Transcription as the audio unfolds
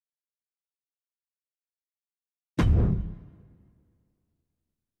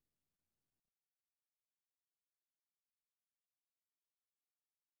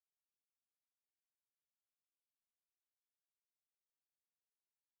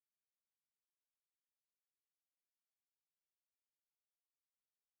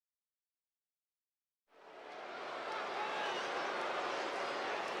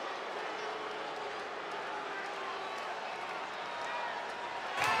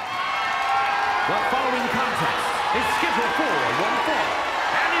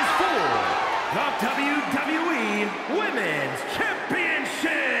WWE Women's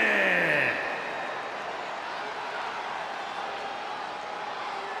Championship.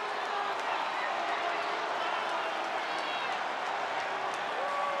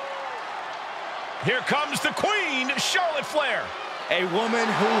 Here comes the Queen, Charlotte Flair. A woman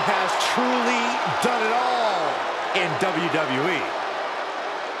who has truly done it all in WWE.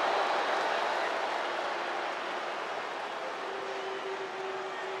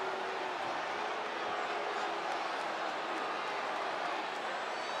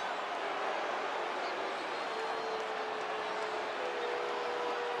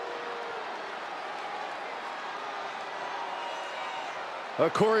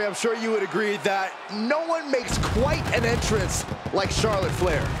 Corey, I'm sure you would agree that no one makes quite an entrance like Charlotte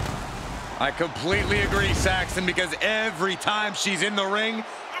Flair. I completely agree, Saxton, because every time she's in the ring,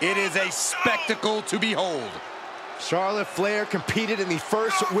 it is a spectacle to behold. Charlotte Flair competed in the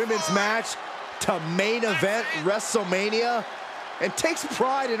first women's match to main event WrestleMania and takes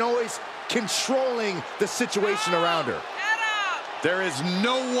pride in always controlling the situation around her. There is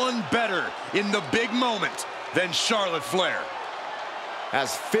no one better in the big moment than Charlotte Flair.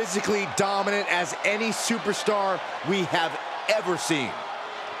 As physically dominant as any superstar we have ever seen.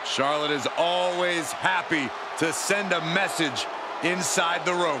 Charlotte is always happy to send a message inside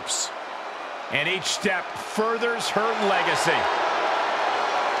the ropes. And each step furthers her legacy.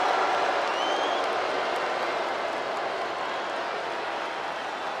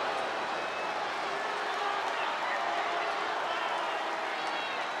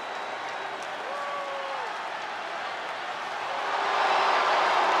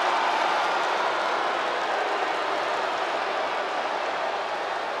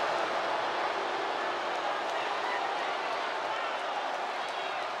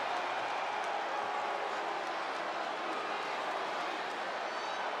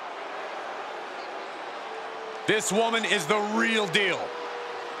 This woman is the real deal.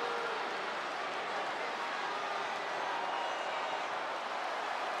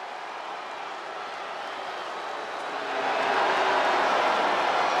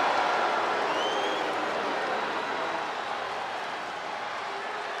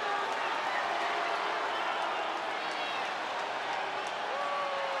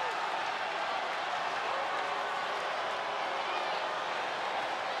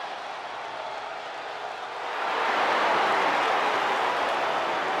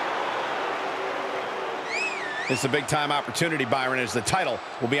 It's a big-time opportunity, Byron, as the title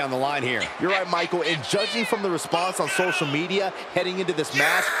will be on the line here. You're right, Michael, and judging from the response on social media heading into this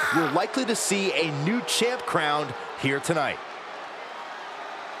match, we're likely to see a new champ crowned here tonight.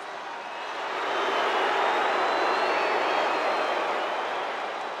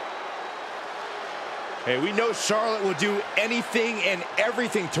 Hey, we know Charlotte will do anything and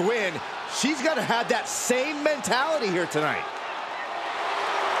everything to win. She's got to have that same mentality here tonight.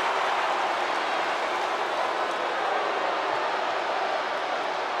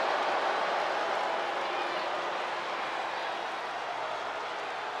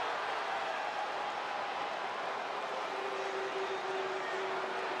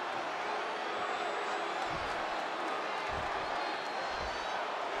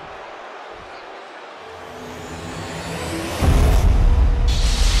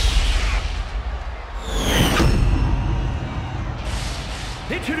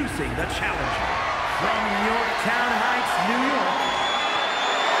 Introducing the challenger from Yorktown Heights, New York.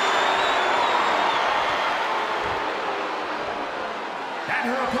 And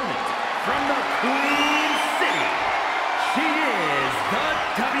her opponent from the Queen City. She is the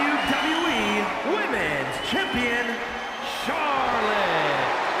WWE Women's Champion, Charlotte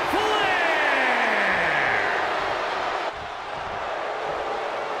Flair.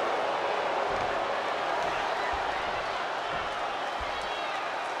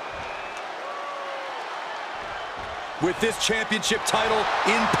 With this championship title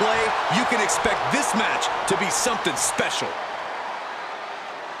in play, you can expect this match to be something special.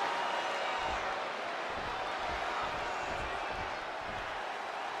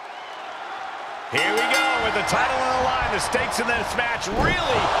 Here we go with the title on the line. The stakes in this match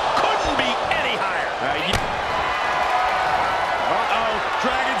really couldn't be any higher. Uh-oh,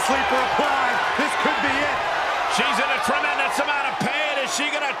 Dragon Sleeper applied. This could be it. She's in a tremendous amount of pain. Is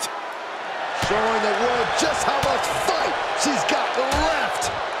she gonna... Showing the world just how much fight she's got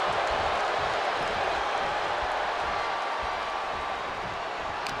left.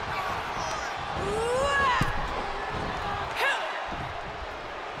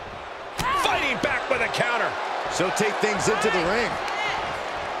 Fighting back with a counter. She'll take things into the ring.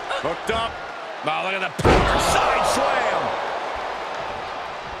 Hooked up. Now look at the power side slam.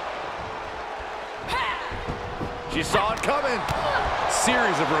 She saw it coming.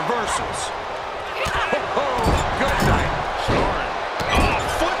 Series of reversals. Oh, good night. Charlotte. Oh,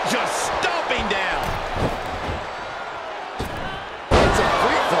 foot just stomping down. It's a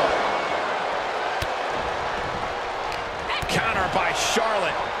free fall. Counter by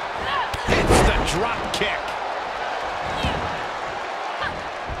Charlotte. Hits the drop kick.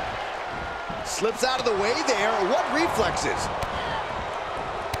 Slips out of the way there. What reflexes?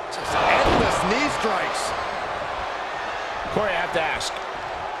 Just endless knee strikes. Corey, I have to ask,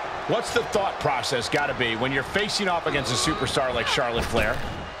 what's the thought process got to be when you're facing off against a superstar like Charlotte Flair?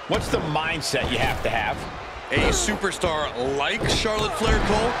 What's the mindset you have to have? A superstar like Charlotte Flair,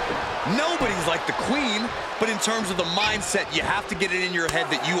 Cole? Nobody's like the Queen, but in terms of the mindset, you have to get it in your head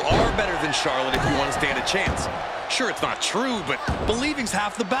that you are better than Charlotte if you want to stand a chance. Sure, it's not true, but believing's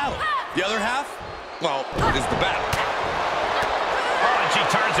half the battle. The other half, well, is the battle. Oh, and she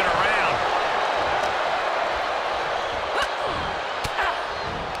turns it around.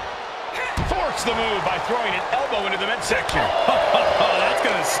 Force the move by throwing an elbow into the midsection. Oh, that's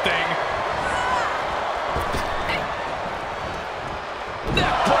gonna sting.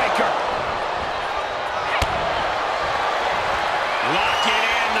 Neck breaker. Lock it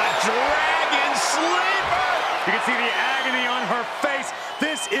in, the dragon sleeper. You can see the agony on her face.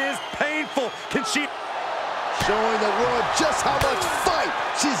 This is painful. Can she... Showing the world just how much fight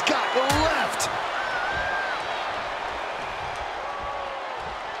she's got left.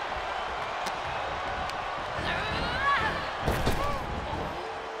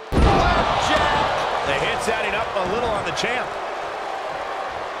 The hit's adding up a little on the champ.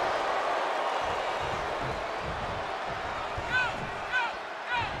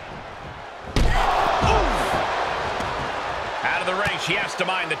 Out of the ring, she has to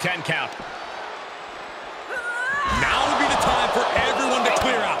mind the 10 count. Now would be the time for everyone to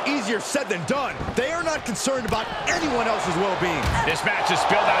clear out. Easier said than done. They are not concerned about anyone else's well-being. This match is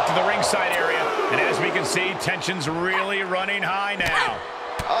spilled out to the ringside area, and as we can see, tension's really running high now.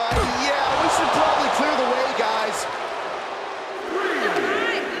 Yeah, we should probably clear the way, guys.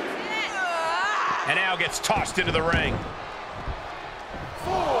 And now gets tossed into the ring.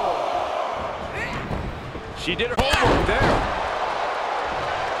 She did her homework there.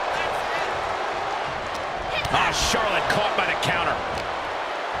 Ah, Charlotte caught by the counter.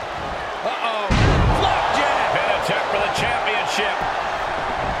 Uh-oh. Flapjack. Pin attack for the championship.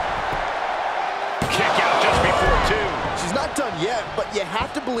 Kick out just before 2. She's not done yet, but you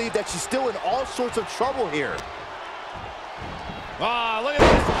have to believe that she's still in all sorts of trouble here. Ah, look at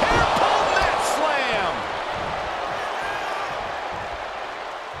this. Hair pull net slam.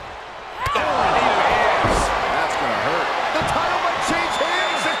 That's gonna hurt. The title might change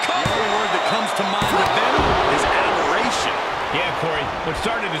hands. The only word that comes to mind with them is adoration. Yeah, Corey, what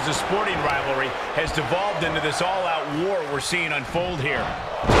started as a sporting rivalry has devolved into this all-out war we're seeing unfold here.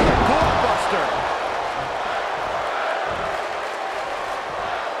 Blockbuster.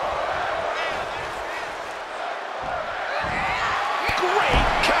 Great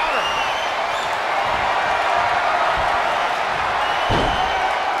counter.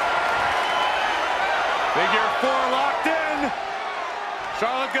 Figure 4 locked in.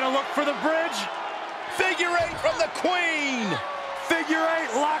 Charlotte gonna look for the bridge. Figure 8 from the Queen. Figure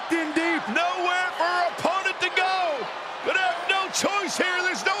 8 locked in deep. Nowhere for her opponent to go. But have no choice here.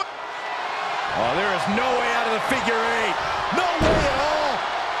 There's no... Oh, there is no way out of the figure 8. No way at all.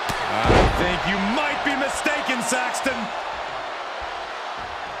 I think you might be mistaken, Saxton.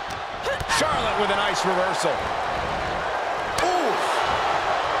 Charlotte with a nice reversal. Ooh.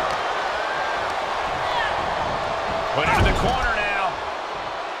 Put into the corner now.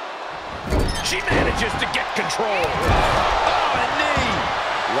 She manages to get control. Oh, a knee.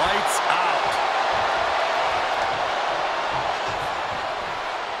 Lights out.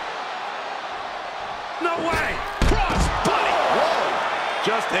 No way. Cross body. Whoa.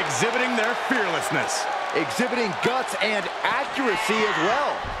 Just exhibiting their fearlessness. Exhibiting guts and accuracy as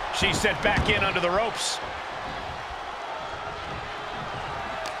well. She's set back in under the ropes.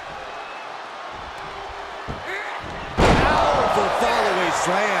 Powerful fall-away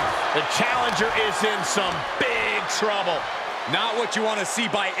slam. The challenger is in some big trouble. Not what you want to see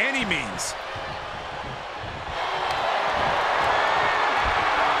by any means.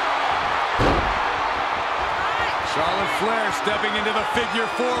 Charlotte Flair stepping into the figure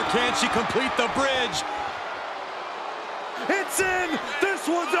 4. Can she complete the bridge? It's in. This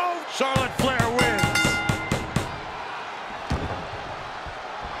one's over. Charlotte Flair wins.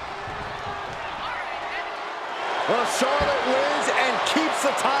 Well, Charlotte wins and keeps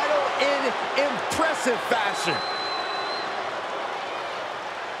the title in impressive fashion.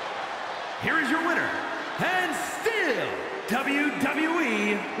 Here is your winner, and still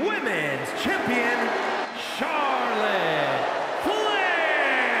WWE Women's Champion, Charlotte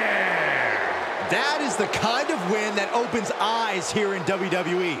Flair. That is the kind of win that opens eyes here in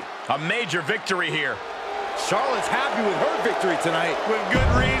WWE. A major victory here. Charlotte's happy with her victory tonight. With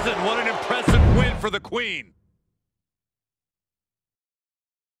good reason. What an impressive win for the Queen.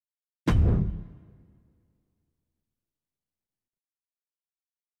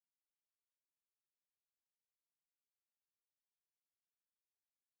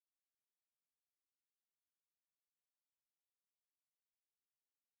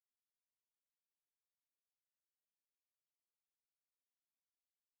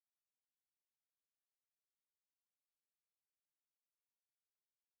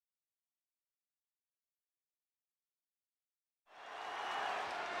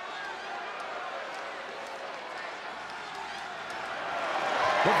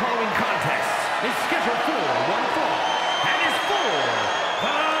 The following contest is scheduled for one fall and is for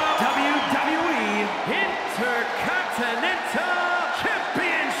the WWE Intercontinental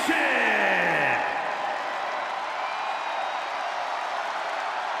Championship.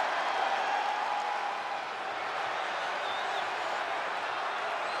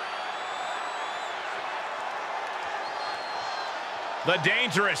 The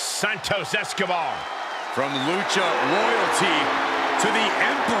dangerous Santos Escobar. From Lucha Royalty to the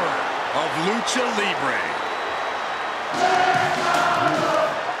Emperor of Lucha Libre.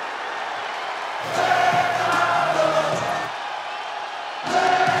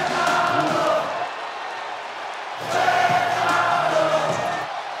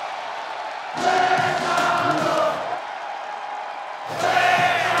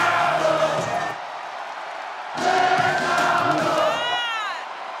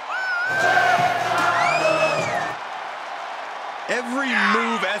 Every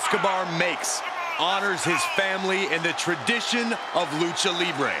move Escobar makes honors his family and the tradition of Lucha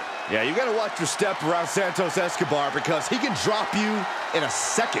Libre. Yeah, you gotta watch your step around Santos Escobar because he can drop you in a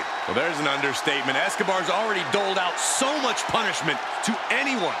second. Well, there's an understatement. Escobar's already doled out so much punishment to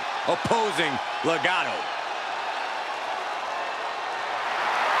anyone opposing Legado.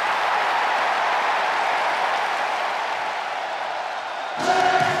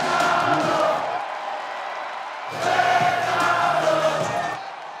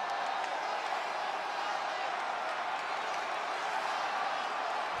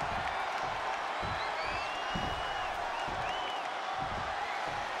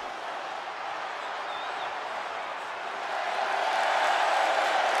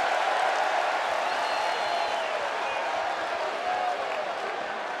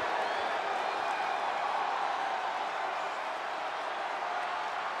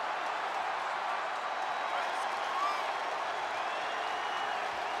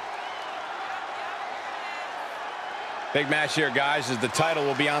 Big match here, guys, as the title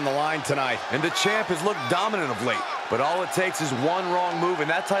will be on the line tonight. And the champ has looked dominant of late. But all it takes is one wrong move, and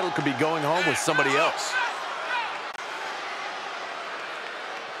that title could be going home with somebody else.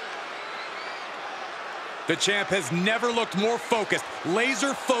 The champ has never looked more focused,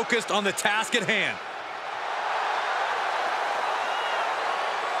 laser focused on the task at hand.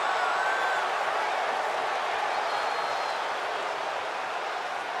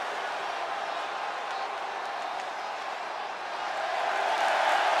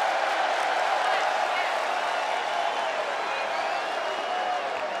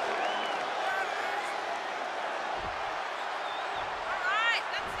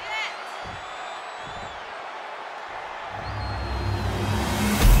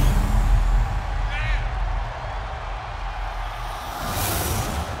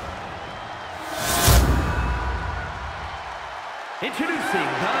 Introducing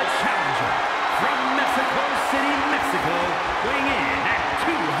the challenger from Mexico City, Mexico, weighing in at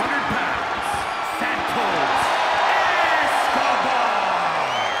 200 pounds, Santos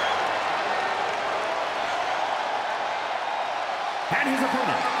Escobar. And his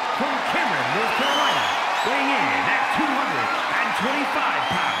opponent from Cameron, North Carolina, weighing in at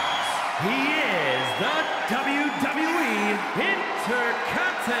 225 pounds. He is the WWE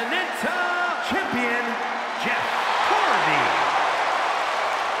Intercontinental Champion, Jeff Hardy.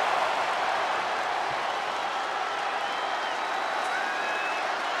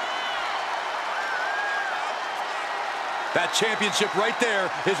 That championship right there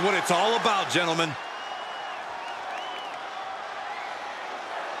is what it's all about, gentlemen.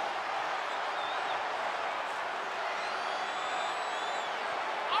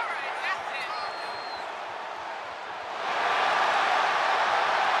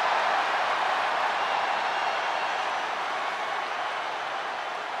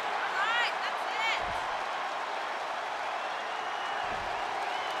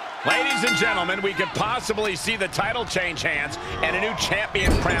 Ladies and gentlemen, we could possibly see the title change hands and a new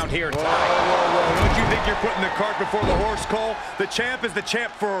champion crowned here tonight. Whoa. Don't you think you're putting the cart before the horse, Cole? The champ is the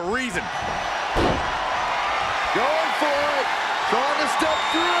champ for a reason. Going for it. Trying to step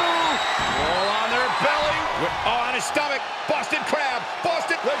through. Roll on their belly. On his stomach. Boston Crab.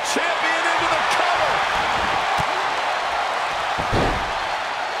 Boston. The champion into the cover.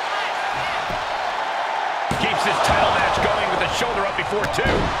 Keeps this title match going with the shoulder up before two.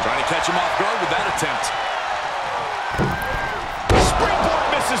 Trying to catch him off guard with that attempt. Springboard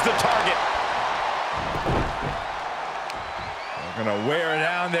misses the target. They're going to wear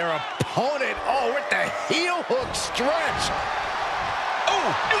down their opponent. Oh, with the heel hook stretch.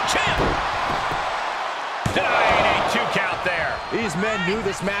 Oh, new champ. Denying a 2 count there. These men knew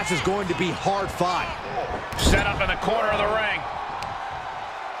this match was going to be hard fought. Set up in the corner of the ring.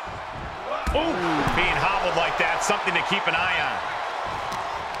 Ooh, being hobbled like that, something to keep an eye on.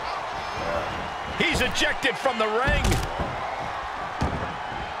 He's ejected from the ring.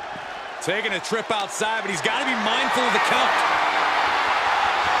 Taking a trip outside, but he's got to be mindful of the count.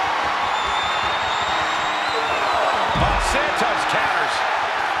 Santos counters.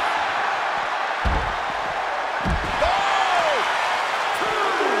 Oh!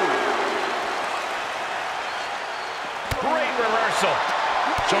 Great reversal.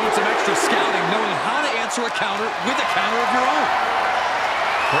 Showing some extra scouting, knowing how to answer a counter with a counter of your own.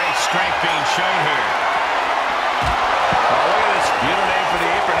 Great strength being shown here. Oh, look at this. You don't aim for the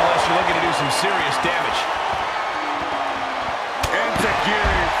apron unless you're looking to do some serious damage. And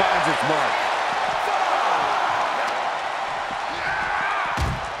Takiri finds its mark.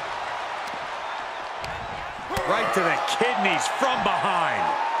 Right to the kidneys from behind.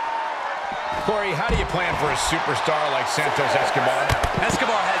 Corey, how do you plan for a superstar like Santos Escobar?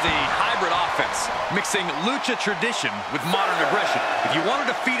 Escobar has a hybrid offense, mixing lucha tradition with modern aggression. If you want to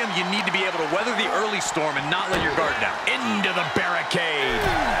defeat him, you need to be able to weather the early storm and not let your guard down. Into the barricade.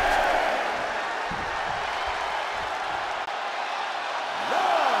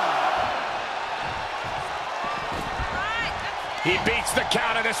 He beats the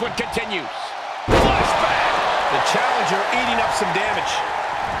count, and this one continues. Flashback. The challenger eating up some damage.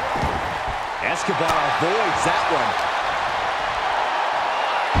 Escobar avoids that one.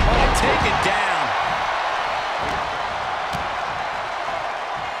 Oh, take it down.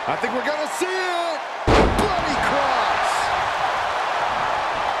 I think we're going to see it. Bloody cross.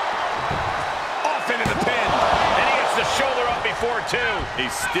 Off into the pin. And he gets the shoulder up before two.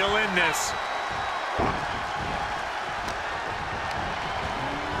 He's still in this.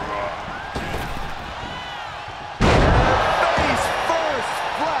 Face first,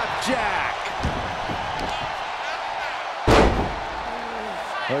 flapjack.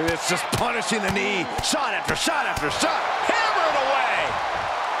 Look at this, just punishing the knee. Shot after shot after shot. Hammer it away.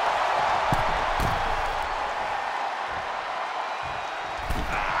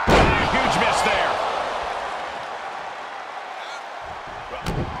 Huge miss there.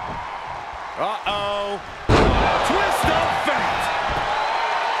 Uh-oh. Twist of fate.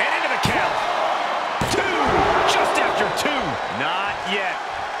 And into the count. Two. Just after two. Not yet.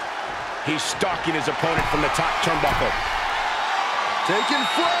 He's stalking his opponent from the top turnbuckle. Taking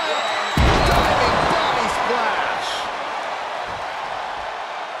flight. Diving body splash.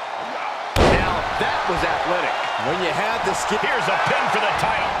 Now that was athletic. When you have the skill. Here's a pin for the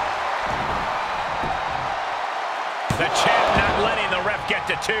title. The champ not letting the ref get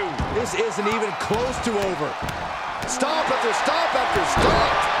to two. This isn't even close to over. Stop after stop after stop.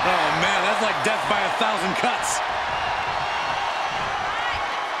 Oh, man, that's like death by 1,000 cuts.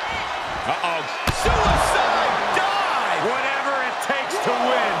 Uh-oh. Suicide dive! Whatever it takes to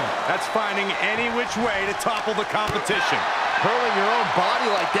win. That's finding any which way to topple the competition. Hurling your own body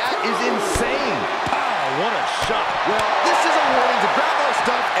like that is insane. Oh, what a shot. Well, this is a warning to grab our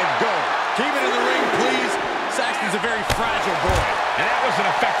stuff and go. Keep it in the ring, please. Saxton's a very fragile boy. And that was an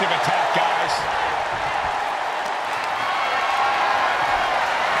effective attack, guys.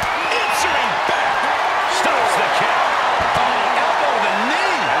 Answering back. Stops the count. Oh, elbow to the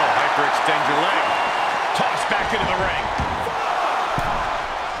knee. That'll hyperextend your leg. Tossed back into the ring.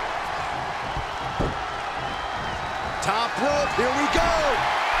 Top rope, here we go.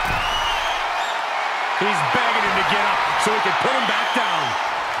 He's begging him to get up so he can put him back down.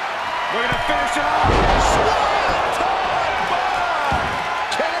 We're going to finish it off. Swanton bomb.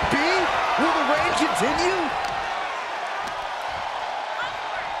 Can it be? Will the reign continue?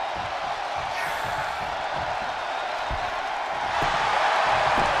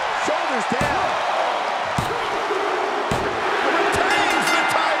 Shoulders down. Retains the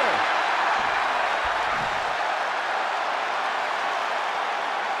title.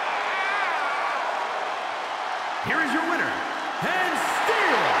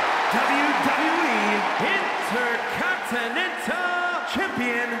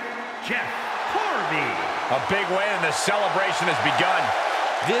 Jeff Corby. A big win, and the celebration has begun.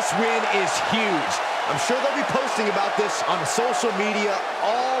 This win is huge. I'm sure they'll be posting about this on social media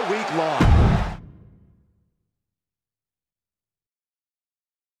all week long.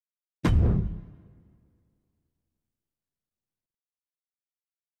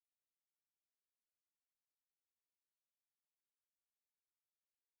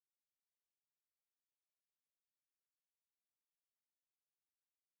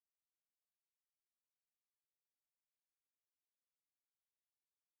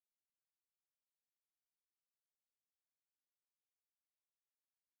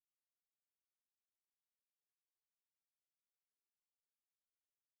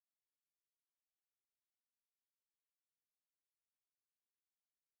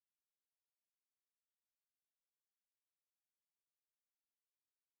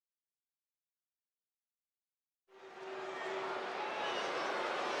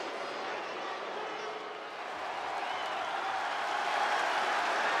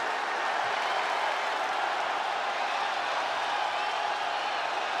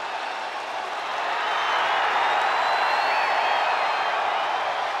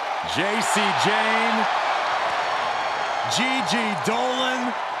 JC Jane, Gigi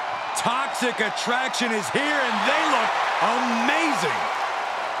Dolan, Toxic Attraction is here, and they look amazing.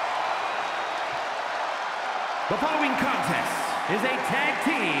 The following contest is a tag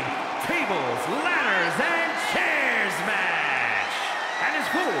team tables, ladders, and chairs match, and is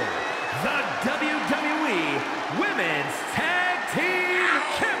for the WWE Women's Tag Team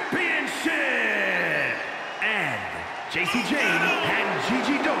Championship. And JC Jane and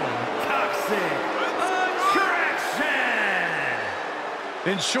Gigi Dolan, Toxic Attraction.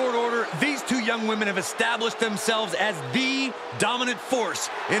 In short order, these two young women have established themselves as the dominant force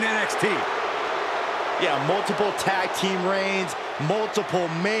in NXT. Yeah, multiple tag team reigns, multiple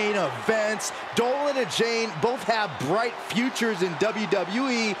main events. Dolan and Jane both have bright futures in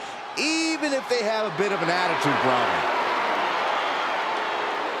WWE, even if they have a bit of an attitude problem.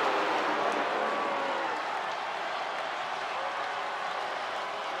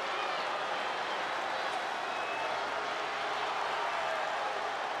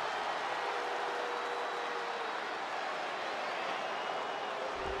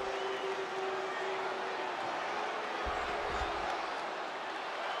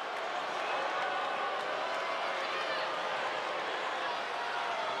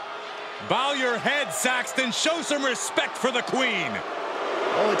 Bow your head, Saxton. Show some respect for the Queen.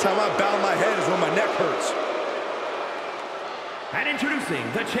 Only time I bow my head is when my neck hurts. And introducing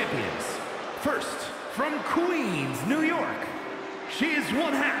the champions. First, from Queens, New York, she is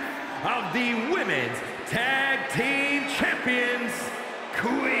one half of the Women's Tag Team Champions,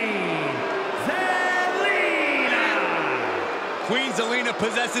 Queen Zelina. Queen Zelina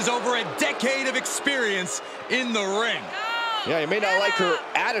possesses over a decade of experience in the ring. Yeah, you may not like her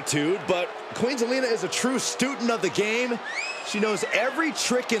attitude, but Queen Zelina is a true student of the game. She knows every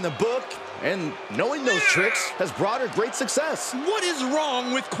trick in the book, and knowing those tricks has brought her great success. What is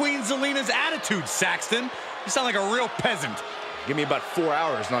wrong with Queen Zelina's attitude, Saxton? You sound like a real peasant. Give me about 4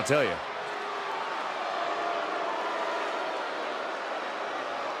 hours and I'll tell you.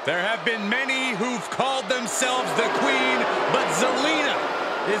 There have been many who've called themselves the Queen, but Zelina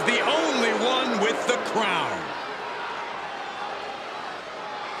is the only one with the crown.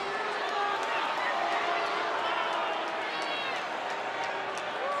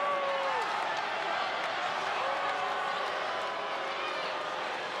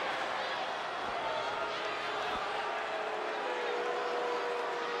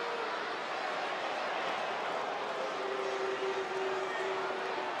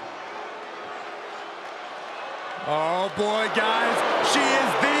 Oh boy, guys, she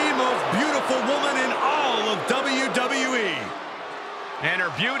is the most beautiful woman in all of WWE. And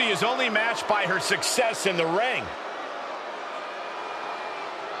her beauty is only matched by her success in the ring.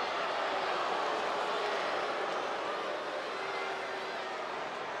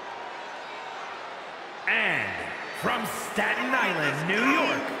 And from Staten Island, New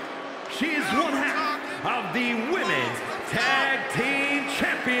York, she is one half of the Women's Tag Team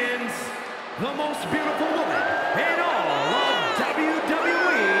Champions, the most beautiful woman in all of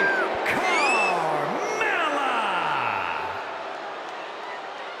WWE, Carmella.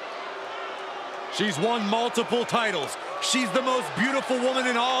 She's won multiple titles. She's the most beautiful woman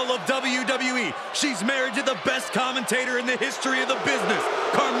in all of WWE. She's married to the best commentator in the history of the business.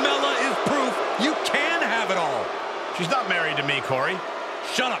 Carmella is proof you can have it all. She's not married to me, Corey.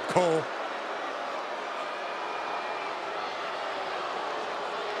 Shut up, Cole.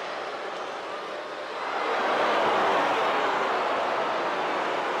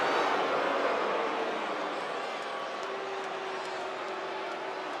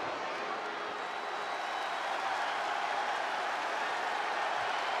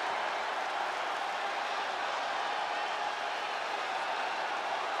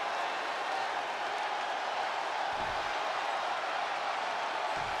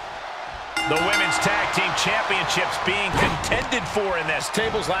 The Women's Tag Team Championships being contended for in this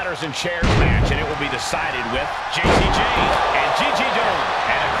tables, ladders, and chairs match, and it will be decided with JC Jane and Gigi Dolan.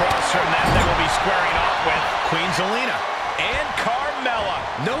 And across from them, they will be squaring off with Queen Zelina and Carmella.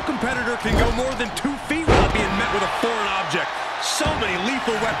 No competitor can go more than 2 feet without being met with a foreign object. So many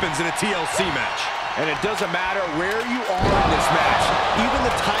lethal weapons in a TLC match. And it doesn't matter where you are in this match. Even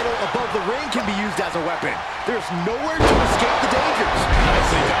the title above the ring can be used as a weapon. There's nowhere to escape the dangers.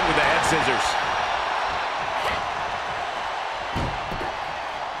 Nicely done with the head scissors.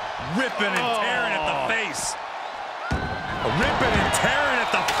 Ripping and tearing at the face. Ripping and tearing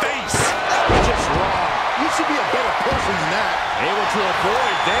at the face. That's just wrong. You should be a better person than that. Able to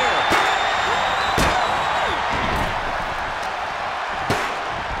avoid there.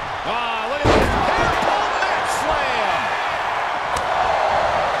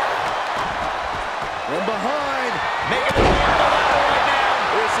 From behind. Making it on the ladder right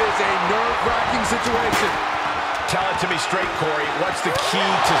now. This is a nerve-wracking situation. Tell it to me straight, Corey. What's the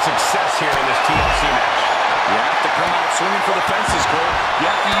key to success here in this TLC match? You have to come out swinging for the fences, Cole. You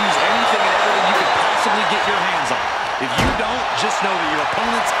have to use anything and everything you can possibly get your hands on. If you don't, just know that your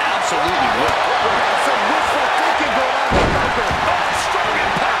opponents absolutely will. Some wishful thinking going on in the background. Oh, strong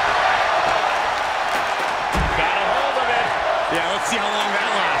impact. Got a hold of it. Yeah, let's see how long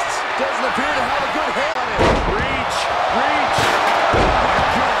that lasts. Doesn't appear to have a good hand on it. Reach, reach. My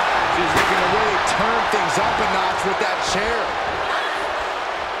God. She's looking to really turn things up a notch with that chair.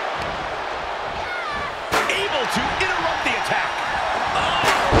 Able to interrupt the attack. Oh,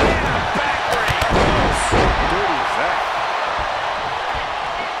 and a backbreak. Dirty as that.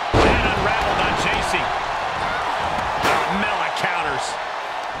 And unraveled on JC. Carmella counters.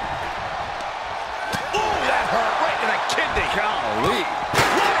 Ooh, that hurt right in the kidney. Golly.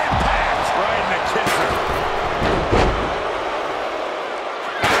 What impact! Right in the kisser.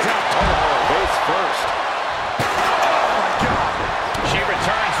 Drop toe. Face first. Oh, my God. She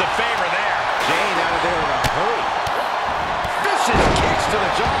returns the favor there. Jane out of there in a hurry. Vicious kicks to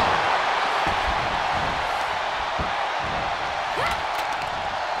the jaw.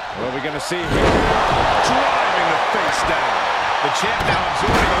 What are we going to see here? Driving the face down. The champ now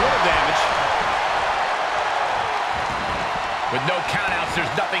absorbing a little damage. With no countouts,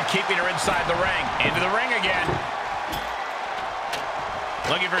 there's nothing keeping her inside the ring. Into the ring again.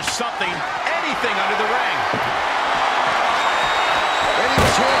 Looking for something, anything under the ring. Any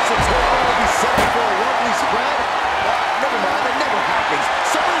chance the takeover will be set for a lovely spread? Never mind, that never happens.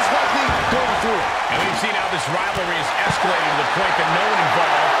 Somebody's likely going through it. And we've seen how this rivalry has escalated to the point that no one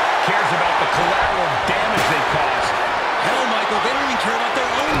involved cares about the collateral damage they cause. Hell, Michael, they don't even care about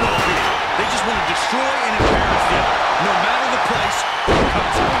their own well-being. They just want to destroy and embarrass the other, no matter the price or the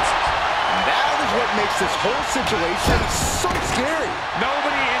consequences. And that is what makes this whole situation so scary.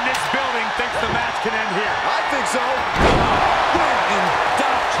 Nobody in this building thinks the match can end here. I think so. When in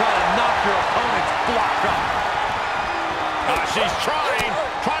doubt, try to knock your opponent's block off. She's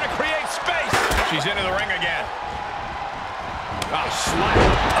trying to create space. She's into the ring again. Slap.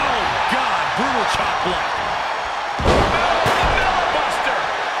 Oh, God, brutal chop block. Buster.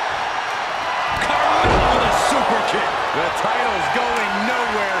 Carmella with a super kick. The title's going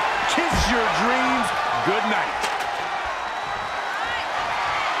nowhere. Kiss your dreams. Good night.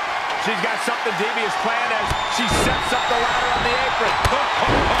 She's got something devious planned as she sets up the ladder on the apron.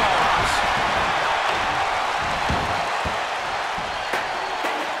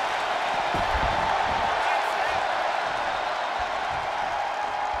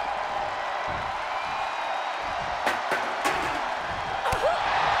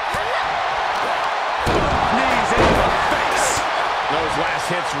 Those last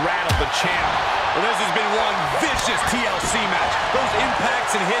hits rattled the champ. Well, this has been one vicious TLC match. Those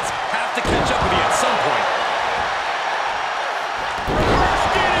impacts and hits have to catch up with you at some point. Reverse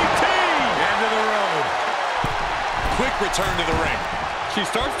DDT! End of the road. Quick return to the ring. She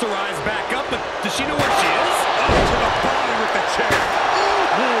starts to rise back up, but does she know where she is? Up to the body with the chair.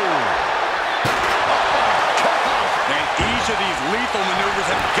 Ooh. And each of these lethal maneuvers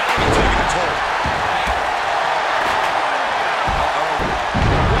have got to be taking a toll.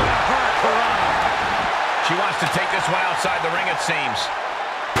 She wants to take this one outside the ring, it seems.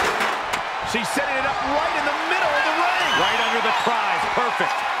 She's setting it up right in the middle of the ring. Right under the prize.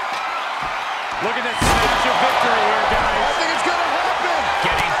 Perfect. Look at that snatch of victory here, guys. I think it's going to happen.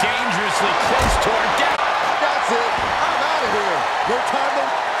 Getting dangerously close to her death. That's it. I'm out of here. No time to...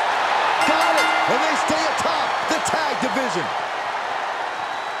 Got it. And they stay atop the tag division.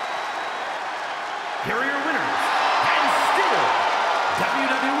 Here are your winners, and still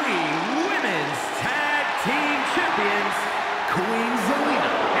WWE Women's Tag Team Champions, Queen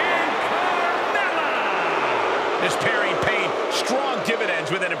Zelina and Carmella.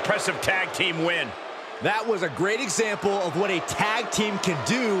 emerge with an impressive tag team win. That was a great example of what a tag team can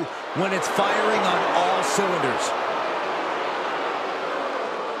do when it's firing on all cylinders.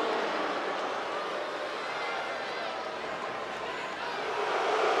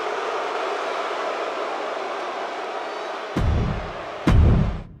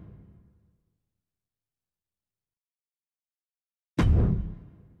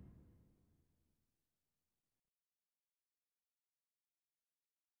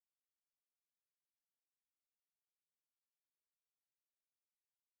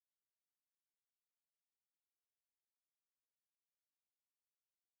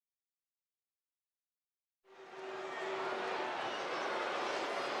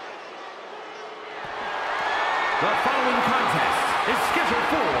 The following contest is scheduled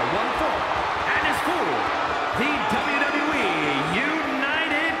for one fall and is for the WWE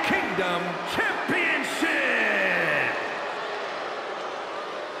United Kingdom Championship.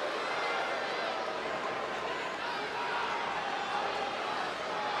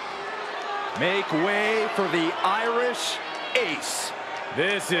 Make way for the Irish Ace.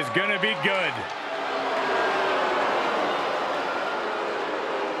 This is gonna be good.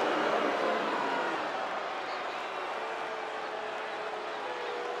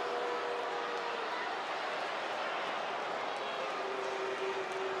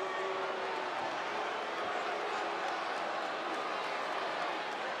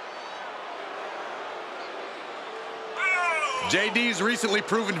 JD's recently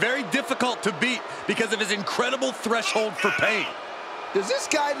proven very difficult to beat because of his incredible threshold for pain. Does this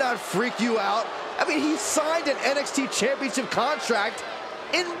guy not freak you out? I mean, he signed an NXT Championship contract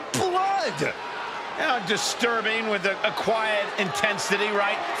in blood. You know, disturbing with a quiet intensity,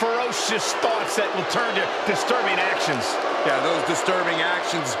 right? Ferocious thoughts that will turn to disturbing actions. Yeah, those disturbing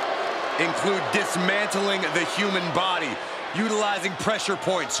actions include dismantling the human body, utilizing pressure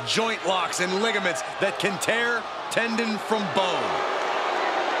points, joint locks, and ligaments that can tear tendon from bone.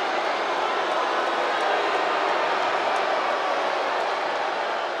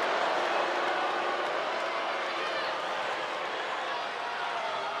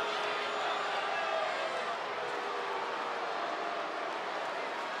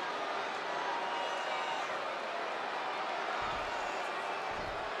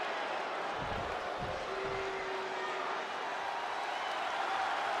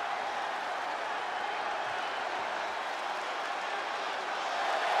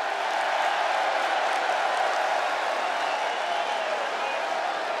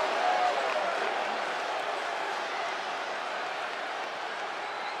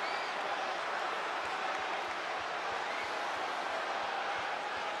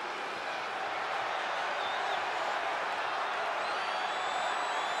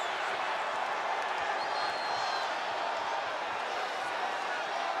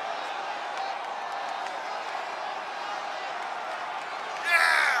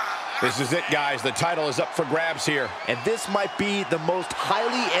 This is it, guys. The title is up for grabs here. And this might be the most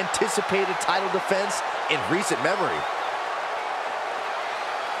highly anticipated title defense in recent memory.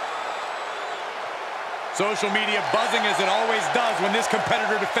 Social media buzzing as it always does when this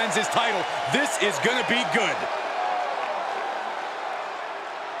competitor defends his title. This is gonna be good.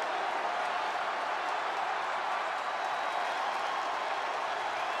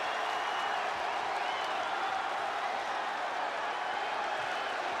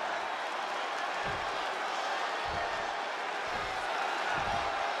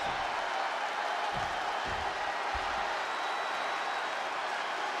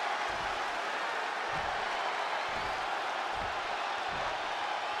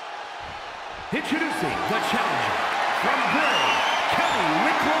 Introducing the challenger from Bray, Kelly,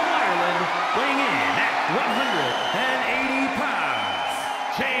 Wicklow, Ireland, weighing in at 180 pounds,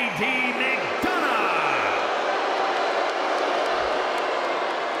 JD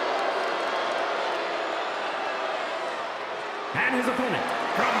McDonough. And his opponent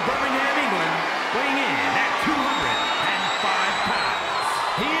from Birmingham, England, weighing in at 205 pounds.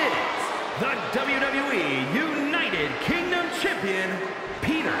 He is the WWE United Kingdom Champion,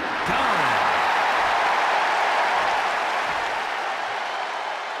 Peter Dunne.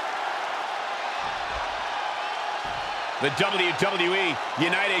 The WWE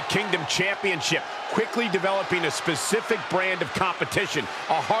United Kingdom Championship, quickly developing a specific brand of competition,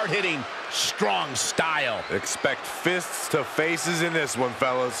 a hard-hitting, strong style. Expect fists to faces in this one,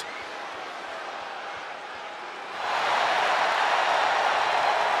 fellas.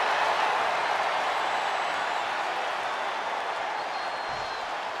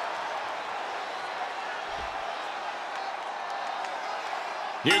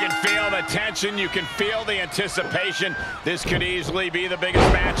 You can feel the tension. You can feel the anticipation. This could easily be the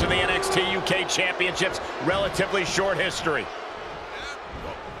biggest match in the NXT UK Championship's relatively short history.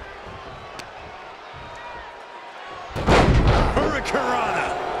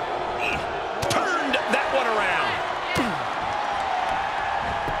 Hurricanrana. Turned that one around.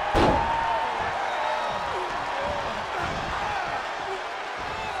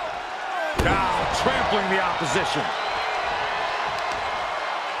 Now trampling the opposition.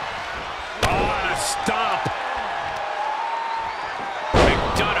 Stomp.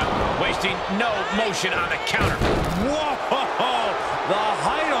 McDonough wasting no motion on the counter. Whoa! The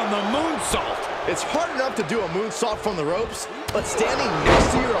height on the moonsault. It's hard enough to do a moonsault from the ropes, but standing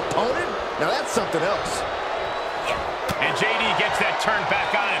next to your opponent? Now that's something else. And JD gets that turn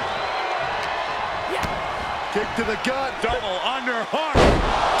back on him. Kick to the gut. Double underhook.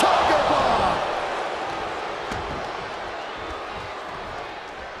 Tiger bomb.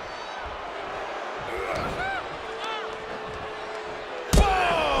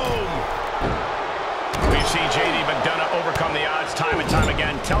 JD McDonough overcome the odds time and time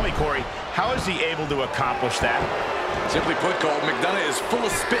again. Tell me, Corey, how is he able to accomplish that? Simply put, Cole, McDonough is full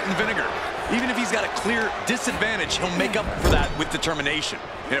of spit and vinegar. Even if he's got a clear disadvantage, he'll make up for that with determination.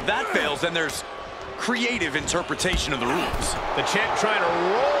 And if that fails, then there's creative interpretation of the rules. The champ trying to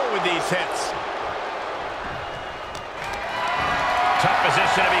roll with these hits. Tough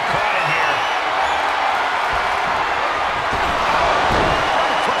position to be caught in here.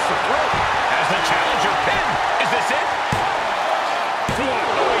 Across the throat. As the challenger pin. Is this it?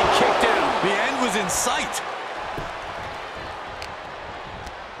 Oh, he kicked out. The end was in sight.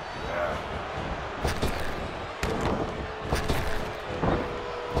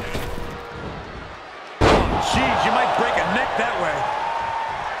 Jeez, you might break a neck that way.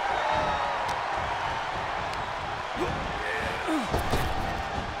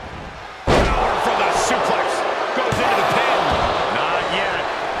 Power from the suplex. Goes into the pin. Not yet.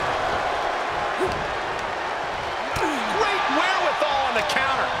 Great wherewithal on the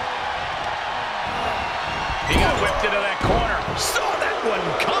counter. He got whipped into that corner. Saw that one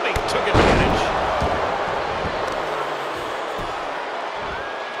coming. Took advantage.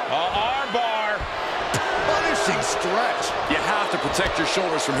 Armbar. Punishing stretch. You have to protect your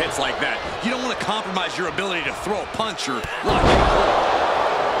shoulders from hits like that. You don't want to compromise your ability to throw a punch or lock in a hold.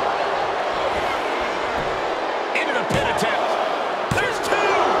 Into the pin attempt. There's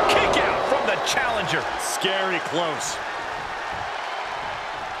two. Kick out from the challenger. Scary close.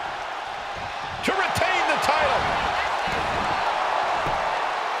 To retain the title.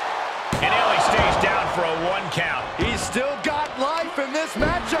 And he only stays down for a 1 count. He's still got life in this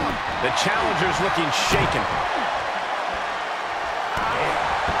matchup. The challenger's looking shaken.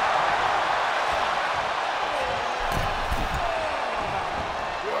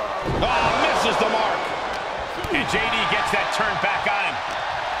 Oh, misses the mark. And JD gets that turn back on him.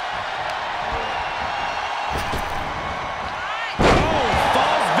 Oh,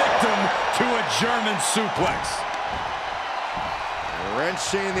 falls victim to a German suplex.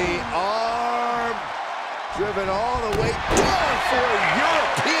 Wrenching the arm. Driven all the way down for a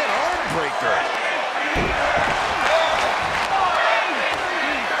European arm breaker.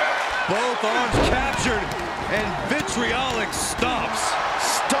 Both arms captured and vitriolic stomps.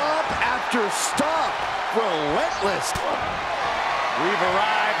 Stomp after stomp. Relentless. We've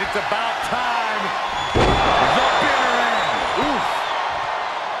arrived. It's about time. The bitter end. Oof.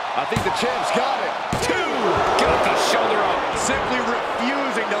 I think the champ's got it. 2. Got the shoulder up. Simply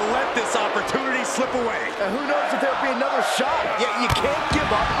refusing to let this opportunity slip away. And who knows if there'll be another shot. Yet you can't give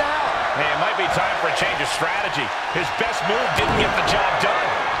up now. Hey, it might be time for a change of strategy. His best move didn't get the job done.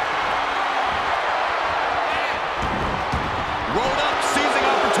 Rolled up, seizing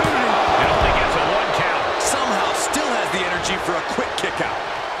opportunity. It only gets a 1 count. Somehow still has the energy for a quick kick out.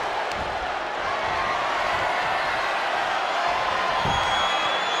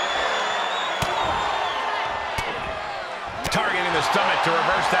 Targeting the stomach to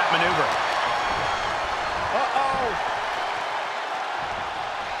reverse that maneuver. Uh-oh.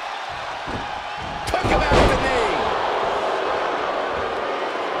 Took him out the knee.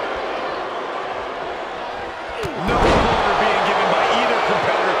 No quarter being given by either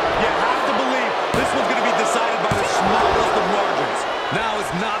competitor. You have to believe this one's going to be decided by the smallest of margins. Now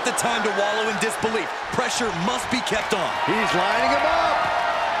is not the time to wallow in disbelief. Pressure must be kept on. He's lining him up.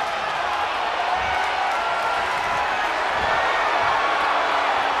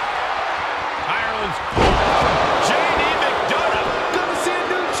 JD McDonough. Gonna see a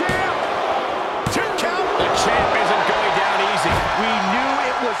new champ. 2 count. The champ isn't going down easy. We knew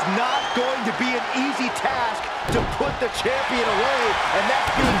it was not going to be an easy task to put the champion away, and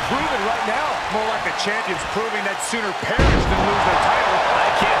that's being proven right now. More like the champion's proving that sooner perish than lose their title. I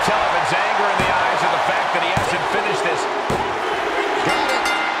can't tell if it's anger in the eyes or the fact that he hasn't finished this. Got it.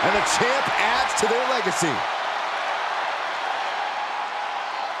 And the champ adds to their legacy.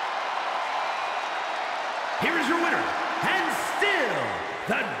 Here is your winner, and still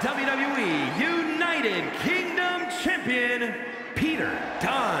the WWE United Kingdom Champion, Peter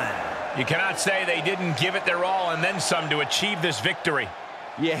Dunne. You cannot say they didn't give it their all and then some to achieve this victory.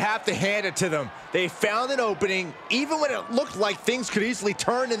 You have to hand it to them. They found an opening, even when it looked like things could easily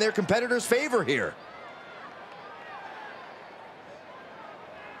turn in their competitor's favor here.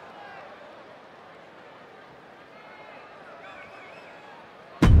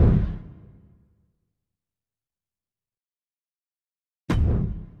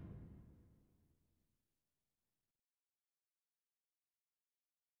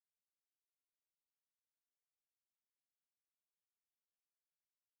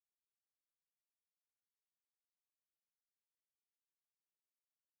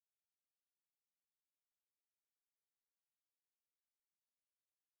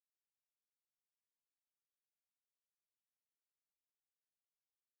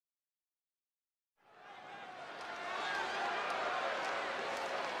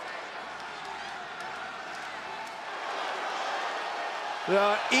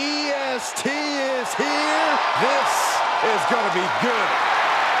 The EST is here. This is going to be good.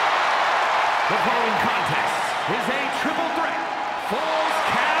 The following contest is a triple threat, Falls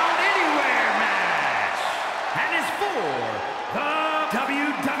Count Anywhere match, and is for the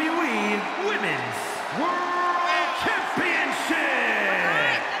WWE Women's World Championship.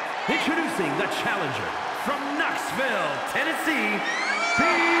 Introducing the challenger from Knoxville, Tennessee,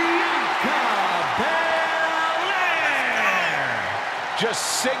 Bianca Belair.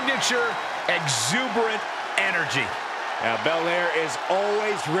 Just signature, exuberant energy. Now, Belair is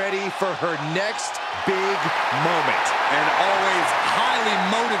always ready for her next big moment. And always highly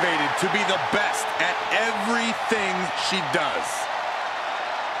motivated to be the best at everything she does.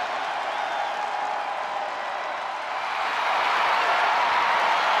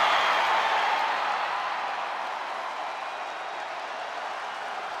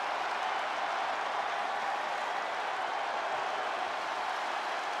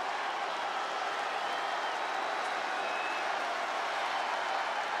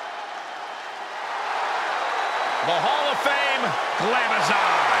 The Hall of Fame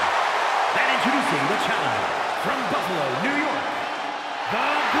Glamazon. And introducing the challenger from Buffalo, New York, the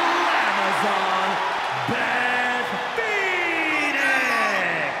Glamazon, Beth Phoenix.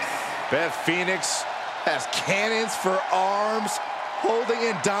 Beth Phoenix has cannons for arms, holding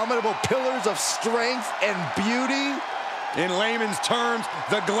indomitable pillars of strength and beauty. In layman's terms,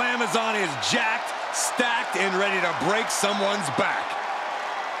 the Glamazon is jacked, stacked, and ready to break someone's back.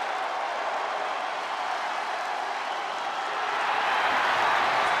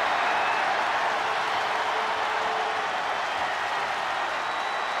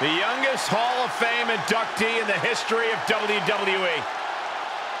 The youngest Hall of Fame inductee in the history of WWE.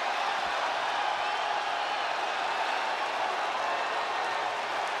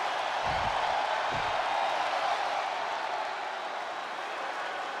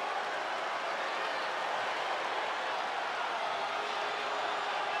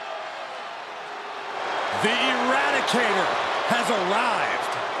 The Eradicator has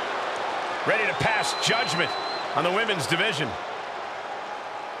arrived. Ready to pass judgment on the women's division.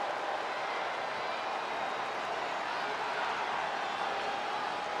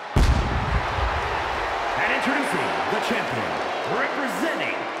 Introducing the champion,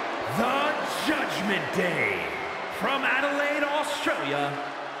 representing the Judgment Day. From Adelaide, Australia,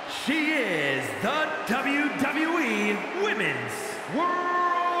 she is the WWE Women's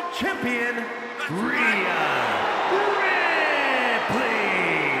World Champion, Rhea Ripley.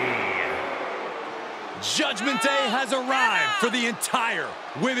 Judgment Day has arrived for the entire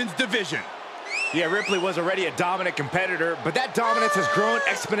women's division. Yeah, Ripley was already a dominant competitor, but that dominance has grown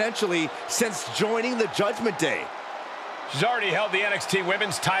exponentially since joining the Judgment Day. She's already held the NXT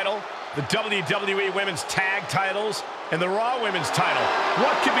Women's title, the WWE Women's Tag titles, and the Raw Women's title.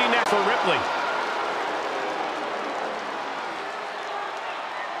 What could be next for Ripley?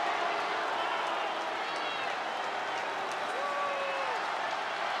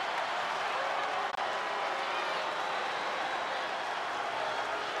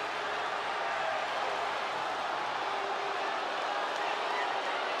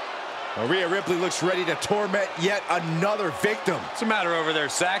 Rhea Ripley looks ready to torment yet another victim. What's the matter over there,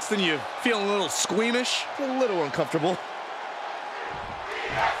 Saxton? You feeling a little squeamish? A little uncomfortable.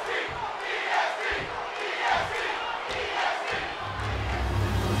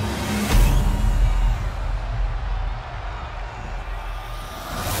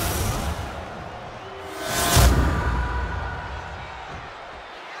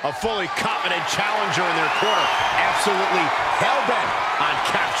 A fully confident challenger in their corner. Absolutely hell-bent on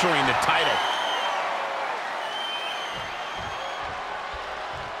capturing the title.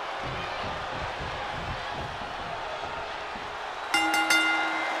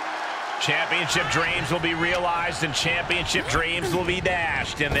 Championship dreams will be realized and championship dreams will be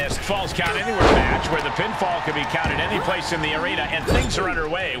dashed in this Falls Count Anywhere match where the pinfall can be counted any place in the arena, and things are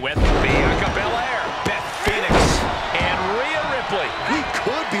underway with Bianca Belair, Beth Phoenix, and Rhea Ripley. We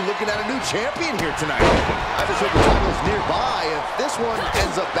could be looking at a new champion here tonight. I just hope the title's nearby if this one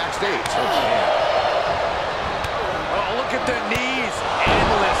ends up backstage. Oh, look at the knees.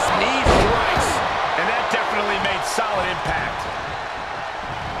 Endless knee strikes. And that definitely made solid impact.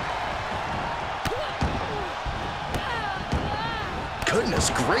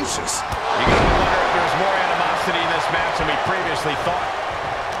 Goodness gracious. You gotta wonder if there's more animosity in this match than we previously thought.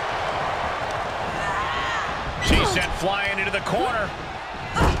 She's sent flying into the corner.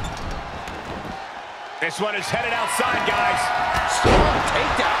 This one is headed outside, guys. Strong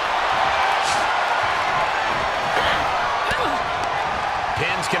takedown.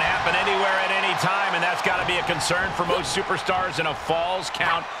 Pins can happen anywhere at any time, and that's got to be a concern for most superstars in a Falls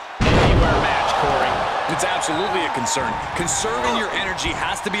Count Anywhere match, Corey. It's absolutely a concern. Conserving your energy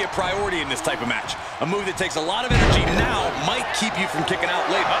has to be a priority in this type of match. A move that takes a lot of energy now might keep you from kicking out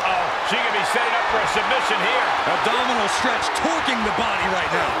later. Uh-oh, she could be setting up for a submission here. Abdominal stretch, torquing the body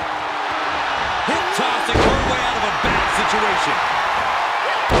right now. Hip tossing her way out of a bad situation.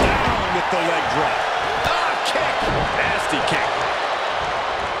 Down with the leg drop. Kick. Nasty kick.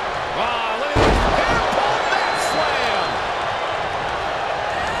 Oh, look at this. Hair pull that slam.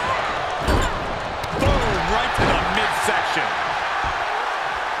 Boom, right to the midsection.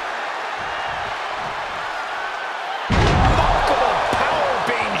 Remarkable power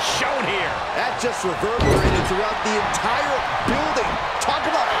being shown here. That just reverberated throughout the entire building. Talk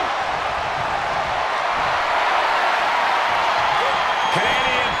about it.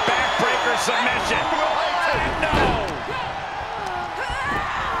 Canadian backbreaker submission. No.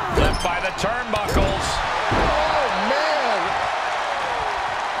 Left by the turnbuckles. Oh, man.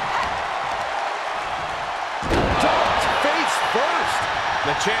 Dumped face first.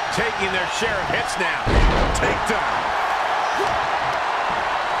 The champ taking their share of hits now. Takedown.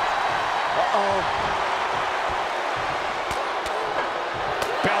 Uh-oh.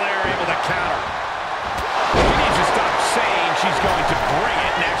 Belair able to counter. She needs to stop saying she's going to bring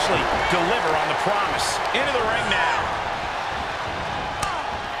it and actually deliver on the promise. Into the ring now.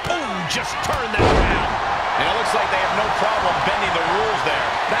 Boom, just turn that around. And it looks like they have no problem bending the rules there.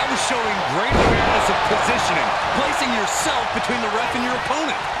 That was showing great awareness of positioning, placing yourself between the ref and your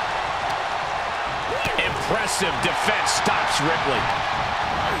opponent. Impressive defense stops Ripley.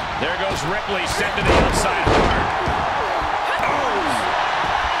 There goes Ripley, sent to the outside hard. Oh!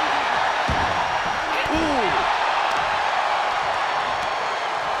 Ooh!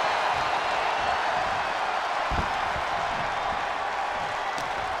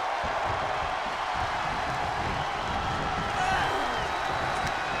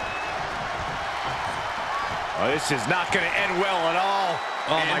 Oh, this is not going to end well at all.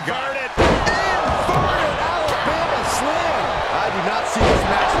 Oh, my God. Inverted. Inverted Alabama slam. I do not see this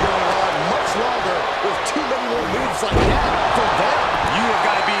match going on much longer with too many more moves like that from them. You have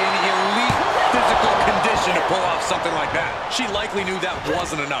got to be in elite physical condition to pull off something like that. She likely knew that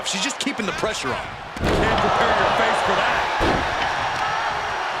wasn't enough. She's just keeping the pressure on. Can't prepare your face for that.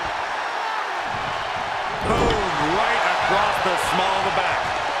 Boom, right across the small of the back.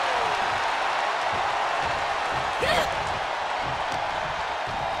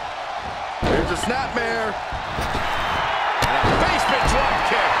 There's a snapmare. And a basement drop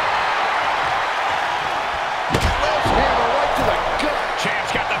kick. Left hammer right to the gut.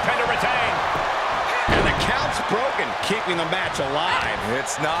 Champ's got the pin to retain. And the count's broken, keeping the match alive.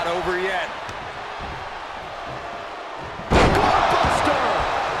 It's not over yet. Buster.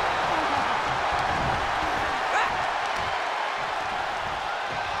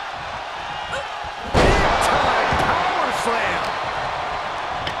 Big-time power slam.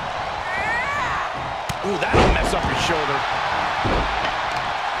 Ooh, that'll mess up his shoulder.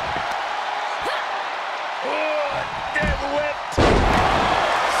 Oh, get whipped.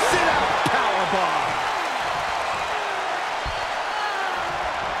 Sit out powerbomb.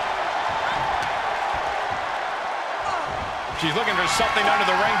 She's looking for something under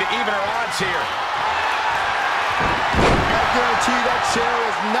the ring to even her odds here. I guarantee that chair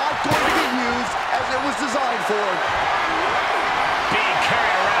is not going to get used as it was designed for. Being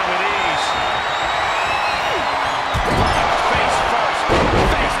carried around with ease. Face first.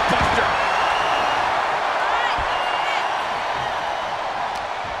 Face buster.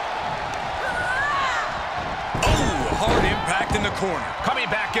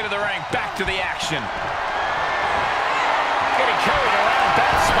 submission. Getting carried around,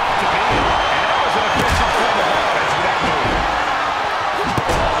 bad spot to be in. And that was an efficient form of offense with that move.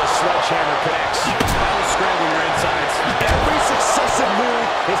 Oh, the sledgehammer connects. That'll scramble your insides. Every successive move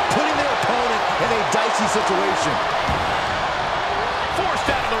is putting their opponent in a dicey situation.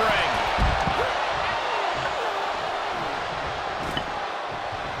 Forced out of the ring.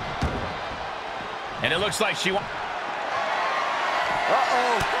 And it looks like she wants...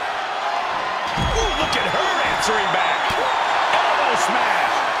 Uh-oh. Ooh, look at her answering back. Elbow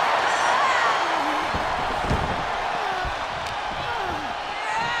smash.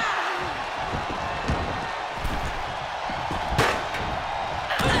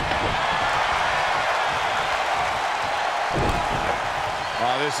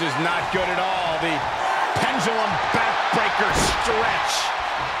 Oh, this is not good at all. The pendulum backbreaker stretch.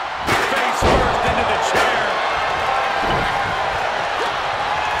 Face first into the chair.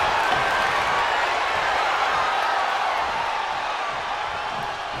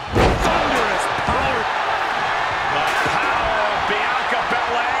 Thunderous power. The power of Bianca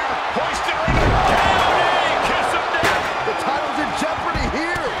Belair. Hoisted her into down. Kiss of death. The title's in jeopardy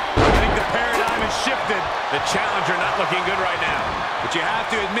here. I think the paradigm has shifted. The challenger not looking good right now. But you have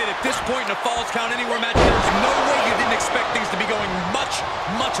to admit, at this point in a Falls Count Anywhere match, there's no way you didn't expect things to be going much,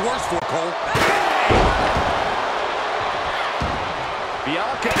 much worse for Cole.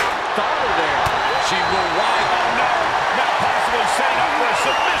 Bianca thought her there. She will ride. Oh, no. Now possibly setting up for a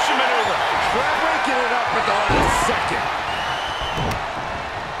submission maneuver. Breaking it up at the last second.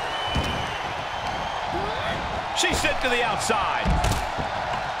 She's sent to the outside.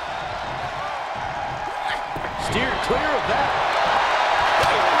 Steered clear of that.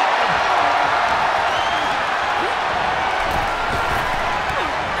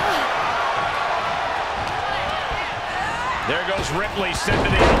 There goes Ripley, sent to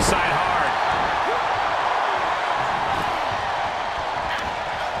the outside hard.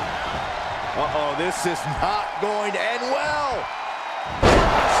 Uh-oh, this is not going to end well.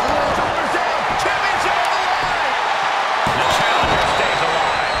 Shoulders down. Championship on the line. The challenger stays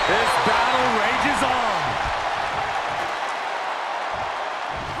alive. This battle rages on.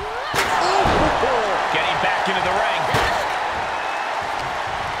 Getting back into the ring.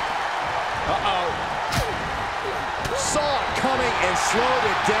 Uh-oh. Saw it coming and slowed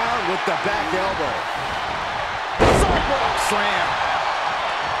it down with the back elbow. Sidewalk slam.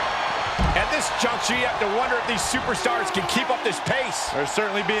 At this juncture, you have to wonder if these superstars can keep up this pace. They're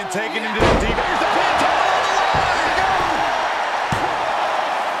certainly being taken into the deep. Here's the pin.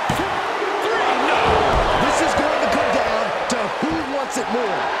 This is going to come down to who wants it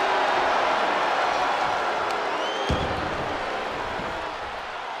more.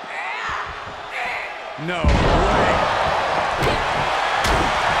 No way.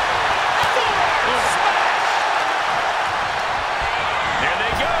 There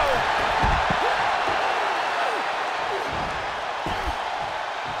they go.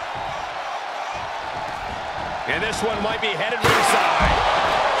 And this one might be headed ringside.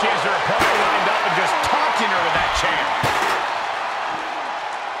 She has her opponent lined up and just taunting her with that chair.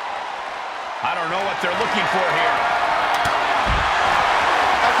 I don't know what they're looking for here.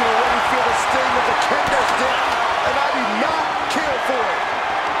 I can already feel the sting of the kendo stick, and I do not care for it.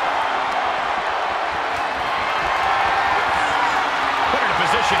 Put her in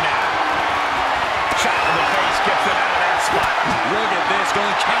position now. Shot in the face gets them out of that spot. Look at this,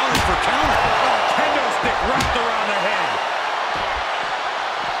 going counter for counter. Oh, kendo stick wrapped around the head.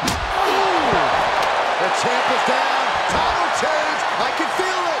 Ooh. The champ is down. Title change. I can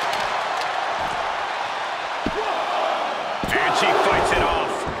feel it. And she fights it off.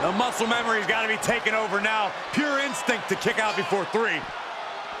 The muscle memory's got to be taken over now. Pure instinct to kick out before 3.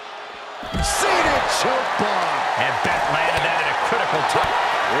 Seated choke bomb. And Beth landed that at a critical time.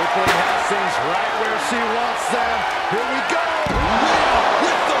 Ripley has things right where she wants them. Here we go.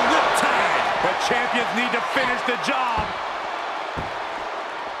 With the riptide. But champions need to finish the job.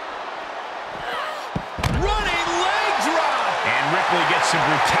 Running leg drop. And Ripley gets some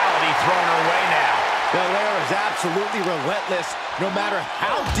brutality thrown her way now. Belair is absolutely relentless, no matter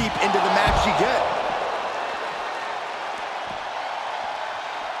how deep into the match you get.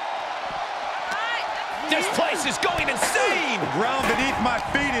 This place is going insane! The ground beneath my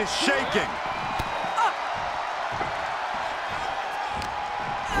feet is shaking.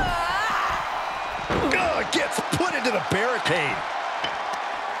 Gets put into the barricade.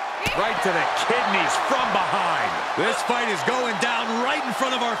 Right to the kidneys from behind. This fight is going down right in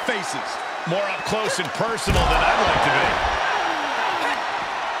front of our faces. More up close and personal than I'd like to be.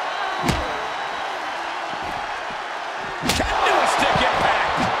 Kendo stick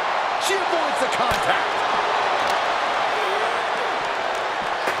impact. She avoids the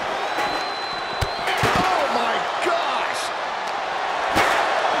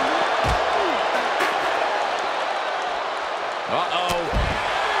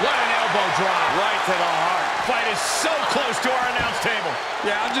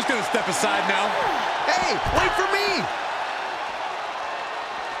Yeah, I'm just gonna step aside now. Hey, wait for me!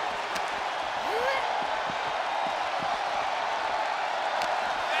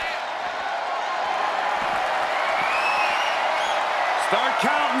 Start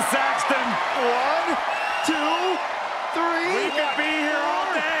counting, Saxton. 1, 2, 3. We could be here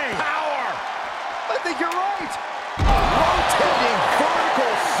all day. Power! I think you're right. Rotating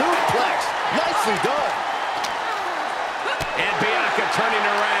vertical suplex. Nicely done. And Bianca turning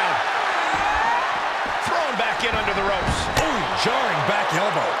around. Thrown back in under the ropes. Ooh, jarring back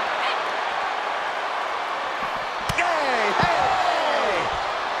elbow. Hey, hey!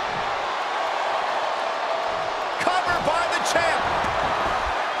 Cover by the champ.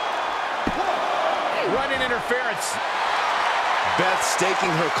 Running interference. Beth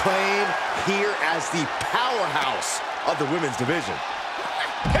staking her claim here as the powerhouse of the women's division.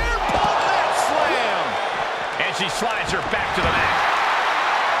 Hair pull mat slam. And she slides her back to the mat.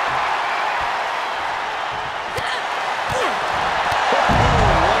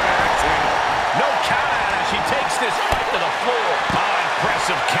 No count out as she takes this fight to the floor. Oh,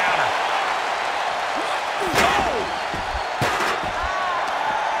 impressive counter.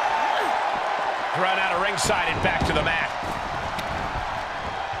 Run out of ringside and back to the mat.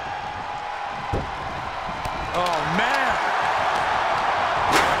 Oh, man.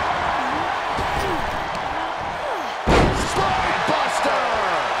 Slide buster!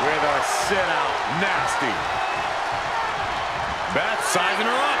 With a sit-out. Nasty. Beth sizing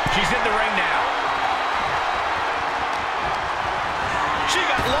her up. She's in the ring now. She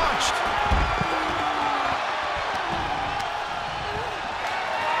got launched.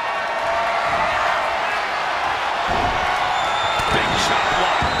 Big shot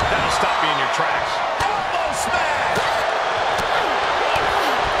block. That'll stop you in your tracks. Elbow smash!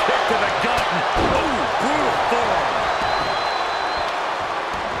 Kick to the gut. Ooh, brutal form.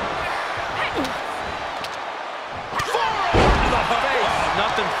 Forearm to the face! Oh,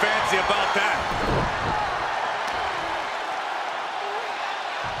 nothing fancy about that.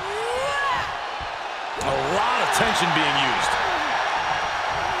 A lot of tension being used.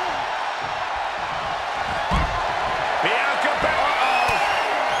 Bianca Belair.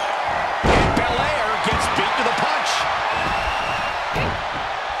 And Belair gets beat to the punch.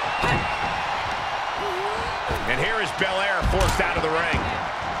 And here is Belair forced out of the ring.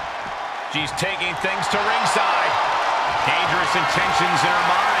 She's taking things to ringside. Dangerous intentions in her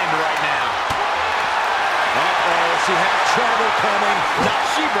mind right now. Uh-oh, she had trouble coming. Now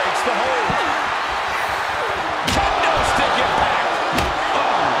she breaks the hold. Kendo stick impact.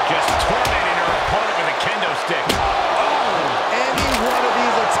 Oh, just tormenting her opponent with a kendo stick. Any one of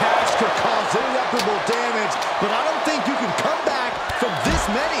these attacks could cause irreparable damage, but I don't think you can come back from this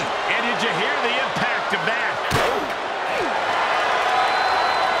many. And did you hear the impact of that?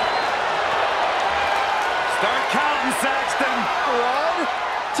 Start counting, Saxton. 1,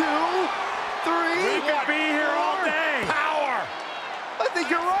 2, 3. We could be here all day. Power. I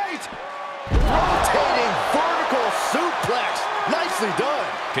think you're right. Rotating vertical suplex. Nicely done.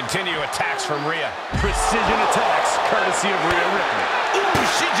 Continue attacks from Rhea. Precision attacks, courtesy of Rhea Ripley. Ooh,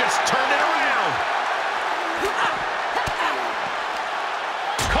 she just turned it around.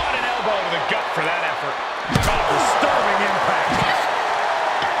 Caught an elbow to the gut for that effort. Oh, disturbing impact.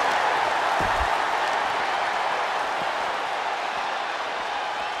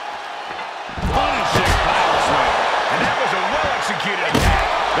 Punishing power slam. And that was a well-executed attack.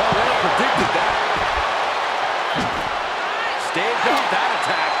 No one predicted that. Staved off that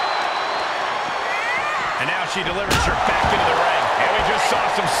attack. And now she delivers her back into the ring. And we just saw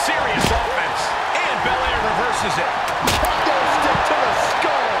some serious offense. And Belair reverses it. Kendo stick to the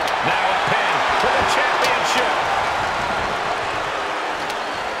skull. Now a pin for the championship.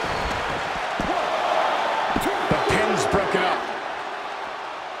 The pin's broken up.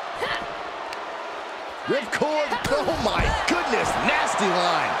 Ripcord. Oh my goodness. Nasty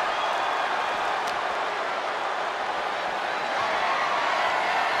line.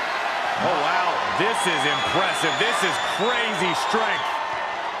 Oh, wow. This is impressive. This is crazy strength.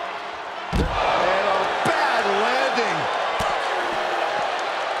 And a bad landing.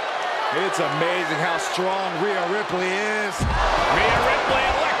 It's amazing how strong Rhea Ripley is. Rhea Ripley,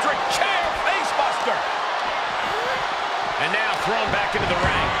 electric chair, facebuster. And now thrown back into the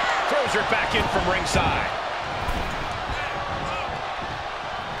ring. Throws her back in from ringside.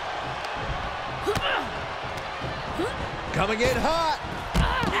 Coming in hot.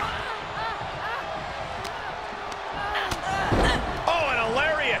 Oh, and a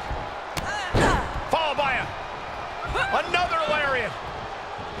lariat. Followed by another lariat.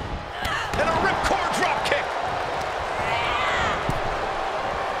 And a ripcord drop kick.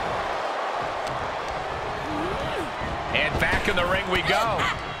 And back in the ring we go.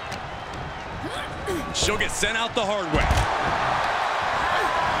 She'll get sent out the hard way.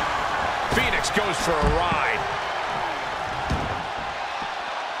 Phoenix goes for a ride.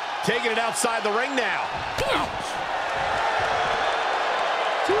 Taking it outside the ring now.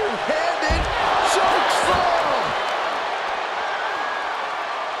 Two-handed chokeslam.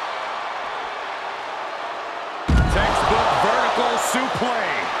 Textbook vertical suplex.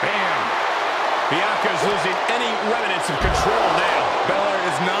 Bam. Bianca's losing any remnants of control now. Belair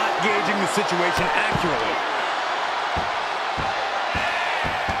is not gauging the situation accurately.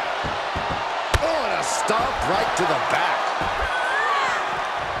 Oh, and a stomp right to the back.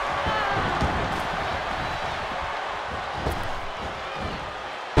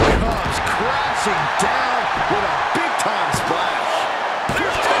 Comes crashing down with a big-time splash.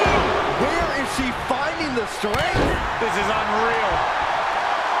 Where is she finding the strength? This is unreal.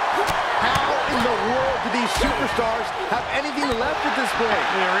 How in the world do these superstars have anything left at this point?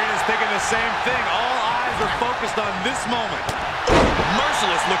 The arena's thinking the same thing. All eyes are focused on this moment.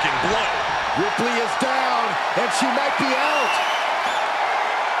 Merciless looking blow. Ripley is down, and she might be out.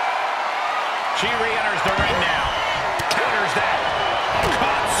 She re-enters the ring now. Counters that.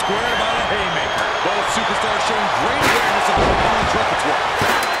 Caught square by the haymaker. Both superstars showing great awareness of their opponent's repertoire.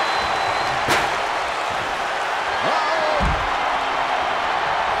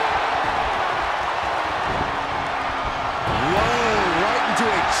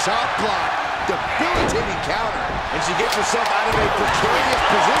 Shot block, debilitating counter, and she gets herself out of a precarious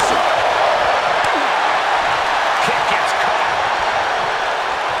position. Kick gets caught.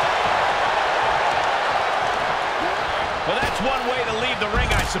 Well, that's one way to leave the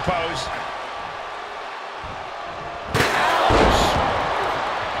ring, I suppose. Ouch!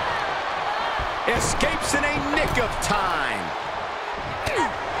 Escapes in a nick of time.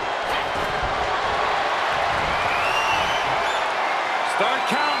 Start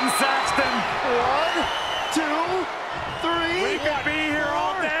counting, Saxton. 1, 2, 3. We could be here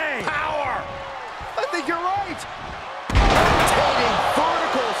all day. Power. I think you're right. Rotating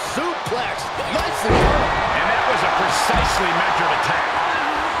vertical suplex. Nicely done. And that was a precisely measured attack.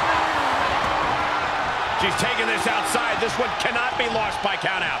 She's taking this outside. This one cannot be lost by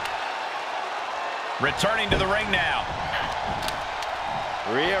countout. Returning to the ring now.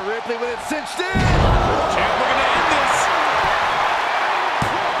 Rhea Ripley with it cinched in. Champ looking to end this.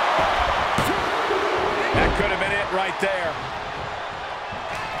 That could have been it right there.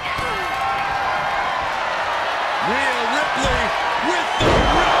 Rhea Ripley with the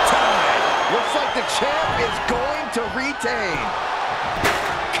riptide. Looks like the champ is going to retain.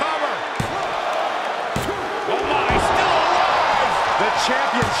 Cover. Oh my, still alive. The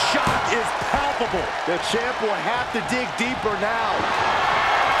champion's shot is palpable. The champ will have to dig deeper now.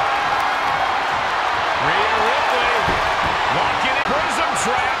 Rhea Ripley locking in. Prism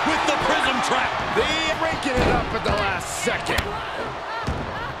trap With the prism trap. They're breaking it up at the last second.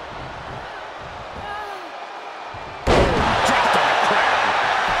 dropped on the crown.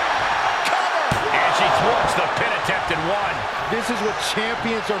 Cover. And she thwarts the pin attempt and one. This is what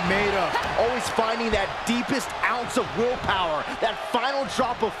champions are made of. Always finding that deepest ounce of willpower, that final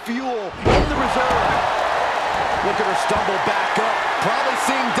drop of fuel in the reserve. Look at her stumble back up, probably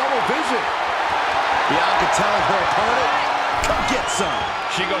seeing double vision. Bianca telling her opponent, come get some.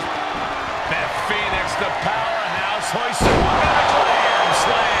 She goes, Beth Phoenix, the powerhouse, hoists her up and a glam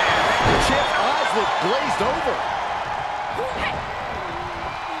slam. The champ's eyes look glazed over.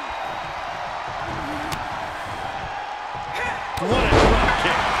 What a drop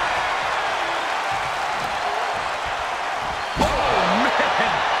kick. Oh,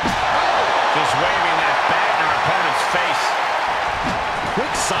 man. Just waving that bat in her opponent's face.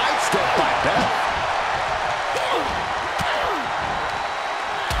 Quick sidestep by Beth.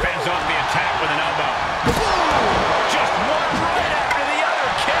 Fends off the attack with an elbow. Just one right after the other.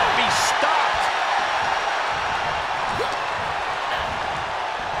 Can't be stopped.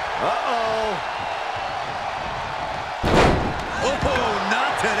 Uh-oh. Oh,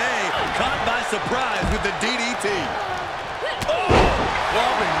 not today. Caught by surprise with the DDT. Oh,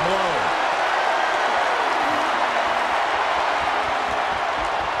 loving blow.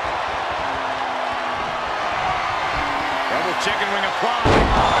 Double chicken wing applied.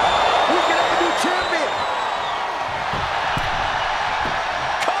 We can have a new champion.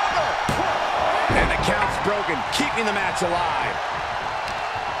 Cover. And the count's broken, keeping the match alive.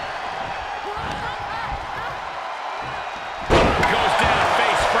 Goes down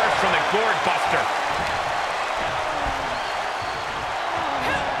face first from the gourd buster.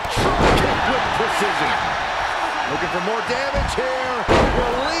 Kick with precision. Looking for more damage here.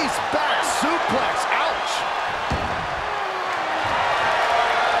 Release back suplex. Ouch.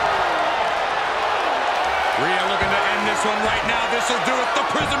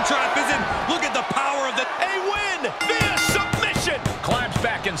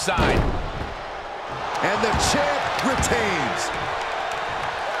 inside. And the champ retains.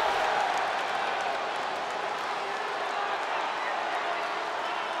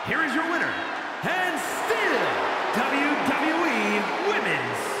 Here is your winner, and still WWE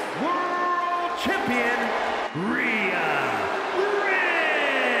Women's World Champion, Rhea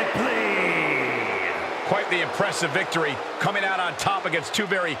Ripley. Quite the impressive victory, coming out on top against two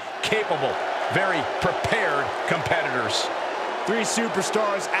very capable, very prepared competitors. Three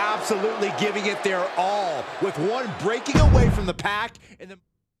superstars absolutely giving it their all, with one breaking away from the pack and the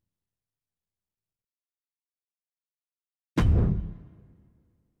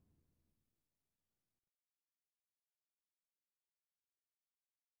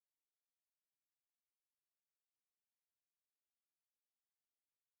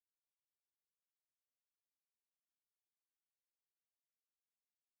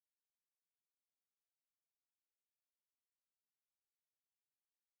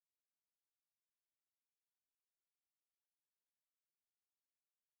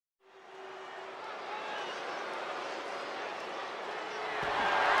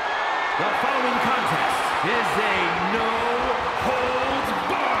The following contest is a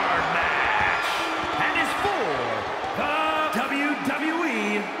no-holds-barred match and is for the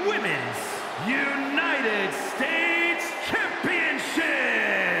WWE Women's United States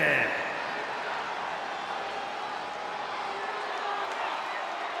Championship.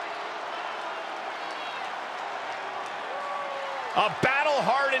 A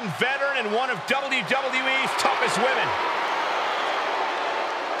battle-hardened veteran and one of WWE's toughest women.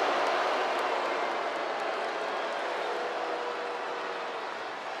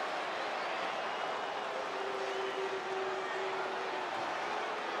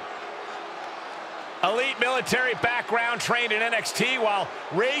 Elite military background, trained in NXT while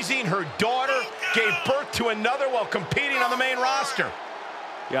raising her daughter, gave birth to another while competing on the main roster.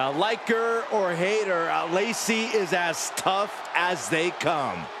 Yeah, like her or hate her, Lacey is as tough as they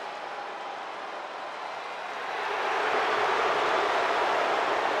come.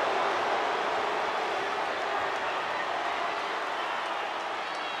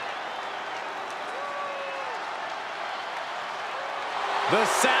 The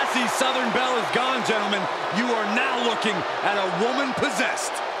sassy Southern Belle is gone, gentlemen. You are now looking at a woman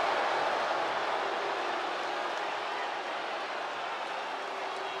possessed.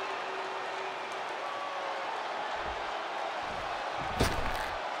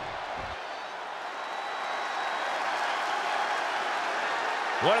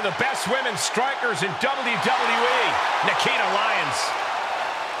 One of the best women strikers in WWE, Nikita Lyons.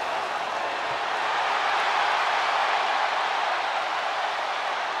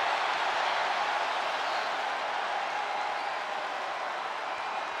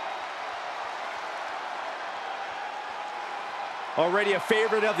 Already a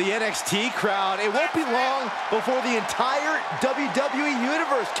favorite of the NXT crowd, it won't be long before the entire WWE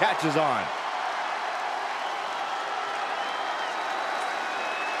Universe catches on.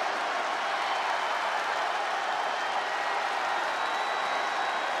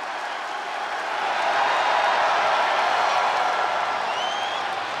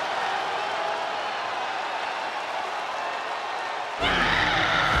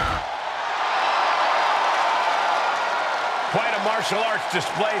 Quite a martial arts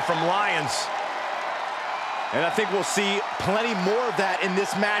display from Lyons. And I think we'll see plenty more of that in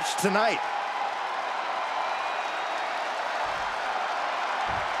this match tonight.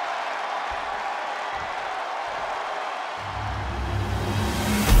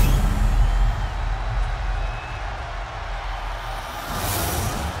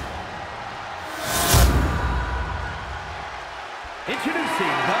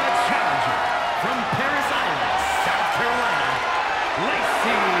 Introducing the challenger from Paris Island, South Carolina,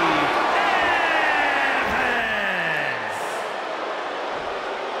 Lacey Evans.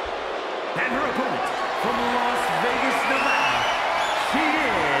 And her opponent from Las Vegas, Nevada, she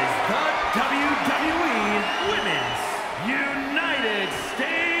is the WWE Women's United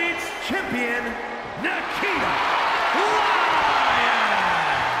States Champion, Nikita Lyons.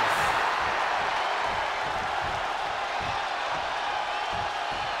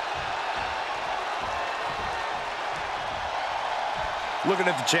 Looking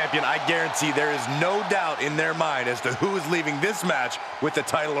at the champion, I guarantee there is no doubt in their mind as to who is leaving this match with the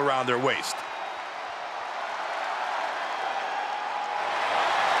title around their waist.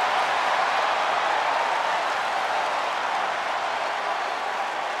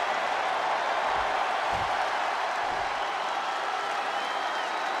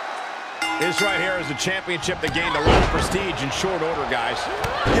 This right here is a championship that gained a lot of prestige in short order, guys.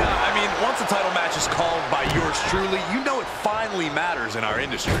 Yeah, I mean, once a title match is called by yours truly, you know it finally matters in our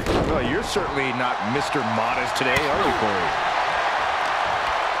industry. Well, you're certainly not Mr. Modest today, are you, Corey?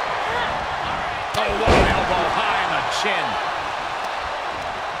 Oh, what an elbow high on the chin.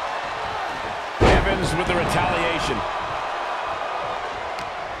 Evans with the retaliation.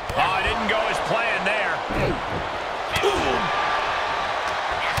 Oh, it didn't go as planned there.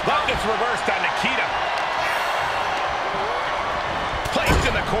 That gets reversed on Nikita. Placed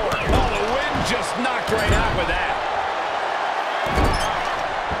in the corner. Oh, the wind just knocked right out with that.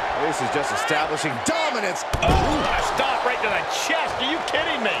 This is just establishing dominance. Oh, a stop right to the chest. Are you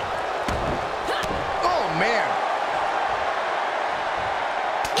kidding me? Oh, man.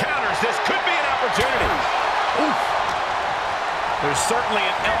 Counters. This could be an opportunity. Oof. There's certainly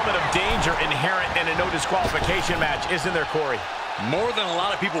an element of danger inherent in a no disqualification match, isn't there, Corey? More than a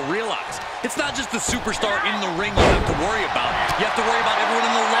lot of people realize. It's not just the superstar in the ring you have to worry about. You have to worry about everyone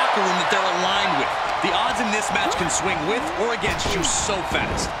in the locker room that they're aligned with. The odds in this match can swing with or against you so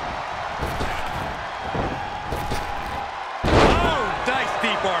fast. Oh, nice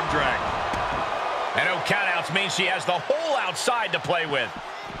deep arm drag. And no countouts means she has the whole outside to play with.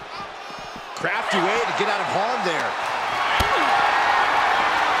 Crafty way to get out of harm there.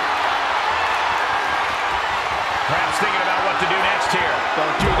 Perhaps thinking about what to do next here.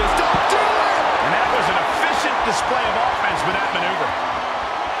 Don't do this. Don't do it! And that was an efficient display of offense with that maneuver.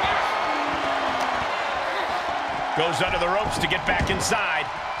 Goes under the ropes to get back inside.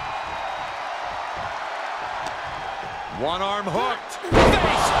 One arm hooked.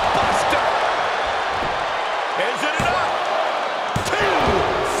 Face buster. Is it enough? Two.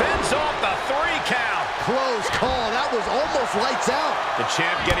 Fends off the 3 count. Close call. That was almost lights out. The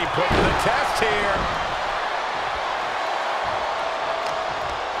champ getting put to the test here.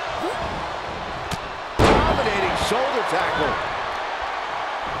 Dominating shoulder tackle.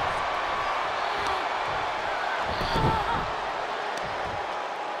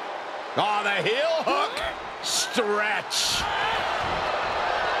 Oh, the heel hook. Stretch.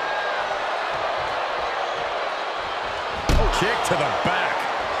 Kick to the back.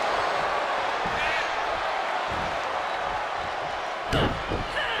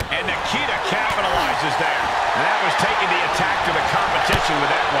 And Nikita capitalizes there. And that was taking the attack to the competition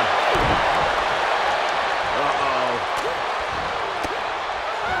with that one. Uh-oh.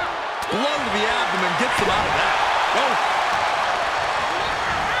 Blow to the abdomen gets them out of that. Oh.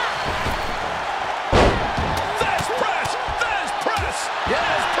 Fast press! Fast press!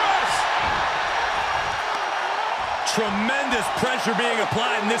 Yes, press! Tremendous pressure being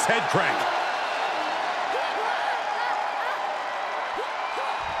applied in this head crank.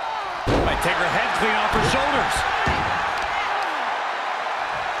 Might take her head clean off her shoulders.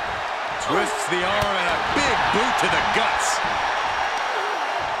 Twists the arm and a big boot to the guts.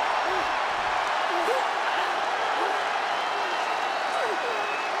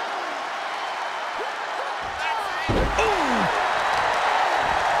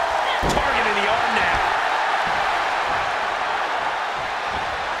 Targeting the arm now.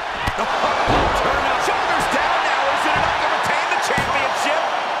 Turn up. Shoulders down now. Is it enough to retain the championship?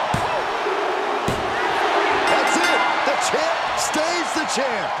 That's it. The champ stays the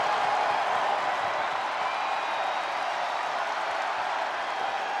champ.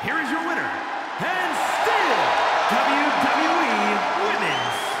 Here is your winner, and still WWE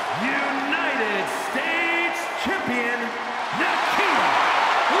Women's United States Champion, Nikita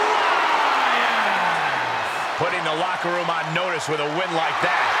Lyons. Putting the locker room on notice with a win like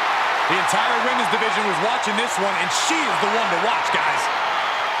that. The entire women's division was watching this one, and she is the one to watch, guys.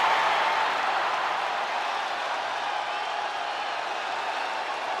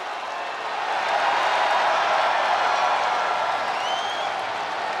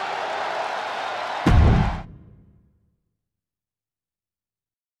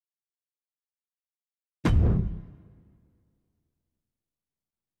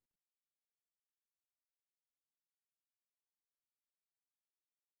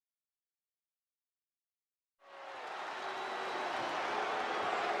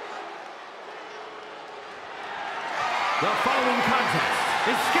 The following contest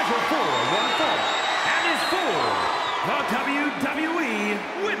is scheduled for one fall and is for the WWE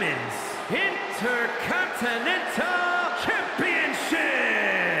Women's Intercontinental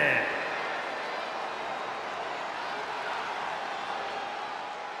Championship.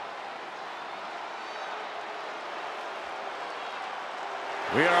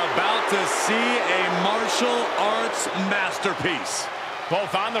 We are about to see a martial arts masterpiece.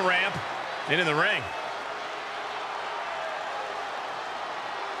 Both on the ramp and in the ring.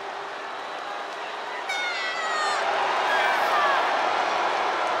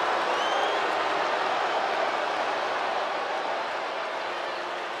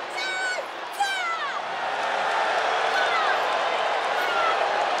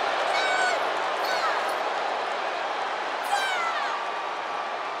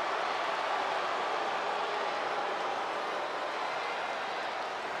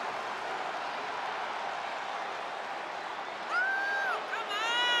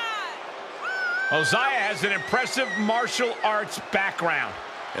 Isaiah has an impressive martial arts background.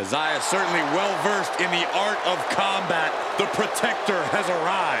 Isaiah is certainly well-versed in the art of combat. The Protector has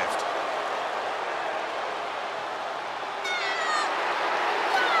arrived.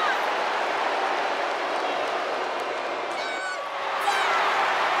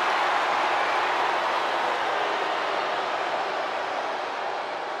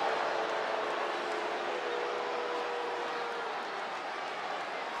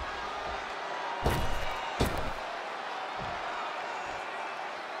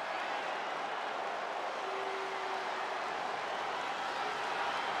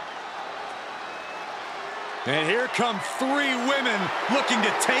 And here come three women looking to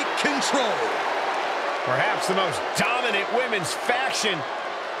take control. Perhaps the most dominant women's faction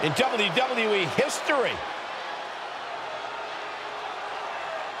in WWE history.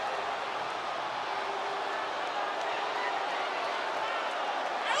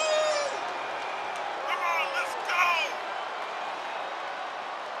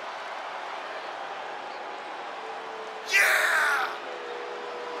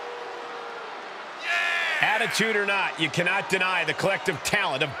 Attitude or not, you cannot deny the collective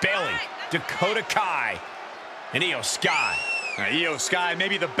talent of Bayley, Dakota Kai, and Io Sky. Io Sky,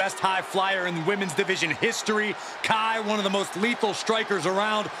 maybe the best high flyer in women's division history. Kai, one of the most lethal strikers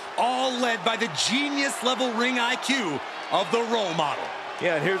around, all led by the genius-level ring IQ of the role model.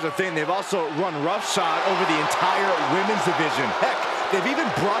 Yeah, and here's the thing. They've also run roughshod over the entire women's division. Heck, they've even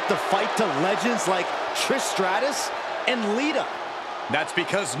brought the fight to legends like Trish Stratus and Lita. That's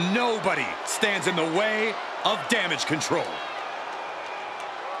because nobody stands in the way of damage control.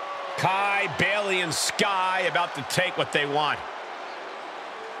 Kai, Bayley, and Sky about to take what they want.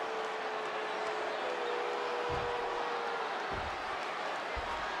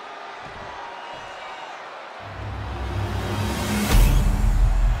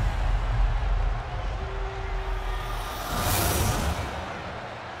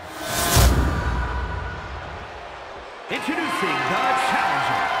 Introducing the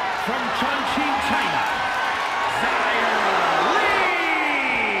challenger from Chongqing, China, Xia Li.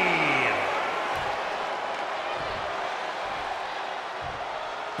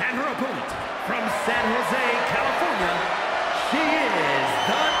 And her opponent from San Jose, California, she is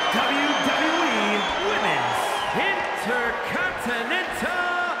the WWE Women's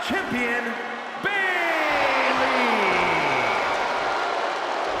Intercontinental Champion, Bayley.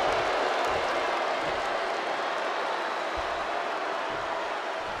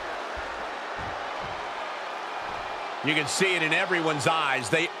 You can see it in everyone's eyes.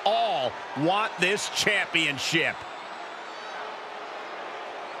 They all want this championship.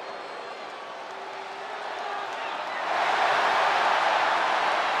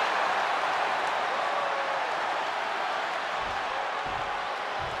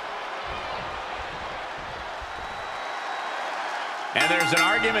 And there's an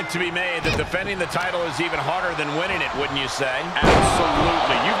argument to be made that defending the title is even harder than winning it, wouldn't you say?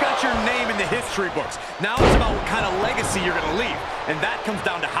 Absolutely. You've got your name in the history books. Now it's about what kind of legacy you're going to leave. And that comes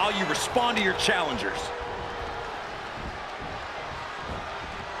down to how you respond to your challengers.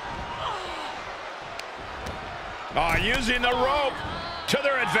 Using the rope to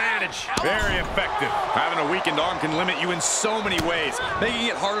their advantage. Very effective. Having a weakened arm can limit you in so many ways, making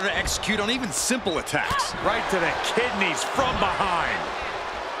it harder to execute on even simple attacks. Right to the kidneys from behind.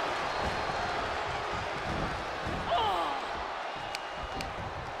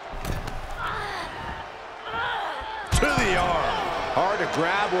 To the arm. Hard to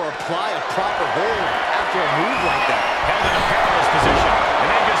grab or apply a proper hold after a move like that. Held in a perilous position,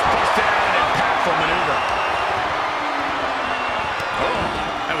 and then just busted out an impactful maneuver. Oh,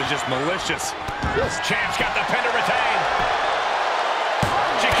 that was just malicious. This champ's got the pin to retain.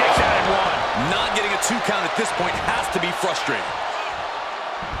 She kicks out at one. Not getting a 2 count at this point has to be frustrating.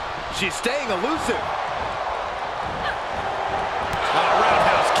 She's staying elusive.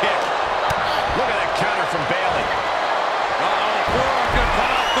 Roundhouse kick. Look at that counter from Bayley. Forearm gonna cut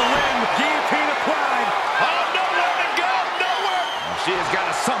off the ring. Guillotine applied. Oh, nowhere to go, nowhere. She has got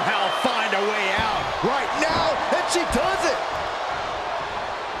to somehow find a way out right now, and she does it.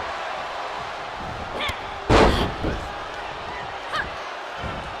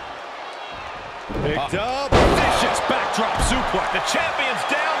 Picked up. Vicious backdrop suplex. The champion's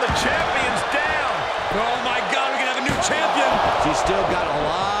down, the champion's down. Oh my God, we can have a new champion. She's still got a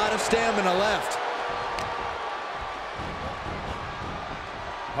lot of stamina left.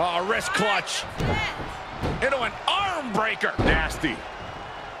 Oh, wrist clutch. Into an arm breaker. Nasty.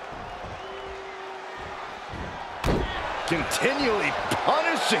 Continually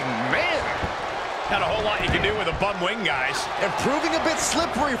punishing, man. Not a whole lot you can do with a bum wing, guys. And proving a bit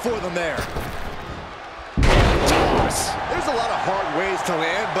slippery for them there. dangerous. There's a lot of hard ways to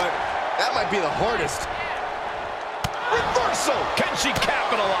land, but that might be the hardest. Reversal! Can she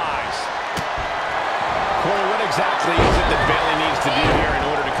capitalize? Corey, what exactly is it that Bayley needs to do here in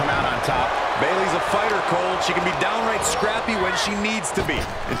order to come out on top? Bayley's a fighter, Cole. She can be downright scrappy when she needs to be.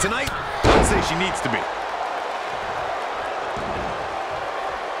 And tonight, I'd say she needs to be.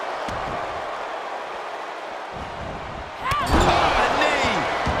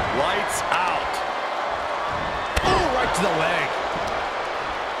 To the leg.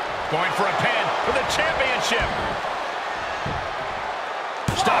 Going for a pin for the championship.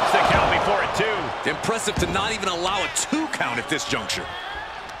 Stops the count before it, too. Impressive to not even allow a 2 count at this juncture.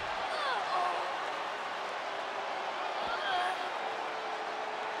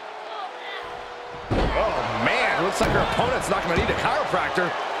 Oh, man. Looks like her opponent's not going to need a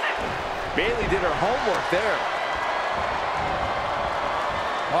chiropractor. Bayley did her homework there.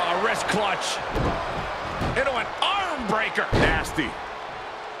 Oh, wrist clutch. Into an arm breaker. Nasty.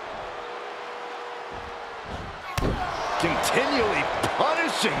 Continually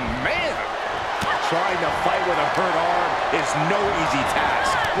punishing, man. Trying to fight with a hurt arm is no easy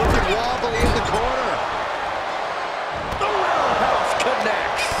task. Looking wobbly in the corner. The roundhouse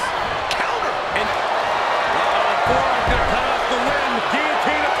connects. Counter. And forearm gonna cut off the wind.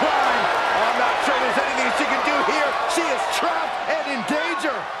 Guillotine applied. I'm not sure there's anything she can do here. She is trapped and in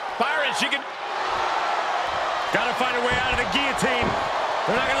danger. Byron, she can... Gotta find a way out of the guillotine.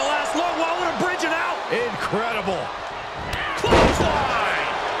 They're not gonna last long. Why would a bridge it out? Incredible.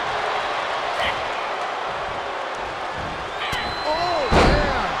 Clothesline! Oh,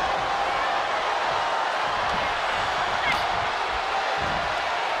 man.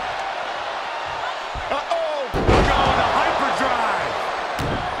 Uh-oh. Going to hyperdrive.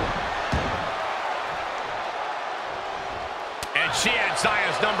 And she had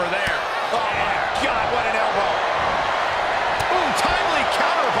Zaya's number there. Oh, my God, what an elbow. Ooh, timely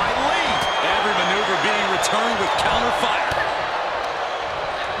counter by Lee. Every maneuver being returned with counter fire.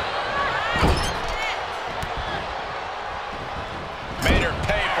 Made her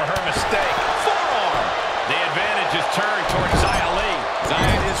pay for her mistake. Forearm. The advantage is turned towards Zaya Lee.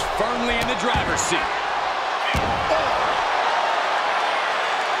 Zaya is firmly in the driver's seat.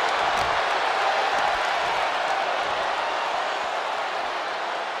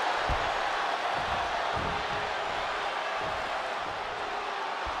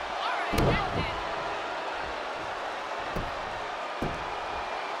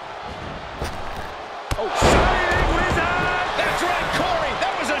 Oh, shining wizard! That's right, Corey.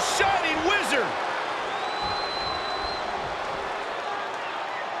 That was a shining wizard.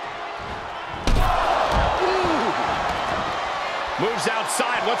 Ooh. Moves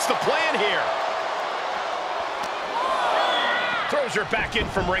outside. What's the plan here? Throws her back in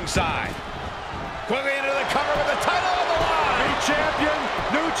from ringside. Quickly into the cover with the title on the line. New champion.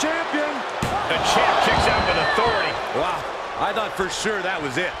 New champion. The champ kicks out with authority. Wow. I thought for sure that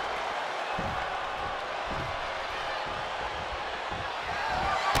was it.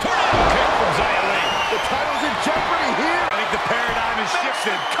 The title's in jeopardy here. I think the paradigm has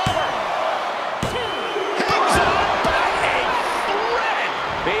shifted. Cover. Hangs on by a thread.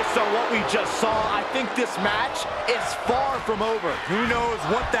 Based on what we just saw, I think this match is far from over. Who knows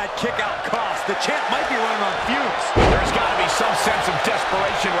what that kick out cost? The champ might be running on fumes. There's got to be some sense of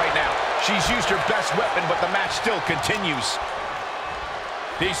desperation right now. She's used her best weapon, but the match still continues.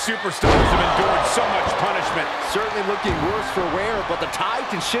 These superstars have endured so much punishment. Certainly looking worse for wear, but the tide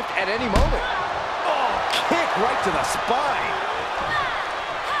can shift at any moment. Oh, kick right to the spine.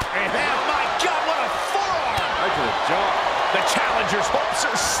 And oh my God, what a forearm! Right to the jaw. The challenger's hopes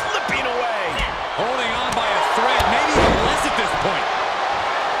are slipping away. Holding on by a thread, maybe even less at this point.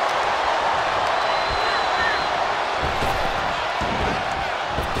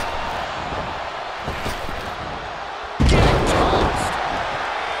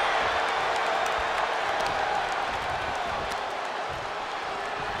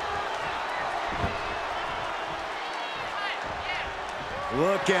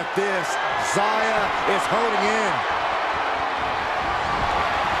 Look at this. Zaya is holding in.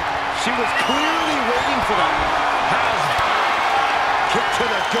 She was clearly waiting for that. Kick to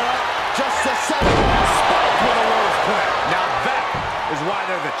the gut. Just a second. Spike with a rose plant. Now that is why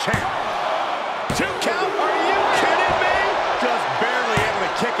they're the champ. 2 count? Are you kidding me? Just barely able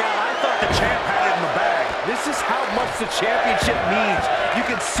to kick out. I thought the champ had it in the bag. This is how much the championship means. You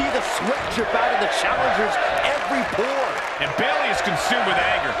can see the sweat drip out of the challengers every pore. And Bayley is consumed with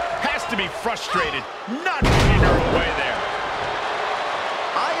anger. Has to be frustrated. Not getting her away there.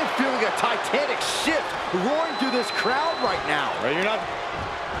 I am feeling a titanic shift roaring through this crowd right now. Right, you're not...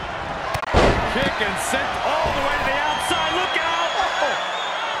 kick and sent all the way to the outside. Look out!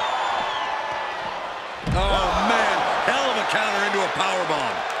 Oh, man. Hell of a counter into a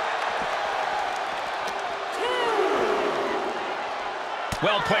powerbomb.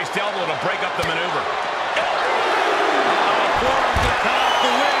 Well-placed elbow to break up the maneuver. Forearm to cut off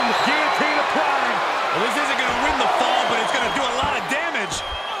the wing. Guillotine applied. Well, this isn't going to win the fall, but it's going to do a lot of damage.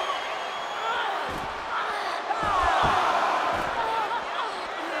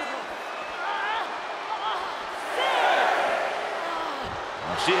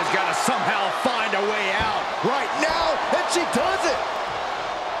 She has got to somehow find a way out right now, and she does it.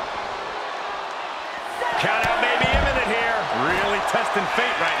 Count out may be imminent here. Really testing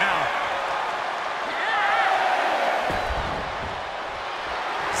fate right now.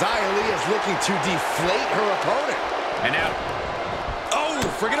 Xia Li is looking to deflate her opponent. And now, Oh,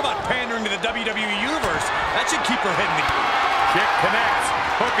 forget about pandering to the WWE Universe. That should keep her hidden. Kick connects,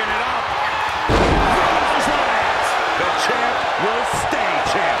 hooking it up. The champ will stay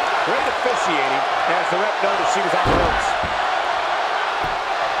champ. Great officiating as the rep noticed she was on the ropes.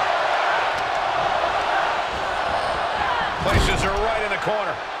 places her right in the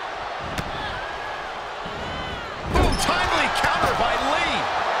corner. Boom, timely counter by Lee.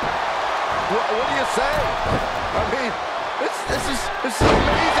 What do you say? I mean, this is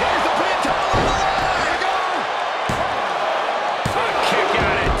amazing. Here's the pin. There you go. A kick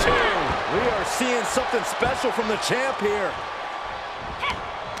out at 2. We are seeing something special from the champ here.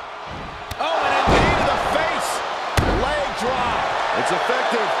 Oh, and a knee to the face. Leg drop. It's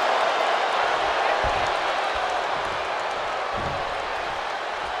effective.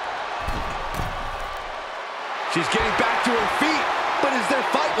 She's getting back to her feet, but is there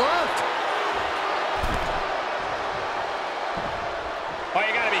fight left? Oh,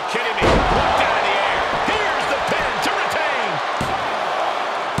 you gotta be kidding me. Knocked out of the air. Here's the pin to retain.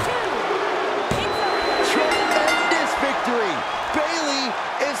 Tremendous victory. Bayley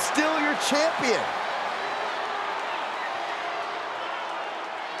is still your champion.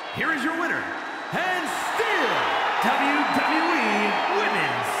 Here is your winner, and still WWE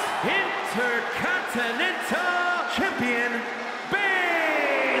Women's Intercontinental Champion,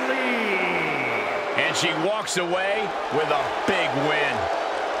 Bayley. And she walks away with a big win.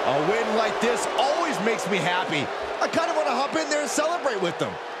 A win like this always makes me happy. I kind of want to hop in there and celebrate with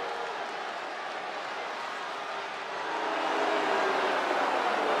them.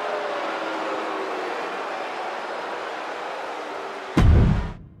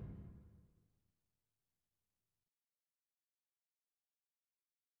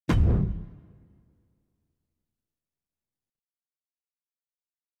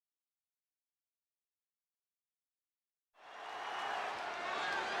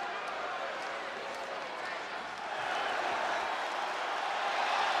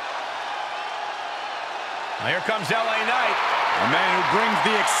 Now here comes LA Knight. A man who brings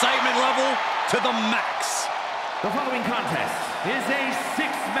the excitement level to the max. The following contest is a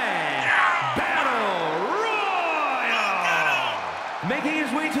 6-man battle royal. Making his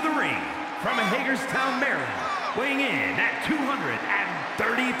way to the ring from Hagerstown, Maryland, weighing in at 230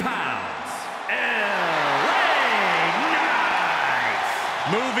 pounds, LA Knight.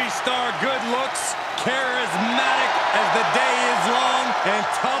 Movie star good looks, charismatic as the day is long, and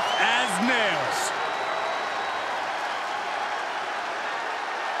tough as nails.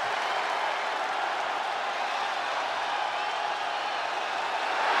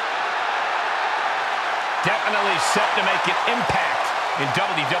 Definitely set to make an impact in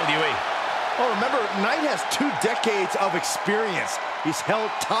WWE. Oh, remember, Knight has 2 decades of experience. He's held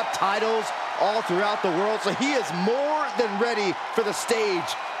top titles all throughout the world, so he is more than ready for the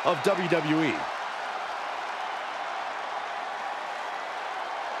stage of WWE.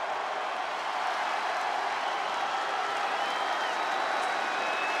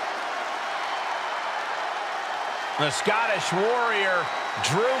 The Scottish Warrior,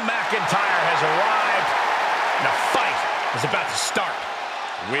 Drew McIntyre, has arrived. The fight is about to start.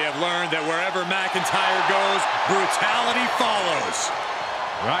 We have learned that wherever McIntyre goes, brutality follows.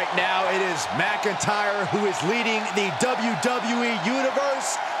 Right now, it is McIntyre who is leading the WWE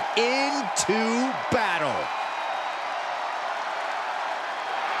Universe into battle.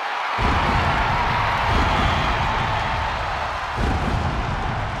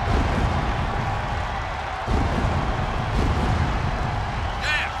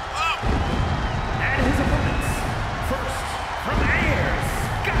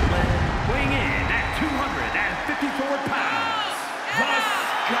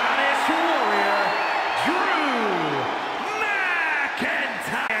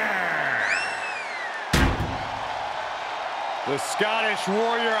 The Scottish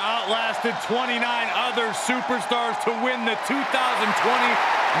Warrior outlasted 29 other superstars to win the 2020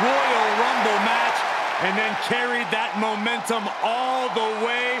 Royal Rumble match and then carried that momentum all the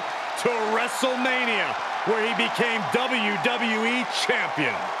way to WrestleMania, where he became WWE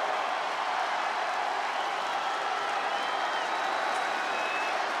Champion.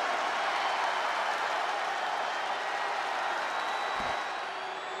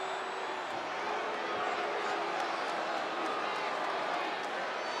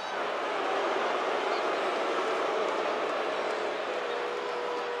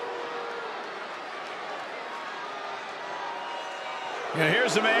 And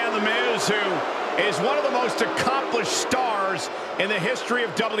here's the man, The Miz, who is one of the most accomplished stars in the history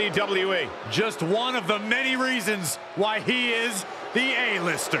of WWE. Just one of the many reasons why he is the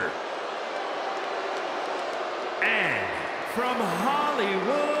A-lister. And from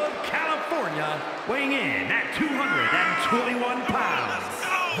Hollywood, California, weighing in at 221 pounds,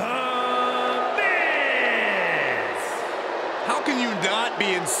 The Miz! How can you not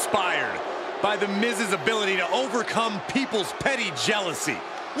be inspired by The Miz's ability to overcome people's petty jealousy?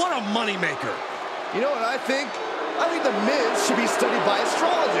 What a moneymaker. You know what I think? I think The Miz should be studied by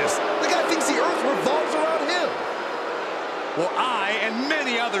astrologists. The guy thinks the earth revolves around him. Well, I and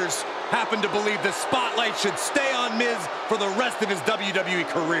many others happen to believe the spotlight should stay on Miz for the rest of his WWE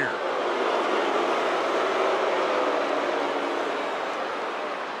career.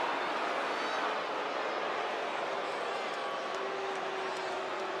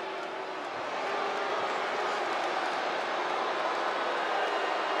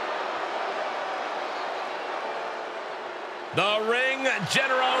 The ring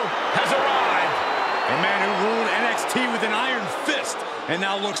general has arrived. A man who ruled NXT with an iron fist and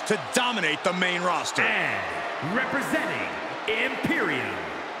now looks to dominate the main roster. And representing Imperium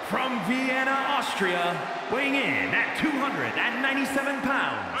from Vienna, Austria, weighing in at 297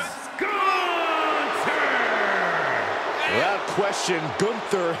 pounds, Gunther! Without question,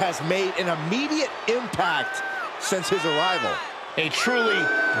 Gunther has made an immediate impact since his arrival. A truly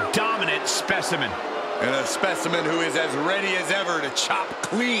dominant specimen. And a specimen who is as ready as ever to chop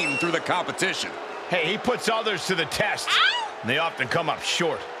clean through the competition. Hey, he puts others to the test, and they often come up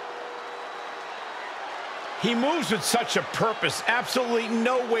short. He moves with such a purpose, absolutely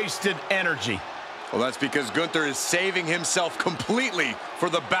no wasted energy. Well, that's because Gunther is saving himself completely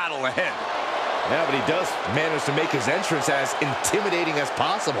for the battle ahead. Yeah, but he does manage to make his entrance as intimidating as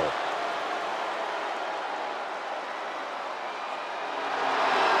possible.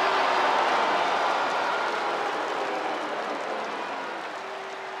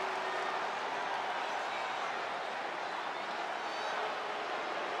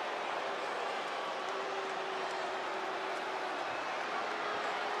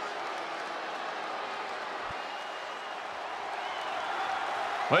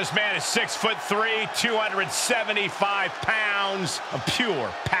 Well, this man is 6'3", 275 pounds of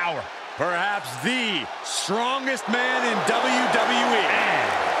pure power. Perhaps the strongest man in WWE. And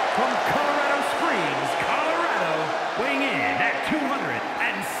from Colorado Springs, Colorado, weighing in at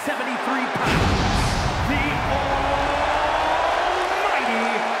 273 pounds, the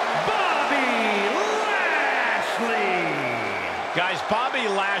almighty Bobby Lashley! Guys, Bobby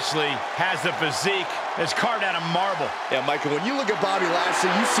Lashley has a physique that's carved out of marble. Yeah, Michael, when you look at Bobby Lashley,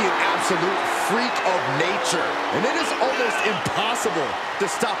 you see an absolute freak of nature. And it is almost impossible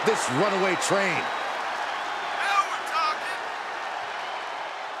to stop this runaway train. Now we're talking.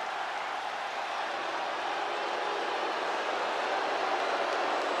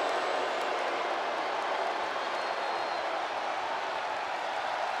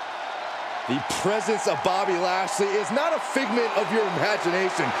 The presence of Bobby Lashley is not a figment of your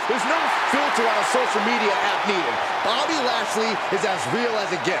imagination. There's no filter on a social media app needed. Bobby Lashley is as real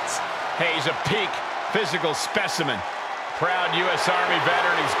as it gets. Hey, he's a peak physical specimen. Proud U.S. Army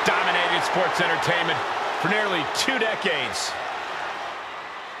veteran who's dominated sports entertainment for nearly 2 decades.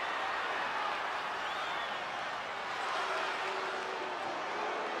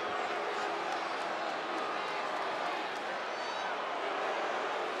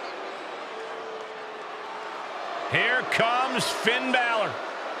 Here comes Finn Balor.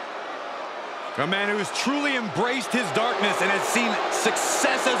 A man who has truly embraced his darkness and has seen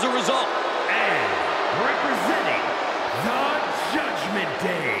success as a result. And representing the Judgment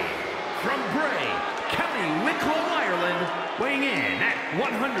Day from Bray, County Wicklow, Ireland, weighing in at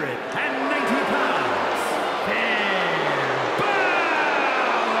 190 pounds, Finn Balor!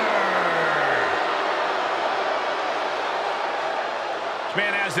 This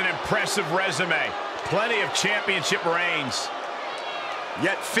man has an impressive resume. Plenty of championship reigns.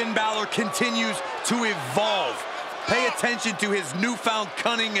 Yet Finn Balor continues to evolve. Pay attention to his newfound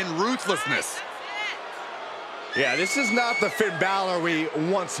cunning and ruthlessness. Yeah, this is not the Finn Balor we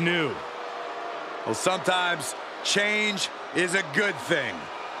once knew. Well, sometimes change is a good thing.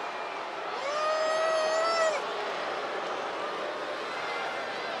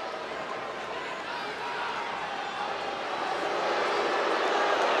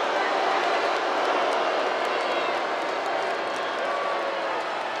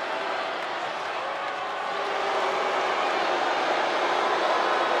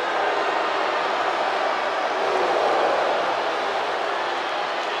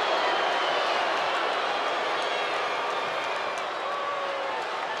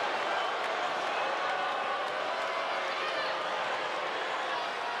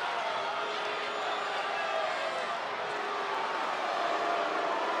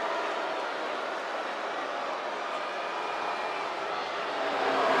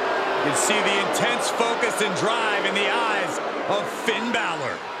 You can see the intense focus and drive in the eyes of Finn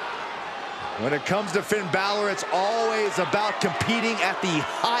Balor. When it comes to Finn Balor, it's always about competing at the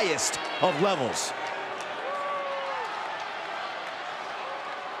highest of levels.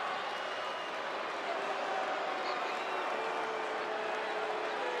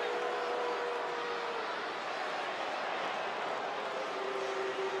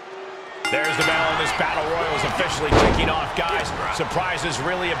 There's the bell, and this battle royal is officially kicking off, guys. Surprises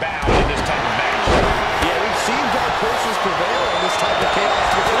really abound in this type of match. Yeah, we've seen dark horses prevail in this type of chaos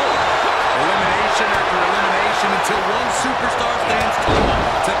before. Elimination after elimination until one superstar stands tall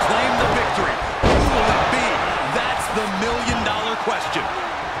to claim the victory. Who will it be? That's the million-dollar question.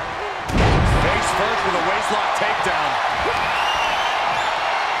 Face first with a waistlock takedown.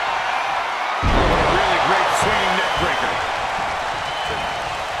 What a really great swinging neck breaker.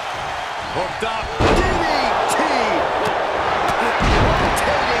 Hooked up. DDT!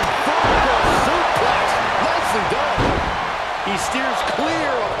 Rotating vertical suplex. Nicely done. He steers clear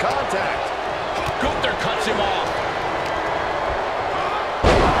of contact. Gunther cuts him off.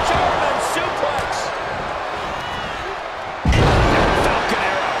 German suplex. Falcon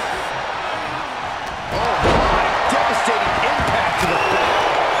arrow. Oh my, devastating impact to the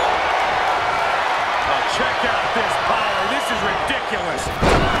back. Oh, check out this power. This is ridiculous.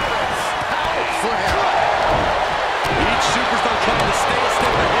 Slam. Each superstar trying to stay a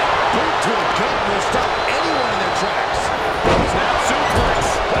step ahead. Boot to the gut will stop anyone in their tracks. Snap suplex.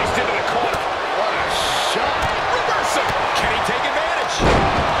 Placed into the corner. What a shot. Reversal. Can he take advantage?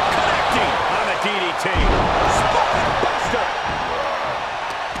 Connecting on the DDT. Spine buster.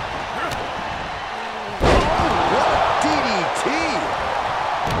 Oh, what a DDT.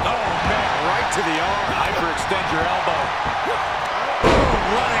 Oh, man, right to the arm. Hyperextend your elbow.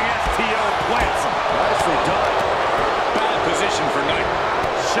 Running STO plants. Nicely done. Bad position for Knight.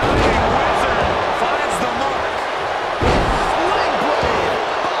 Shining Wizard finds the mark. Sling blade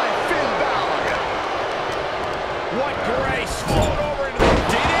by Finn Balor. What grace. Float over into the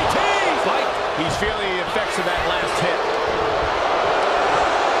DDT. Fight. He's feeling the effects of that last hit.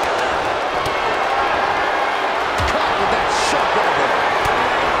 Caught with that sharp elbow.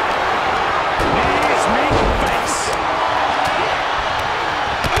 Knees meet face.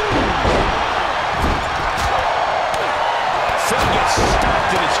 Finn gets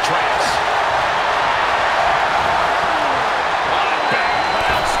stopped in his tracks.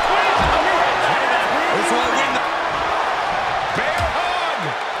 Back squeeze. This one win. Bear hug.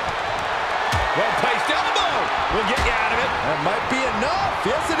 Well placed elbow. We'll get you out of it. That might be enough.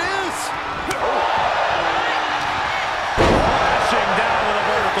 Yes, it is. Crashing down with a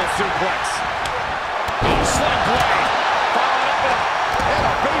vertical suplex. Sling blade. Followed up with And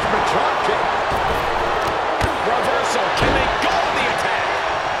a basement drop kick. reversal. Can they go with the attack?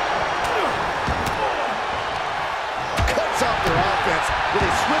 Cuts off their offense with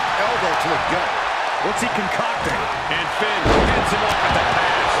a swift elbow to the gut. What's he concocting? And Finn ends him off at the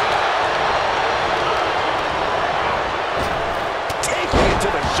pass. Taking it to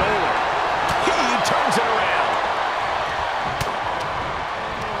the shoulder. He turns it around.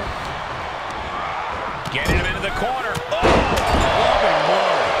 Getting him into the corner. Oh! Loving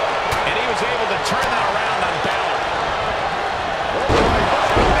blow. And he was able to turn that around on Balor.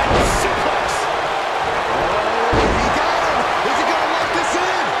 Suplex. He got him. Is he going to lock this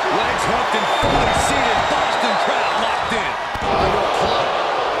in? Legs hooked and fully seated. Boston crowd locked in. I will plot.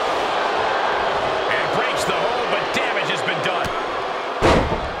 And breaks the hold, but damage has been done.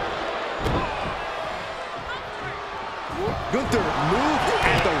 Gunther moved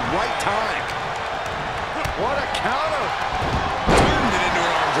at the right time. What a counter. Turned it into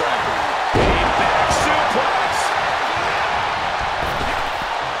an arm drag. Back suplex.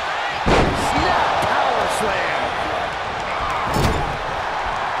 Snap power slam.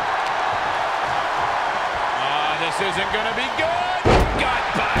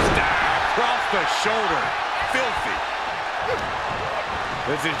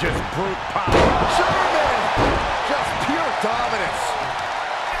 This is just brute power. German! Just pure dominance.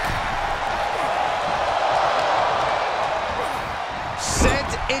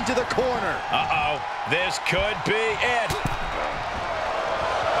 Sent into the corner. Uh-oh. This could be it.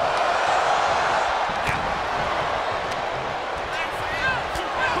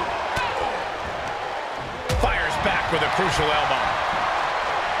 Fires back with a crucial elbow.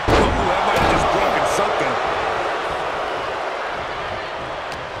 Ooh, that might have just broken something.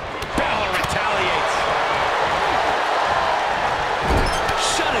 Balor retaliates.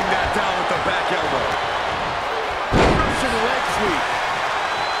 Shutting that down with the back elbow. Russian leg sweep.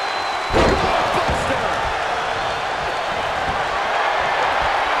 Buster!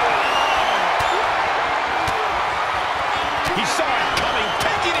 He saw it coming,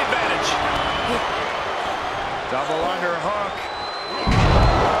 taking advantage. Double underhook.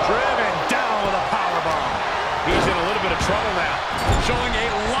 Driven down with a powerbomb. He's in a little bit of trouble now. Showing a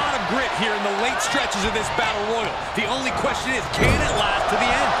lot of grit here in the late stretches of this battle royal. The only question is, can it last to the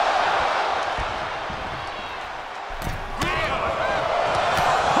end?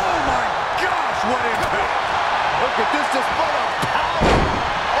 Oh my gosh, what impact! Look at this display of power!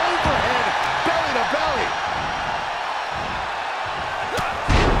 Overhead, belly to belly.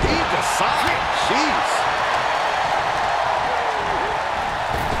 Heave the side, jeez.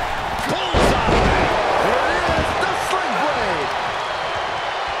 Bullseye. There it is, the sling blade.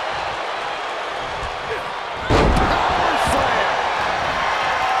 Power slam.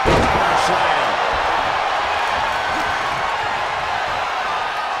 Power slam.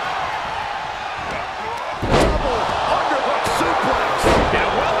 Double underhook suplex. And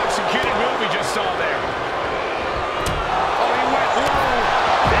a well-executed move we just saw there. Oh, he went low.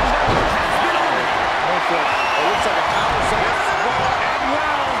 This number has been honored. It looks like a power slam. And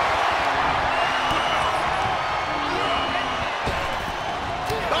well.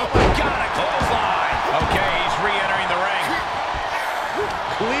 Oh my God, a clothesline. Okay, he's re-entering the ring.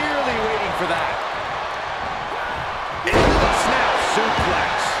 Clearly waiting for that. Into the snap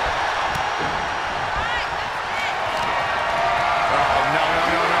suplex. Oh, no, no,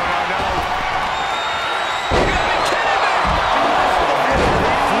 no, no, no, no.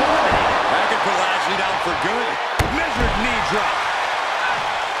 That could put Lashley down for good. Measured knee drop.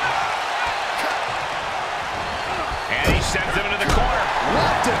 And he sends him into the corner.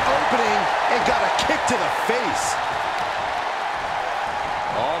 Left an opening and got a kick to the face.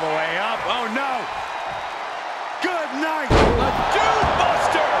 All the way up. Oh, no. Good night. A Dude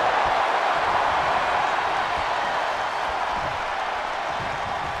Buster.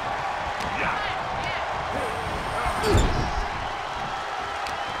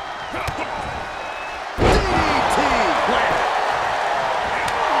 DDT.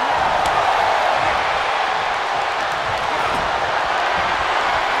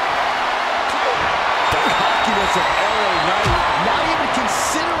 The cockiness of LA Knight, not even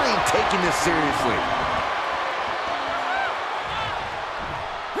considering taking this seriously.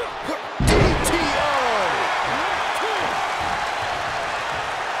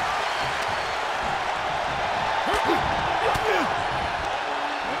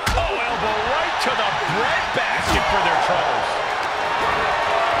 Oh, elbow right to the breadbasket for their troubles.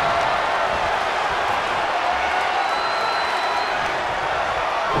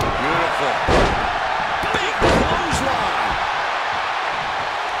 Beautiful. Big clothesline.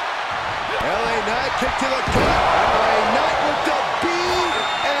 LA Knight kick to the gut. LA Knight with the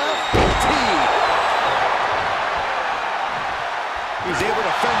BFT. He's able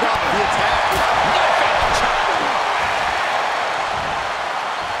to fend off the attack. Knife at the top.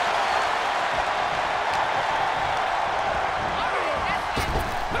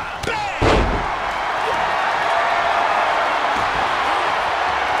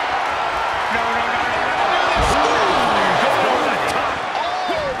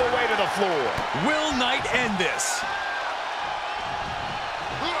 Will Knight end this?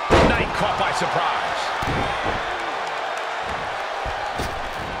 Knight caught by surprise.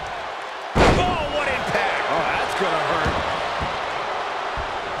 Oh, what impact! Oh, that's gonna hurt.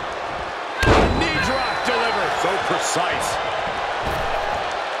 A knee drop delivered. So precise.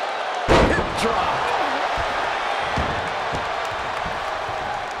 Hip drop.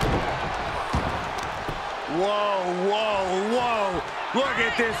 Whoa, whoa, whoa. Look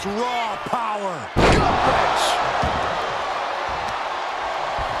at this raw power. Gut wrench.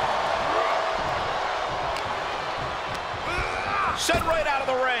 Sent right out of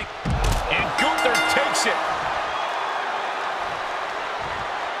the ring. And Gunther takes it.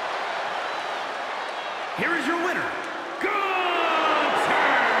 Here is your winner, Gunther!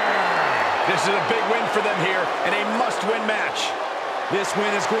 This is a big win for them here and a must-win match. This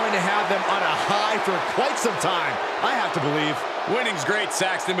win is going to have them on a high for quite some time, I have to believe. Winning's great,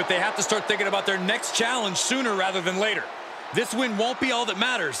 Saxton, but they have to start thinking about their next challenge sooner rather than later. This win won't be all that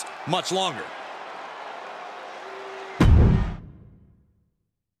matters much longer.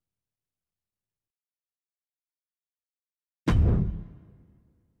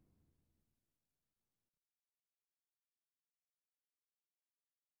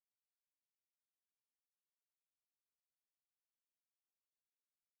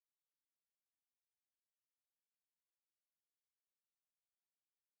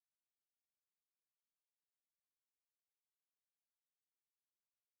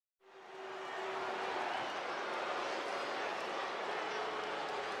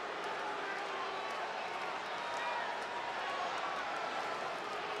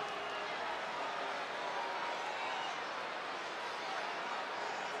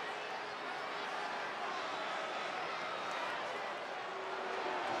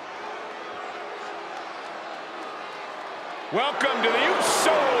 Welcome to the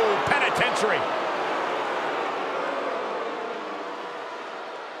USO Penitentiary.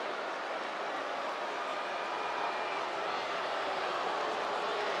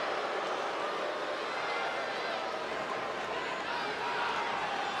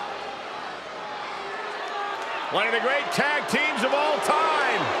 One of the great tag teams of all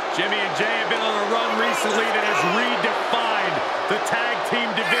time. Jimmy and Jay have been on a run recently that has redefined the tag team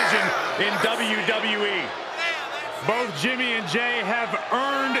division in WWE. Both Jimmy and Jay have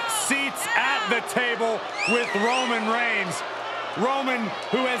earned seats at the table with Roman Reigns. Roman,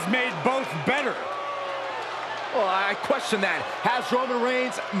 who has made both better. Well, I question that. Has Roman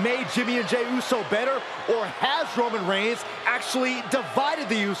Reigns made Jimmy and Jey Uso better, or has Roman Reigns actually divided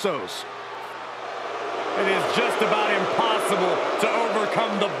the Usos? It is just about impossible to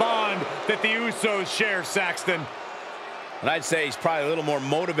overcome the bond that the Usos share, Saxton. And I'd say he's probably a little more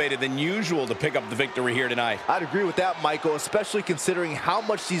motivated than usual to pick up the victory here tonight. I'd agree with that, Michael, especially considering how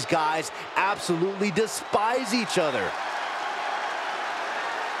much these guys absolutely despise each other.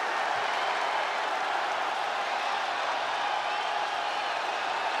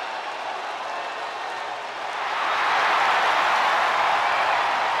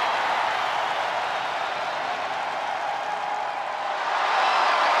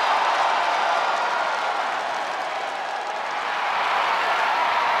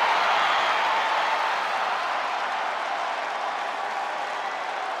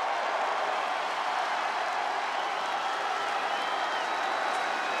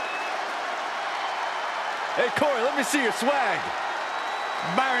 Hey, Corey, let me see your swag.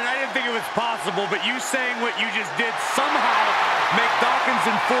 Byron, I didn't think it was possible, but you saying what you just did somehow make Dawkins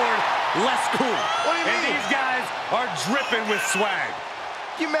and Ford less cool. What do you mean? And these guys are dripping with swag.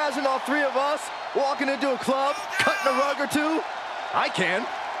 Can you imagine all three of us walking into a club, cutting a rug or two? I can.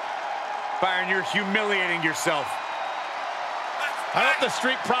 Byron, you're humiliating yourself. I hope the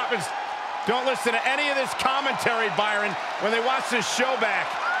Street Profits don't listen to any of this commentary, Byron, when they watch this show back.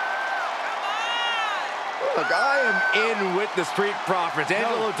 Look, I am in with the Street Profits.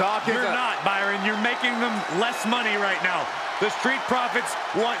 Angelo Dawkins. You're not, Byron. You're making them less money right now. The Street Profits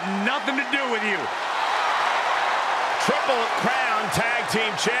want nothing to do with you. Triple Crown Tag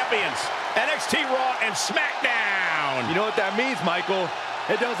Team Champions, NXT Raw and SmackDown. You know what that means, Michael?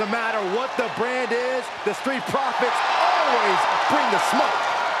 It doesn't matter what the brand is, the Street Profits always bring the smoke.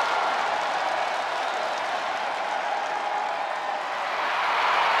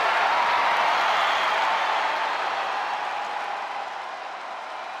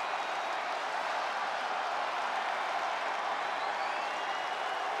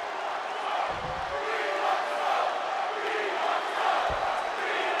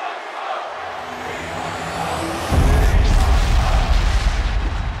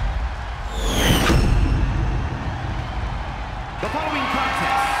 The following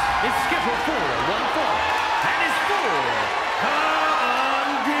contest is scheduled for one fall and is for the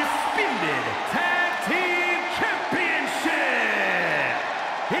Undisputed Tag Team Championship.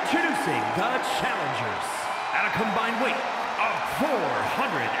 Introducing the challengers at a combined weight of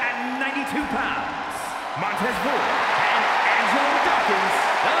 492 pounds. Montez Ford and Angelo Dawkins,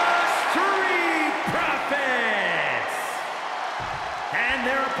 the Street Profits. And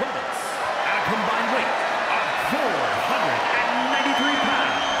their opponents at a combined weight of 493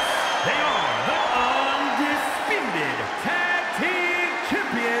 pounds. They are the Undisputed Tag Team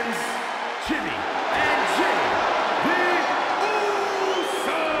Champions, Jimmy and Jay, the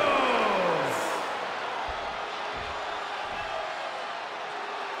Usos.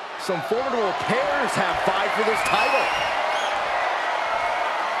 Some formidable pairs have vied for this title.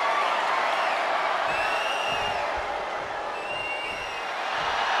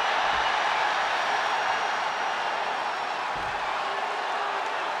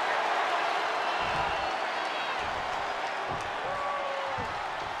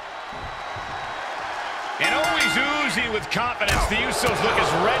 Oozing with confidence, the Usos look as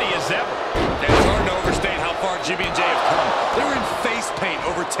ready as ever. And it's hard to overstate how far GB&J have come. They were in face paint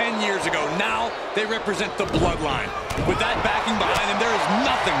over 10 years ago. Now they represent the bloodline. With that backing behind them, there is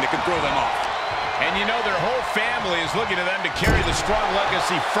nothing that can throw them off. And you know their whole family is looking to them to carry the strong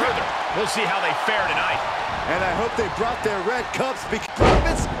legacy further. We'll see how they fare tonight. And I hope they brought their red cups because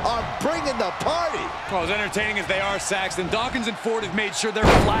Profits are bringing the party. Well, as entertaining as they are, Saxton, Dawkins and Ford have made sure their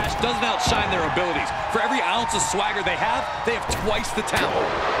flash doesn't outshine their abilities. For every ounce of swagger they have twice the talent.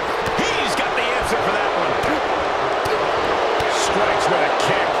 He's got the answer for that one. Strikes with a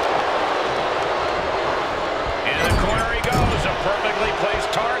kick. Into the corner he goes, a perfectly placed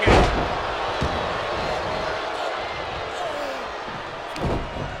target.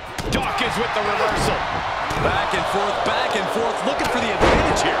 Dawkins with the reversal. Back and forth, looking for the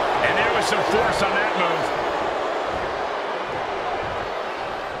advantage here. And there was some force on that move.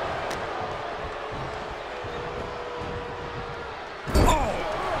 Oh!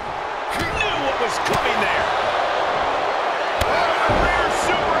 He knew what was coming there. Oh, rear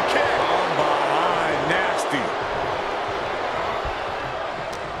super kick. From behind, nasty.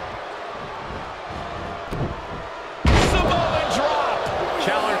 Samoan drop.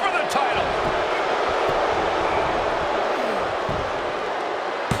 Challenge for the title.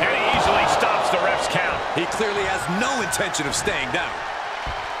 And he easily stops the ref's count. He clearly has no intention of staying down.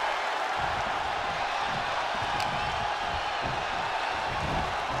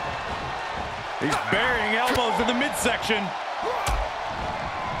 He's burying elbows in the midsection.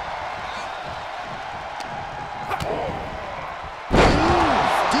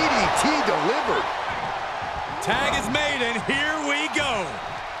 DDT delivered. Tag is made, and here we go.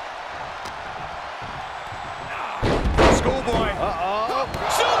 Schoolboy. Uh-oh.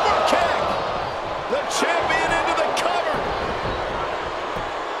 Super kick. The champion into the cover.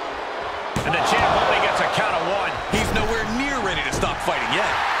 And the champ only gets a count of one. He's nowhere near ready to stop fighting yet.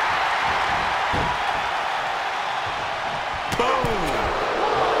 Boom.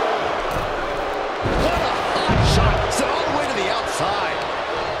 What a hot shot. Sent all the way to the outside.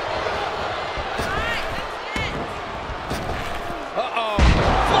 Uh-oh.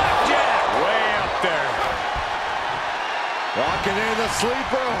 Flapjack. Way up there. Walking in the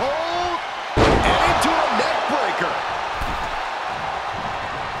sleeper hold. And into a neck breaker.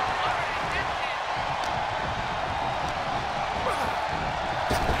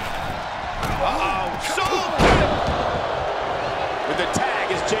 Uh-oh. Soul kick. With the tag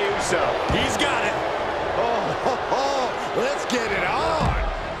is Jey Uso. He's got it. Let's get it on.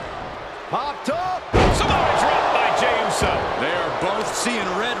 Popped up. Samoa drop by Jey Uso. They are both seeing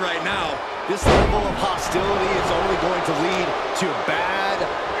red right now. This level of hostility is only going to lead to bad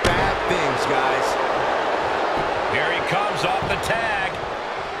things, guys. Here he comes off the tag.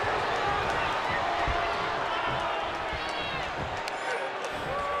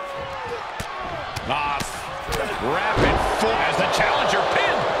 Rapid full as the challenger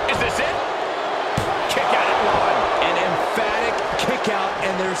pin. Is this it? Kick out at one. An emphatic kick out,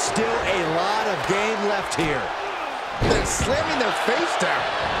 and there's still a lot of game left here. They're slamming their face down.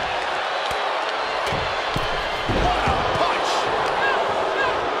 What a punch.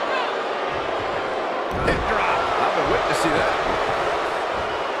 Hip drop. I've been waiting to see that.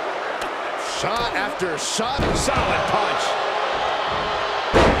 Shot after shot. Solid punch.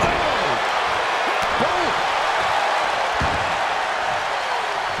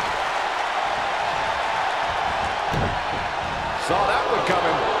 Saw that one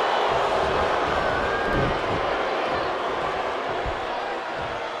coming.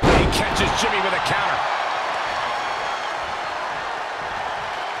 He catches Jimmy with a counter.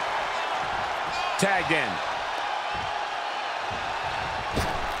 Tagged in.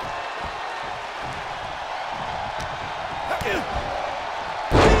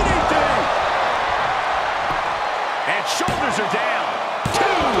 And shoulders are down.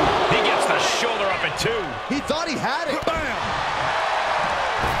 Two. He gets the shoulder up at two. He thought he had it. Bam.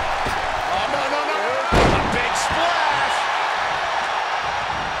 Oh, no. A big splash.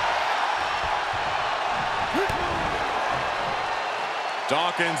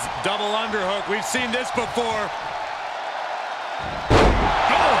 Dawkins, double underhook. We've seen this before.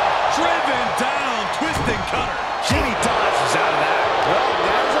 Oh, driven down, twisting cutter. Jimmy dodges out of that. Well,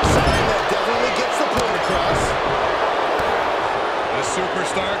 there's a sign that definitely gets the point across. The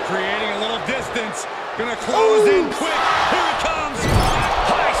superstar creating a little distance. Gonna close in quick. Here it comes.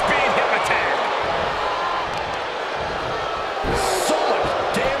 High-speed hip attack. So much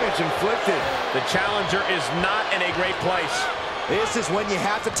damage inflicted. The challenger is not in a great place. This is when you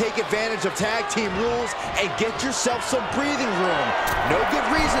have to take advantage of tag team rules and get yourself some breathing room. No good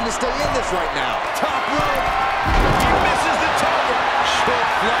reason to stay in this right now. Top rope. He misses the target. Short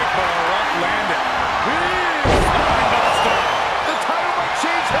flight, but a rough landing. The title might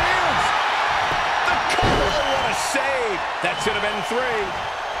change hands. The cover. Oh, what a save. That should have been 3.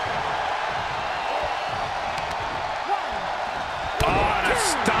 Oh, and a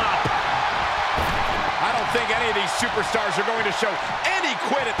stop. I don't think any of these superstars are going to show any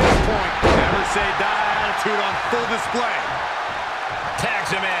quit at this point. Never say die attitude on full display.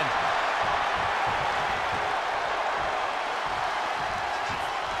 Tags him in.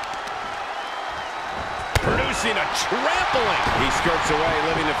 Producing a trampling. He skirts away,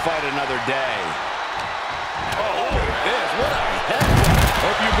 living to fight another day. Oh, this, what a head.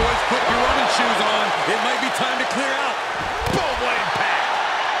 Hope you boys put your running shoes on. It might be time to clear out. Boom, what impact.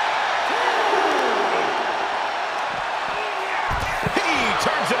 He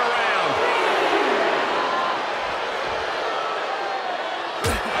turns it around.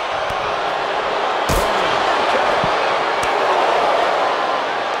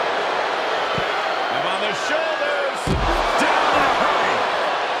 I'm on the shoulders. Down in a hurry.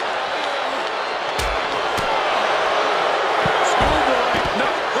 Schoolboy. No,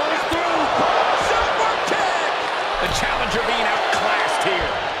 goes through. Super kick. The challenger being outclassed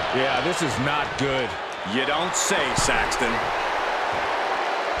here. Yeah, this is not good. You don't say, Saxton.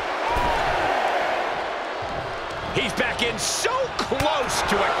 He's back in so close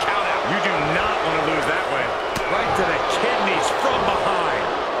to a countout. You do not want to lose that way. Right to the kidneys from behind.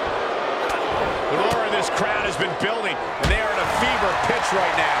 The roar in this crowd has been building, and they are in a fever pitch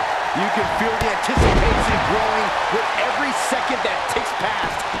right now. You can feel the anticipation growing with every second that ticks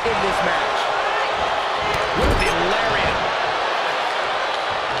past in this match. With the lariat.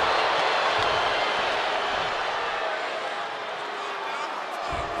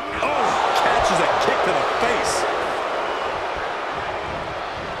 Oh, catches a kick to the face.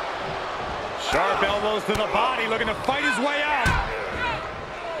 Sharp elbows to the body, looking to fight his way out.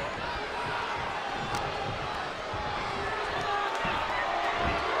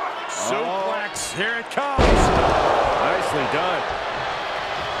 Suplex, here it comes. Nicely done.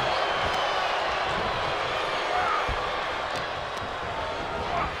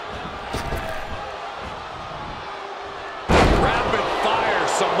 Rapid fire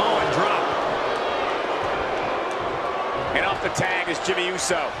Samoan drop. And off the tag is Jimmy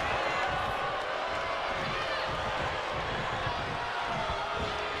Uso.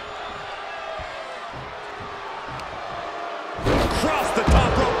 Across the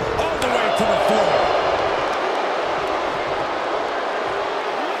top rope, all the way to the floor.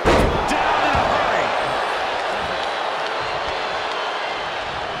 Down in a hurry.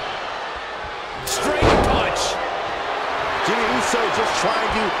 Straight punch. Jimmy Uso just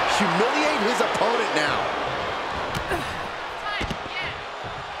trying to humiliate his opponent now.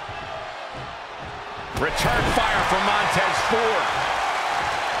 Return fire from Montez Ford.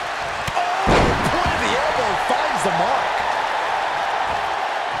 Oh, the point of the elbow finds the mark.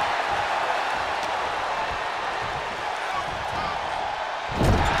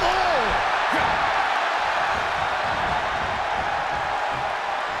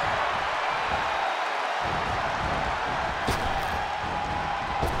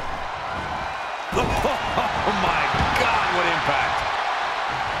 Oh my God, what impact.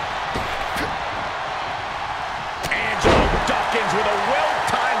 Angelo Dawkins with a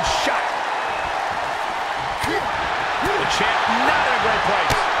well-timed shot. The champ not in a great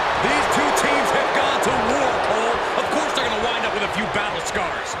place. These two teams have gone to war, Cole. Of course they're going to wind up with a few battle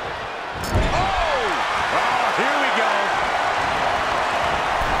scars. Oh! Oh, here we go.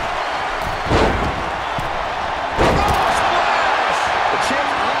 Oh, splash! The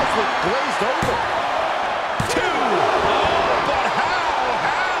champ's eyes look glazed over. 2. Oh, but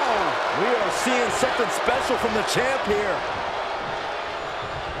how? We are seeing something special from the champ here.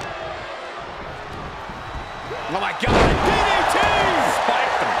 Oh my God, DDT!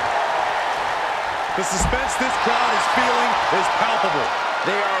 Spiked them. The suspense this crowd is feeling is palpable.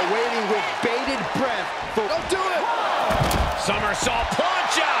 They are waiting with bated breath for... Don't do it! Somersault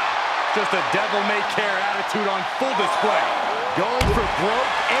plancha! Just a devil-may-care attitude on full display. Going for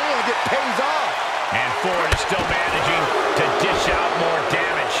broke, and it pays off. And Ford is still managing to dish out more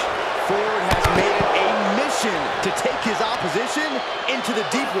damage. Ford has made it a mission to take his opposition into the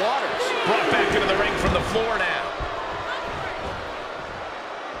deep waters. Brought back into the ring from the floor now.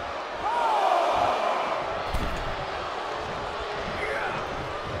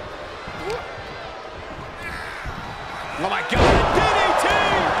 Oh my God, DDT!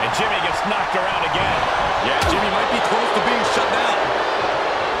 And Jimmy gets knocked around again. Yeah, Jimmy might be close to being shut down.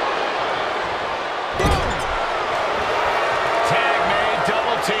 Tag made,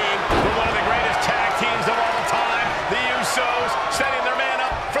 double team for one of the greatest tag teams of all time.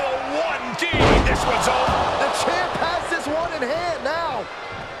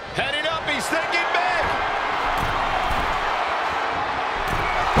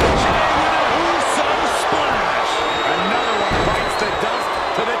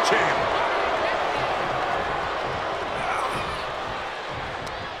 Champ.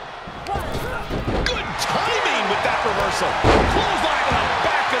 Good timing with that reversal. Clothesline to the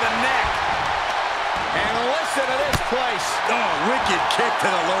back of the neck. And listen to this place. Oh, wicked kick to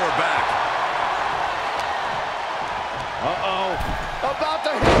the lower back. Uh-oh. About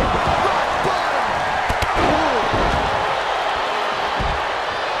to hit rock bottom. Ooh.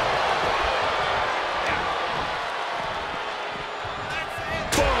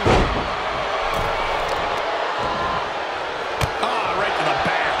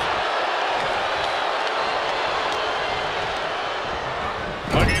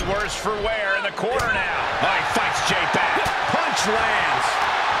 Worse for wear in the corner now. Oh, he fights Jay back. Punch lands.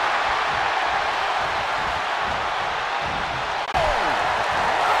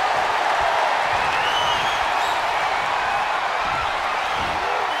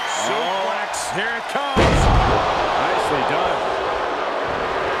 Suplex, here it comes. Nicely done.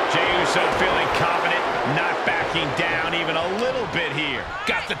 Jey Uso feeling confident, not backing down even a little bit here.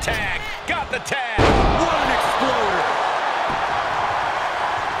 Got the tag. Got the tag. What an exploder.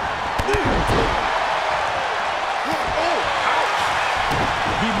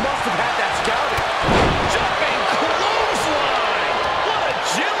 He must have had that scouted. Jumping clothesline. What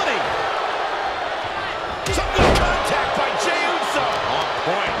agility. Some good contact by Jey Uso. On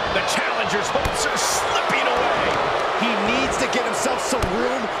point. The challenger's hopes are slipping away. He needs to get himself some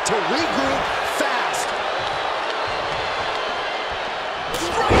room to regroup fast.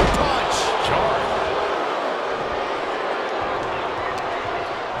 Straight punch. Charge.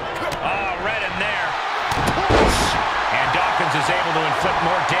 Oh, right in there. And Dawkins is able to inflict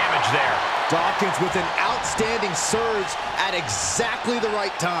more damage there. Dawkins with an outstanding surge at exactly the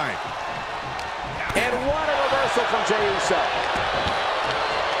right time. And what a reversal from Jey Uso.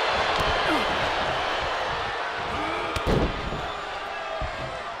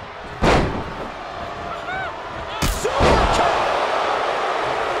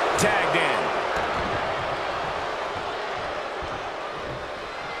 Tagged in.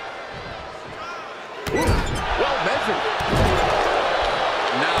 Well measured.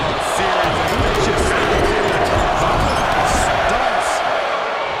 Now a series of vicious Stunts.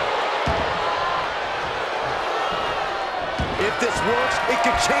 If this works, it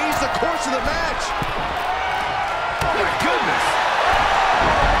could change the course of the match. Oh my goodness.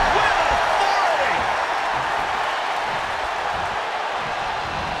 With authority.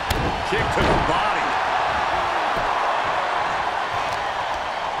 kick to the body.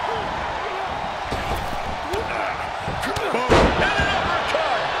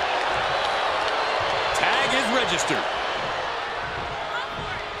 Tag is registered.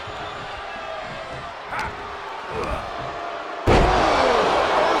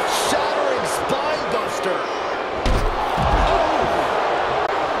 Earth-shattering spine buster.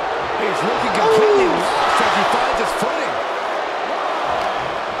 He's looking completely lost as he finds his footing.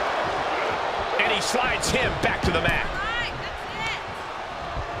 And he slides him back to the mat.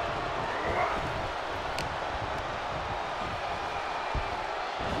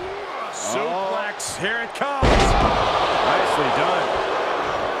 Suplex, here it comes. Nicely done.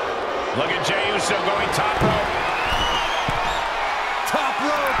 Look at Jey Uso going top rope. Top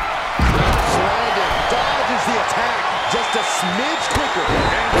rope. Landon dodges the attack just a smidge quicker.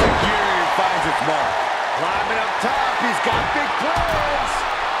 And security finds its mark. Climbing up top, he's got big plans.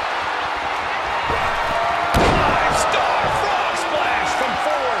 Five-star frog splash from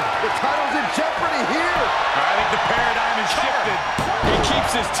forward. The title's in jeopardy here. I think the paradigm has shifted. He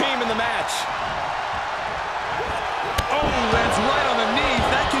keeps his team in the match. Oh, lands right on the knees.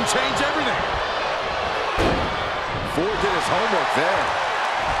 That can change everything. Ford did his homework there.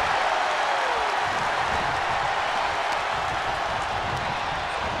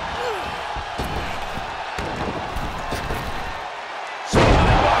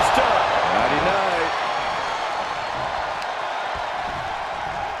 Buster. Nighty-night.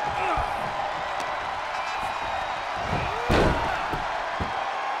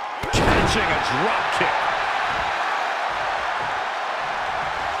 Catching a drop kick.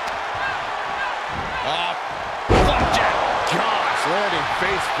 Flapjack. Gosh, landing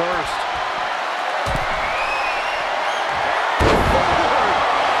face first.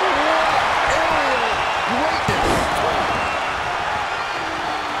 Aerial greatness.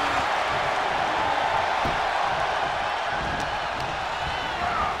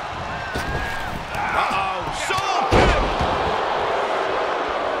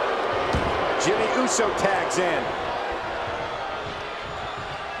 Jimmy Uso tags in.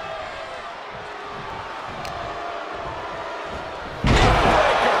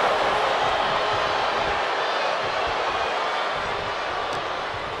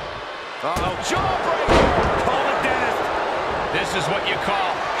 Uh-oh, jawbreaker! Call the dentist. This is what you call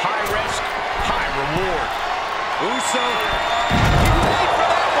high risk, high reward. Uso. He paid for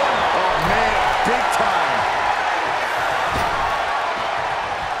that one. Oh, man, big time.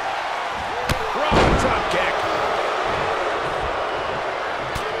 Wrong drop kick.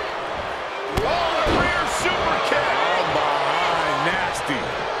 Oh, the rear super kick. Oh, my, nasty.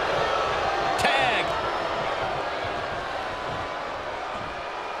 Tag.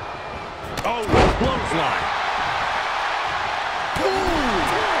 Oh, clothesline.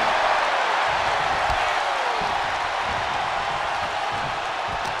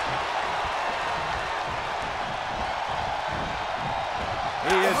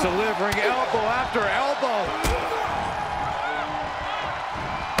 He is delivering elbow after elbow.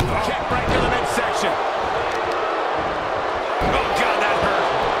 Kick right to the midsection. Oh, God, that hurt.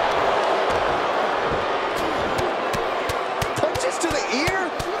 Punches to the ear?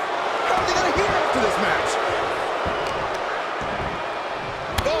 How are they going to hear after this match?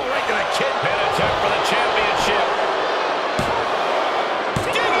 Oh, right to the kid. Pin attempt for the championship.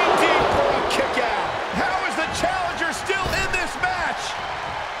 Digging deep for a kick out. How is the challenger still in this match?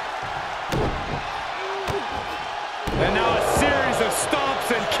 And now a series of stomps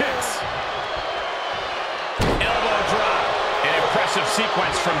and kicks. Elbow drop. An impressive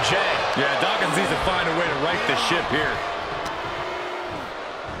sequence from Jay. Yeah, Dawkins needs to find a way to right the ship here.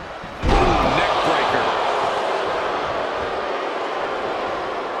 Neck breaker.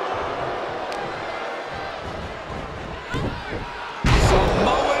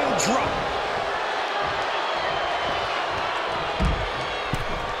 Samoan drop.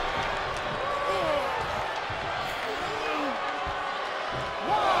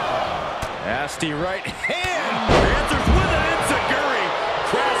 Nasty right hand. Answers with an enziguri.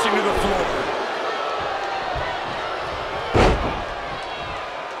 Crashing to the floor.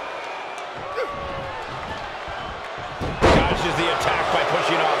 Dodges the attack by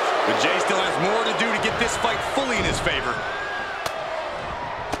pushing off. But Jay still has more to do to get this fight fully in his favor.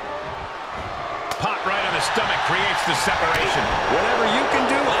 Pop right on the stomach creates the separation. Whatever you can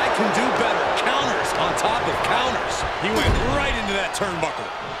do, I can do better. Counters on top of counters. He went right into that turnbuckle.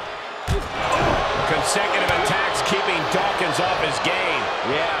 Consecutive attacks keeping Dawkins off his game.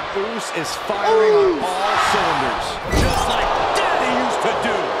 Yeah, Uso is firing on all cylinders. Just like Daddy used to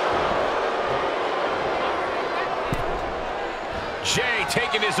do. Jay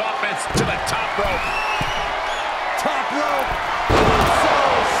taking his offense to the top rope. Top rope. Uso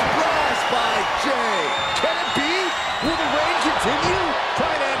splashed by Jay. Can it be? Will the reign continue?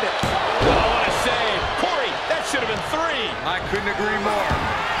 Try and end it. Oh, what a save. Corey, that should have been 3. I couldn't agree more.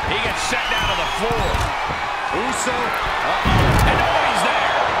 He gets set down to the floor. Uso. And nobody's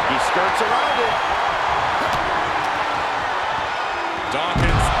there. He skirts around it.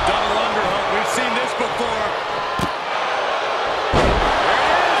 Dawkins, double underhook. We've seen this before.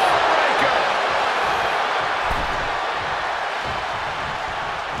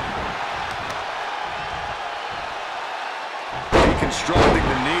 Deconstructing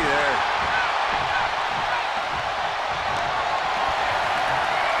the knee there.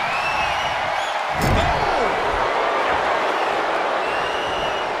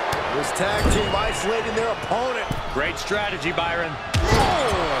 This tag team isolating their opponent. Great strategy, Byron.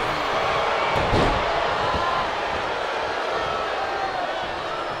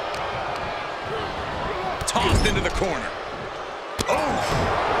 Tossed into the corner.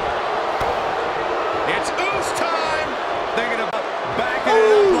 It's Uso time. Thinking about backing it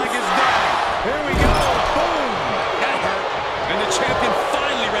up like his daddy. Here we go. Boom. That hurt. And the champion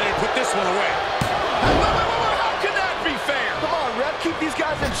finally ready to put this one away. How can that be fair? Come on, ref, keep these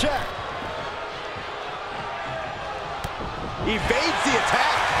guys in check. Evades the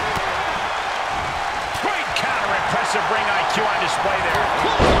attack. Great counter. Impressive ring IQ on display there.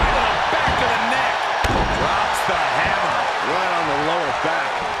 Right on the back of the neck. Drops the hammer. Right on the lower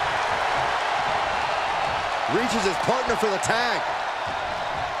back. Reaches his partner for the tag.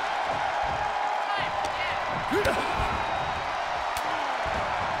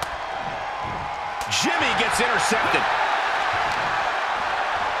 Jimmy gets intercepted.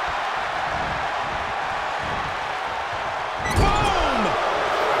 Boom!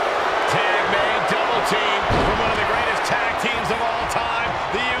 Tag made, double team from one of the greatest tag teams of all time.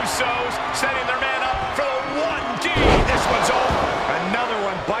 The Usos setting their man up for the 1D. This one's over. Another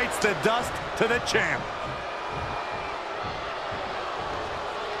one bites the dust to the champ.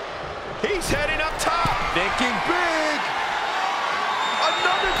 He's heading up top. Thinking big.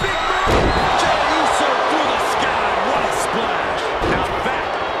 Another big move. Jey Uso through the sky. What a splash. Now that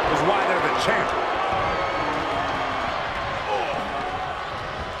is why they're the champ.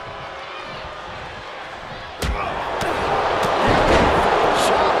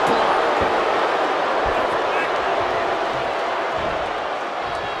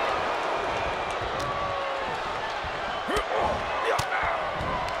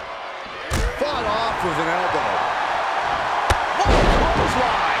 off with an elbow. What a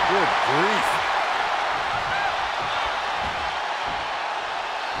clothesline! Good grief.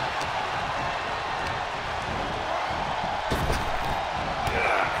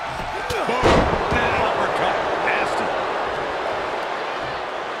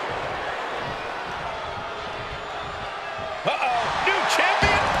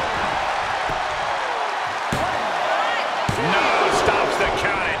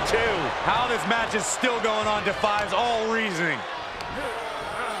 How this match is still going on defies all reasoning.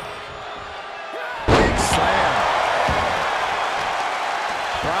 Big slam.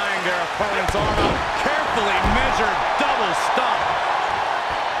 Prying their opponent's arm out. Carefully measured double stomp.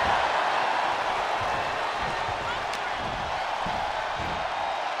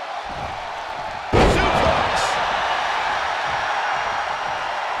 Suplex.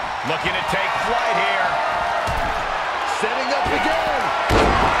 Looking to take flight here. Setting up again.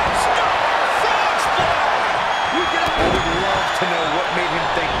 I would love to know what made him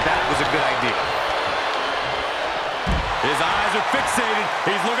think that was a good idea. His eyes are fixated.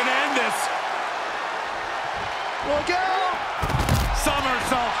 He's looking to end this. Look out!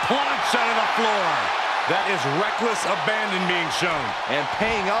 Somersault plunge out of the floor. That is reckless abandon being shown. And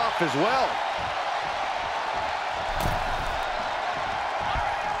paying off as well.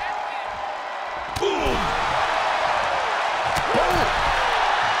 Boom!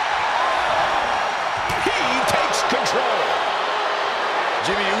 Control.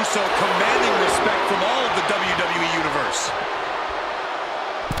 Jimmy Uso commanding respect from all of the WWE Universe.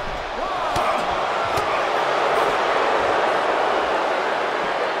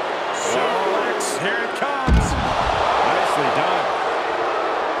 Suplex, here it comes. Nicely done.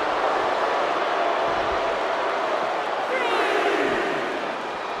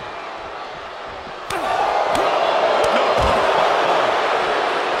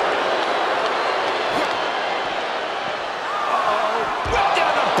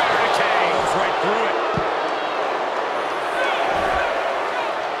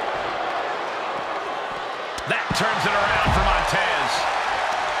 Turns it around for Montez.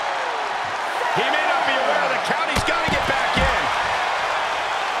 He may not be aware of the count. He's got to get back in.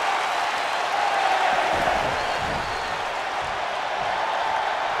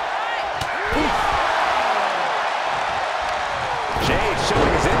 Jay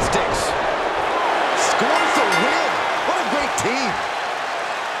showing his instincts. Scores the win. What a great team.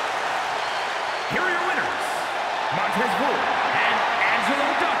 Here are your winners, Montez Ford and Angelo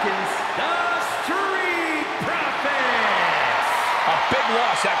Dawkins, the Street Profits. A big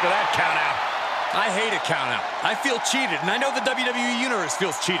loss after that count out. I hate a count out. I feel cheated, and I know the WWE Universe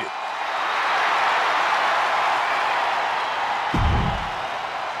feels cheated.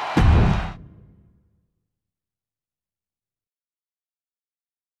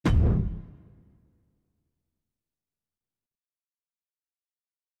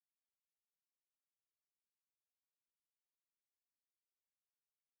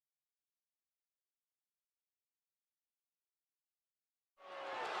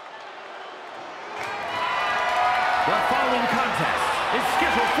 The following contest is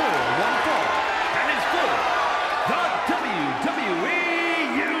scheduled for one fall and is for the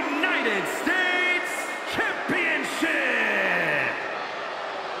WWE United States Championship.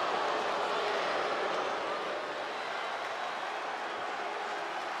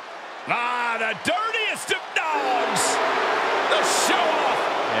 The dirtiest of dogs. The show-off.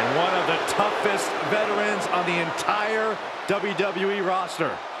 And one of the toughest veterans on the entire WWE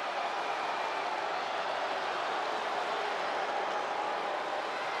roster.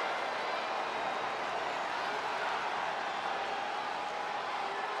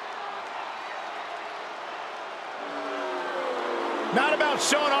 Not about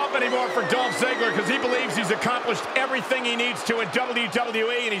showing off anymore for Dolph Ziggler because he believes he's accomplished everything he needs to in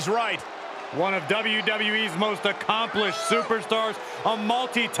WWE, and he's right. One of WWE's most accomplished superstars, a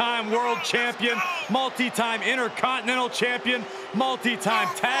multi-time world champion, multi-time intercontinental champion, multi-time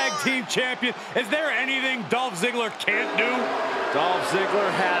tag team champion. Is there anything Dolph Ziggler can't do? Dolph Ziggler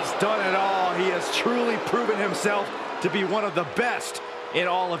has done it all. He has truly proven himself to be one of the best in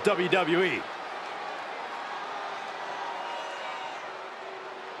all of WWE.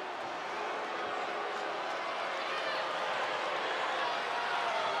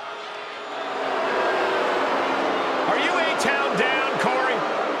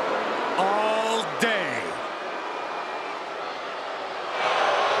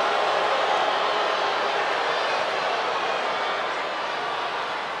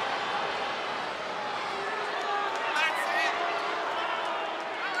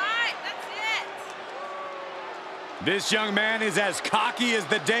 This young man is as cocky as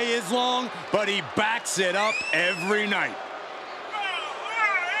the day is long, but he backs it up every night.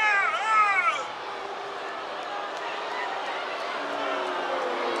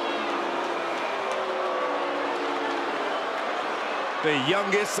 The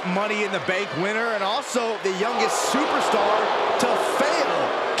youngest Money in the Bank winner and also the youngest superstar to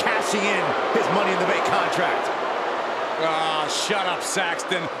fail cashing in his Money in the Bank contract. Ah, shut up,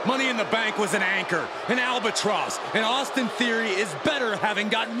 Saxton. Money in the Bank was an anchor, an albatross, and Austin Theory is better having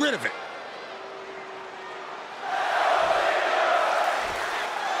gotten rid of it.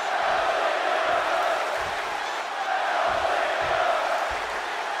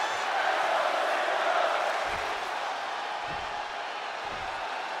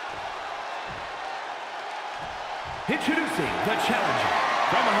 Introducing the challenger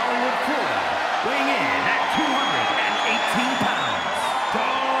from Hollywood, Florida, weighing in at 218 pounds,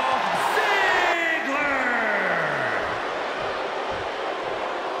 Dolph Ziggler!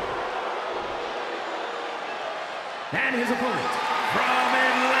 And his opponent from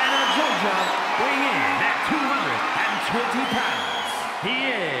Atlanta, Georgia, weighing in at 220 pounds, he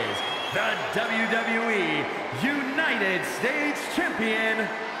is the WWE United States Champion,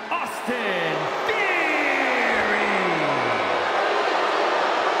 Austin Theory!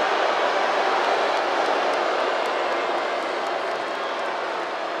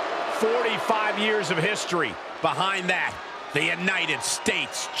 45 years of history. Behind that, the United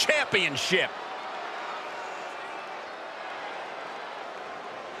States Championship.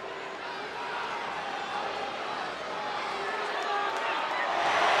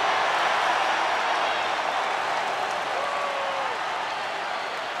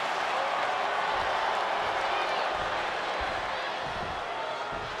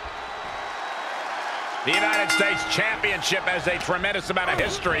 The United States Championship has a tremendous amount of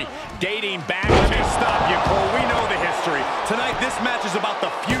history dating back to... Stop you, Cole. We know the history. Tonight, this match is about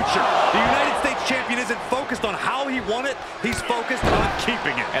the future. The United States Champion isn't focused on how he won it. He's focused on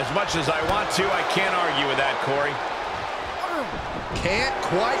keeping it. As much as I want to, I can't argue with that, Corey. Can't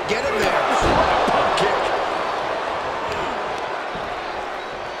quite get him there. Pump kick.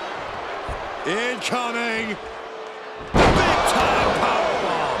 Incoming. Big time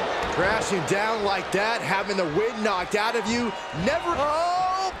powerbomb. Crashing down like that, having the wind knocked out of you. Never.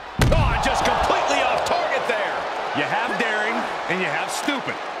 Oh! Oh, just completely off target there. You have daring and you have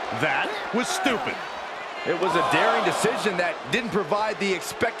stupid. That was stupid. It was a daring decision that didn't provide the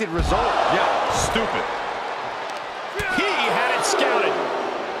expected result. Yeah, stupid. He had it scouted.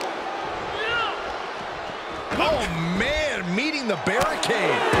 Oh, man, meeting the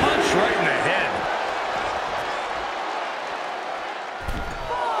barricade. Punch right in the head.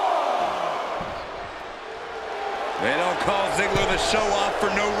 They don't call Ziggler the show-off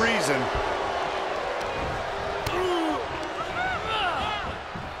for no reason.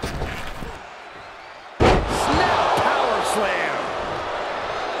 Snap power slam.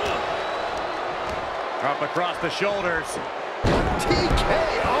 Up across the shoulders.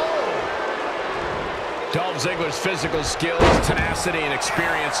 TKO. Dolph Ziggler's physical skills, tenacity, and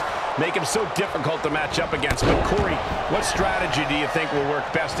experience make him so difficult to match up against. But Corey, what strategy do you think will work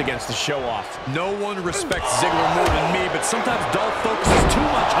best against the show-off? No one respects Ziggler more than me, but sometimes Dolph focuses too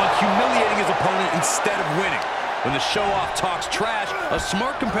much on humiliating his opponent instead of winning. When the show-off talks trash, a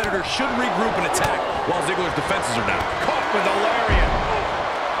smart competitor should regroup and attack while Ziggler's defenses are down. Caught with a lariat.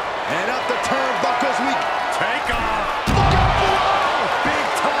 And up the turnbuckles we Take off. big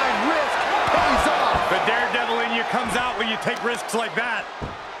time risk pays off. The daredevil in you comes out when you take risks like that.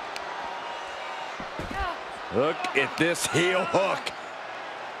 Look at this heel hook.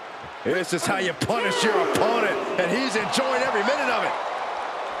 This is how you punish your opponent, and he's enjoying every minute of it.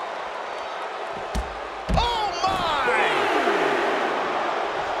 Oh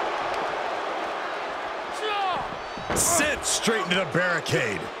my! Sit straight into the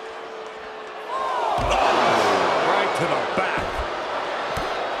barricade. Oh, right to the back.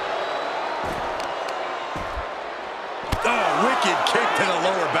 Oh, wicked kick to the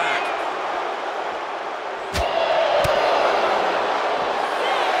lower back.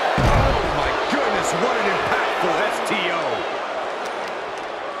 Oh, my goodness, what an impactful STO.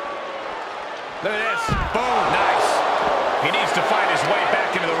 Look at this. Boom. Nice. He needs to find his way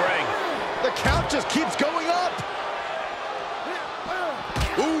back into the ring. The count just keeps going up.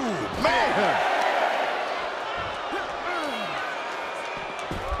 Ooh, man.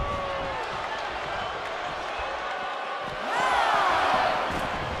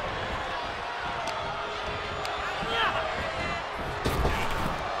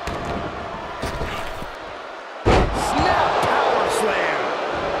 Snap power slam.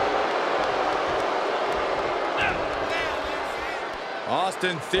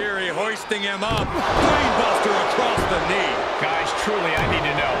 Austin Theory hoisting him up. Brainbuster across the knee. Guys, truly, I need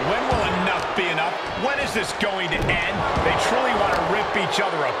to know, when will enough be enough? When is this going to end? They truly want to rip each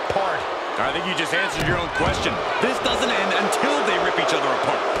other apart. I think you just answered your own question. This doesn't end until they rip each other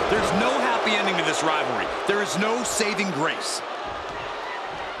apart. There's no happy ending to this rivalry. There is no saving grace.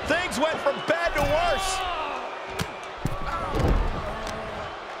 Things went from bad to worse.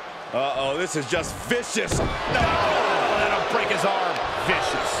 Uh-oh, this is just vicious. No, that'll break his arm.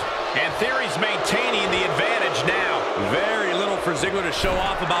 Vicious. And Theory's maintaining the advantage now. Very little for Ziggler to show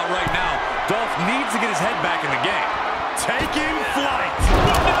off about right now. Dolph needs to get his head back in the game. Taking flight.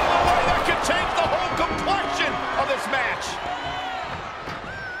 That could change the whole complexion of this match.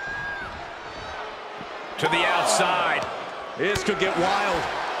 To the outside. This could get wild.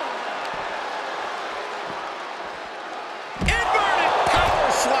 Inverted power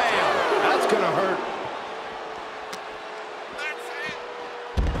slam. That's gonna hurt.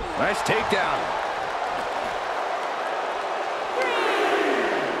 Nice takedown.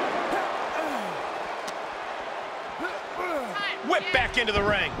 Whip back into the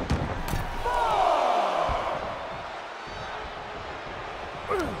ring.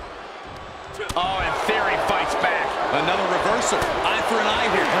 Oh, and Theory fights back. Another reversal. Eye for an eye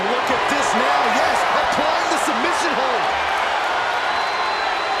here. And look at this now. Yes, applying the submission hold.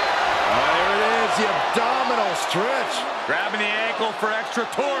 There it is, the abdominal stretch. Grabbing the ankle for extra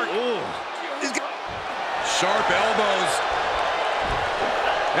torque. Ooh. Sharp elbows.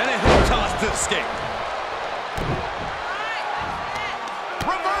 And a hip toss to escape.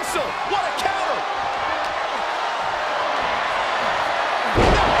 Reversal. What a counter.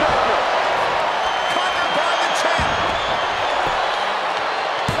 Covered by the champ.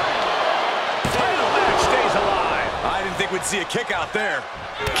 Title match stays alive. I didn't think we'd see a kick out there.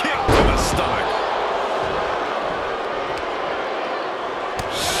 Kick to the stomach.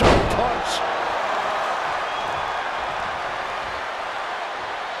 Sharp punch.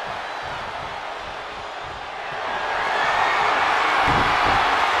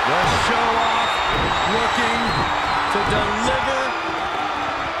 The show-off looking to deliver.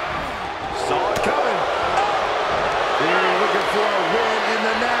 Saw it coming. Theory looking for a win in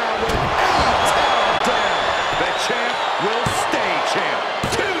the now with a takedown. The champ will stay champ.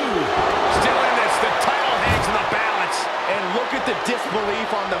 Still in this. The title hangs in the balance. And look at the disbelief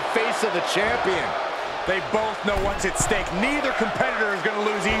on the face of the champion. They both know what's at stake. Neither competitor is going to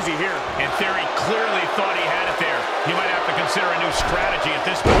lose easy here. And Theory clearly thought he had it there. He might have to consider a new strategy at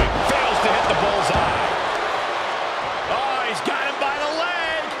this point. Fails to hit the bullseye. Oh, he's got him by the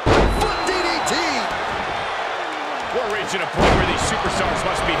leg. Foot DDT. We're reaching a point where these superstars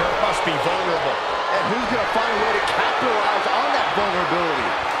must be hurt, must be vulnerable. And who's going to find a way to capitalize on that vulnerability?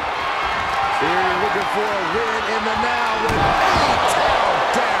 Theory looking for a win in the now with a takedown.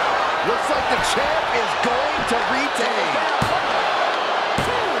 Looks like the champ is going to retain.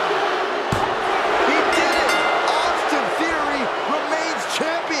 He did it! Austin Theory remains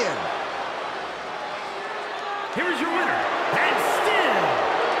champion. Here is your winner, and still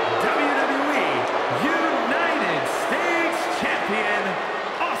WWE United States Champion,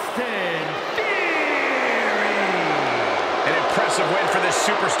 Austin Theory. An impressive win for this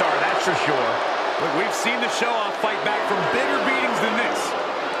superstar, that's for sure. Look, we've seen the show-off fight back from bigger beatings than this.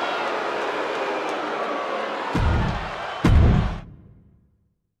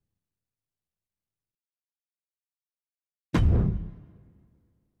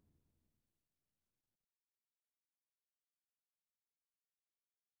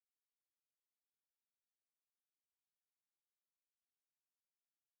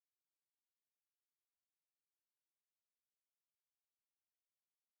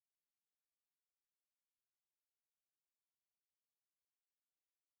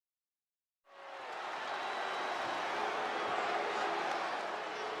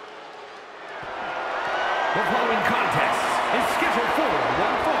 The following contest is scheduled for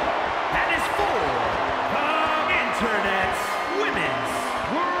one fall and is for the Internet's Women's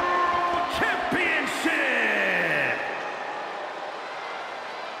World Championship.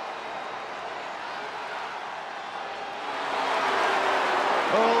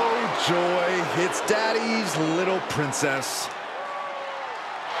 Oh, joy. It's Daddy's little princess.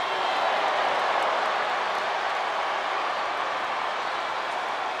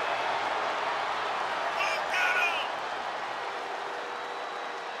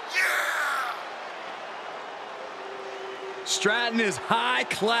 Stratton is high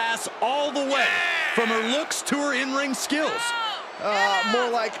class all the way, from her looks to her in-ring skills. More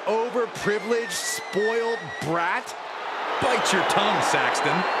like overprivileged, spoiled brat. Bite your tongue,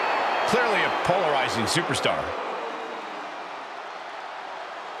 Saxton. Clearly a polarizing superstar.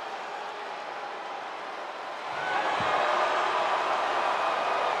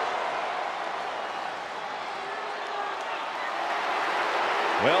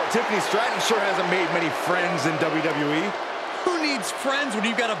 Well, Tiffany Stratton sure hasn't made many friends in WWE. Who needs friends when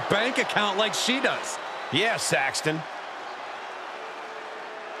you've got a bank account like she does? Yeah, Saxton.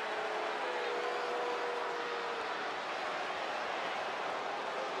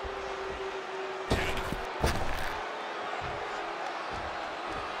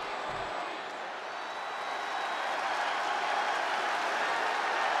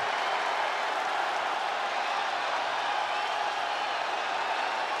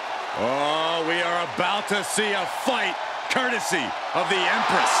 Oh, we are about to see a fight courtesy of the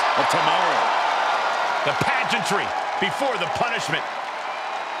Empress of Tomorrow. The pageantry before the punishment.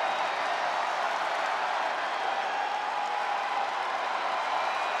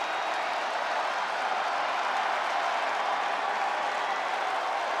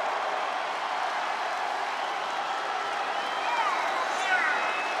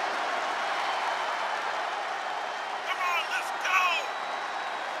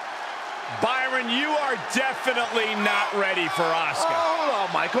 Byron, you are definitely not ready for Asuka. Oh, hold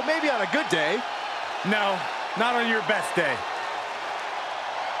on, Michael. Maybe on a good day. No, not on your best day.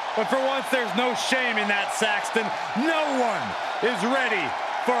 But for once, there's no shame in that, Saxton. No one is ready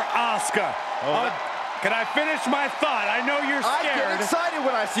for Asuka. Can I finish my thought? I know you're scared. I get excited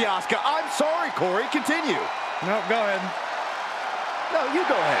when I see Asuka. I'm sorry, Corey. Continue. No, go ahead. No, you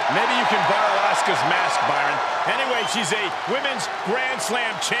go ahead. Maybe you can borrow Asuka's mask, Byron. Anyway, she's a Women's Grand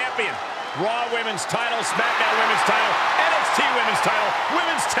Slam champion. Raw Women's title, SmackDown Women's title, NXT Women's title,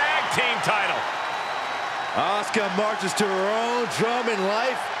 Women's Tag Team title. Asuka marches to her own drum in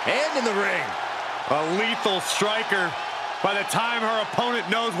life and in the ring. A lethal striker. By the time her opponent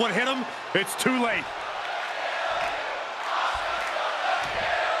knows what hit him, it's too late.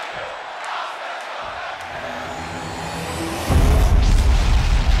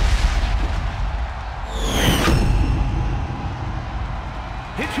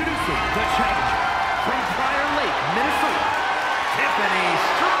 Introducing the challenger from Prior Lake, Minnesota, Tiffany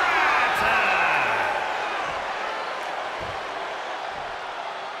Stratton.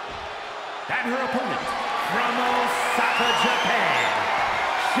 And her opponent from Osaka, Japan,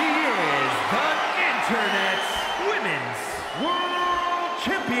 she is the Internet's Women's World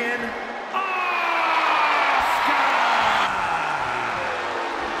Champion, Asuka.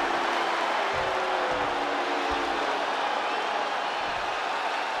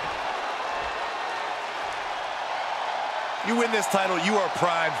 You win this title, you are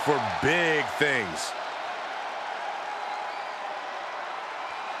primed for big things.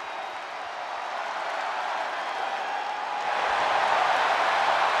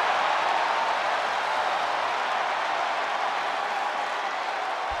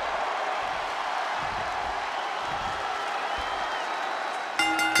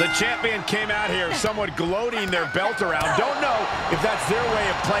 The champion came out here somewhat gloating their belt around. Don't know if that's their way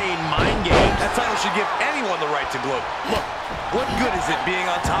of playing mind games. That title should give anyone the right to gloat. Look, what good is it being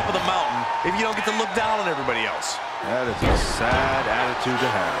on top of the mountain if you don't get to look down on everybody else? That is a sad attitude to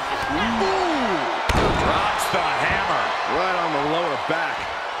have. Ooh! Drops the hammer. Right on the lower back.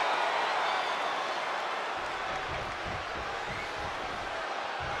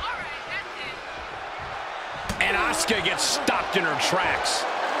 And Asuka gets stopped in her tracks.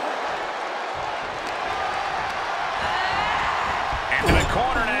 Into the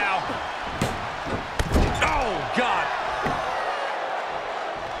corner now. Oh, God.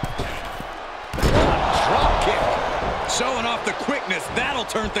 Drop kick. Showing off the quickness. That'll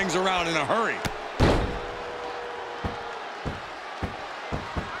turn things around in a hurry.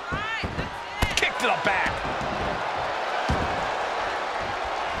 Kick to the back.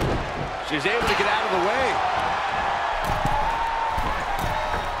 She's able to get out of the way.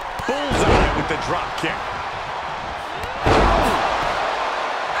 Bullseye with the drop kick.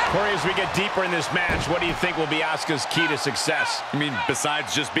 Corey, as we get deeper in this match, what do you think will be Asuka's key to success? I mean,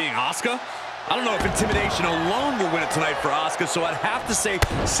 besides just being Asuka? I don't know if intimidation alone will win it tonight for Asuka, so I'd have to say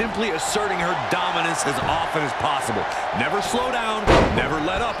simply asserting her dominance as often as possible. Never slow down, never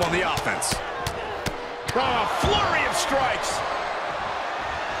let up on the offense. Oh, a flurry of strikes.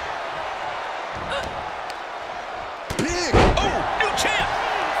 Big. Oh, new champ.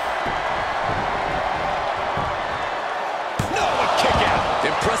 No, a kick out.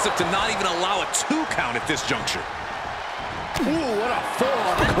 Impressive to not even allow a 2 count at this juncture. Ooh, what a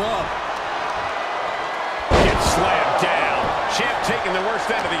full-on club. Gets slammed down. Champ taking the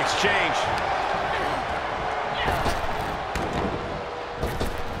worst end of the exchange.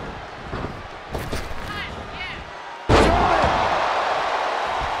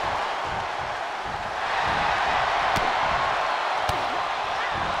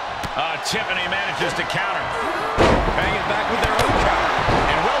 Tiffany manages to counter. Bang it back with their own counter.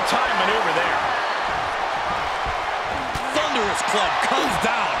 And dangerous club comes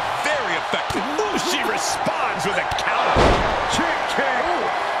down. Very effective. Ooh, she responds with a counter. Kick, kick.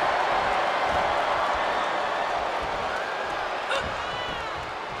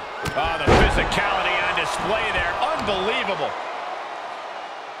 Oh, the physicality on display there. Unbelievable.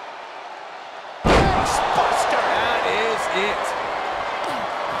 Buster. That is it.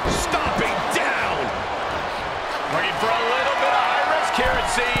 Stomping down. Looking for a little bit of high risk here, it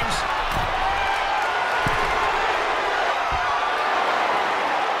seems.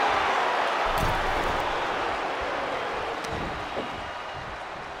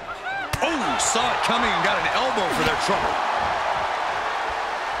 Oh, saw it coming and got an elbow for their trouble.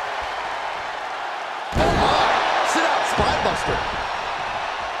 Oh my! Sit out, spine buster.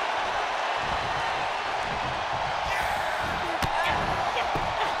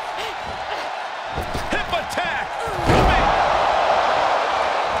 Hip attack. Coming.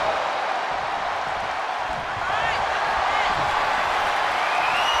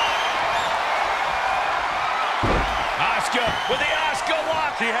 Asuka with the Asuka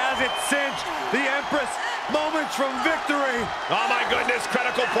lock. She has it cinched. The Empress, moments from victory. Oh my goodness,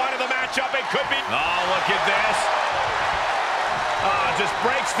 critical point of the matchup. It could be. Oh, look at this. Just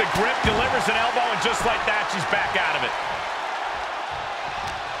breaks the grip, delivers an elbow, and just like that, she's back out of it.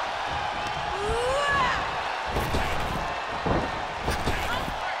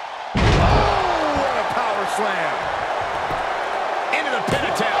 Oh, what a power slam. Into the pin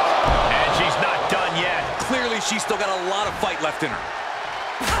attempt. And she's not done yet. Clearly, she's still got a lot of fight left in her.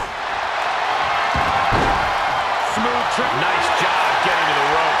 Smooth trick. Nice job getting to the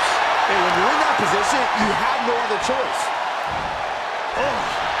ropes. Hey, when you're in that position, you have no other choice.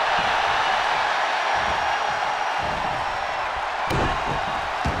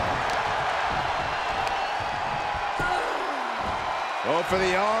 Oh, for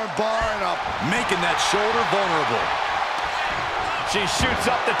the arm bar and up. Making that shoulder vulnerable. She shoots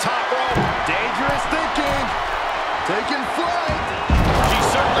up the top rope. Dangerous thinking. Taking flight. She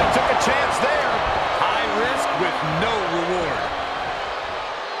certainly took a chance there. High risk with no reward.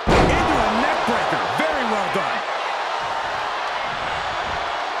 Into a neck breaker. Very well done.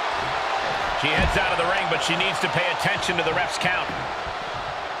 She heads out of the ring, but she needs to pay attention to the ref's count.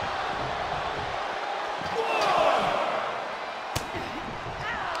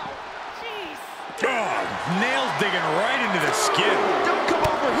 Nails digging right into the skin. Don't come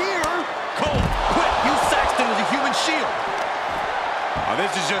over here. Cole, quick, use Saxton as a human shield. Oh,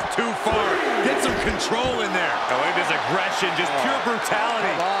 this is just too far. Get some control in there. Oh, look at this aggression, just pure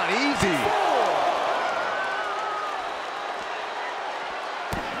brutality. Come on, easy.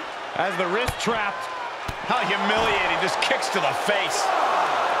 As the wrist trapped. How humiliating. Just kicks to the face.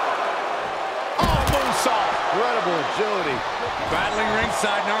 Oh, moonsault. Incredible agility. Battling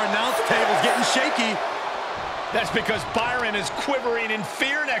ringside, and our announce table's getting shaky. That's because Byron is quivering in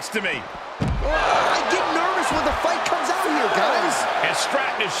fear next to me. I get nervous when the fight comes out here, guys. And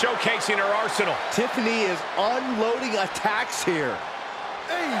Stratton is showcasing her arsenal. Tiffany is unloading attacks here.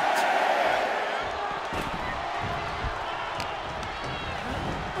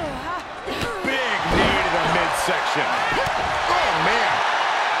 Big knee to the midsection. Oh, man.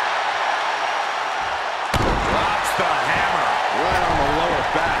 Drops the hammer. Right on the lower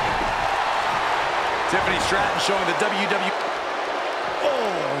back. Tiffany Stratton showing the WWE.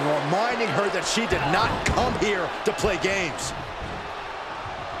 Oh, reminding her that she did not come here to play games.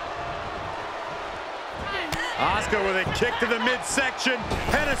 Asuka with a kick to the midsection.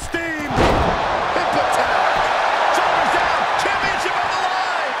 Head of steam. Hip attack. Shoulders down. Championship on the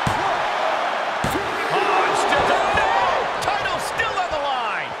line. Oh, it's still no. Title still on the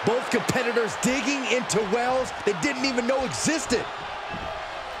line. Both competitors digging into wells they didn't even know existed.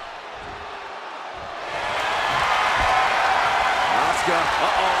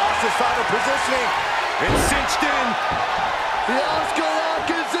 Asuka's final positioning. It's cinched in. The Asuka lock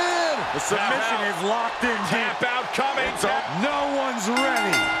is in. The submission is locked in. Tap out coming. No one's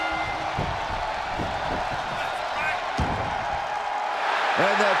ready.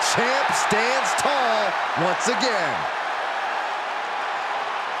 And the champ stands tall once again.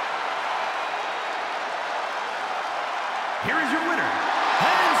 Here is your winner,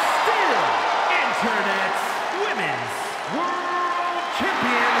 and still Internet's Women's World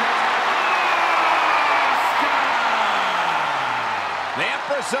Champion, Asuka! The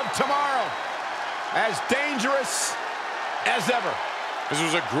Empress of Tomorrow, as dangerous as ever. This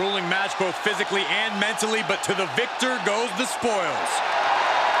was a grueling match both physically and mentally, but to the victor goes the spoils.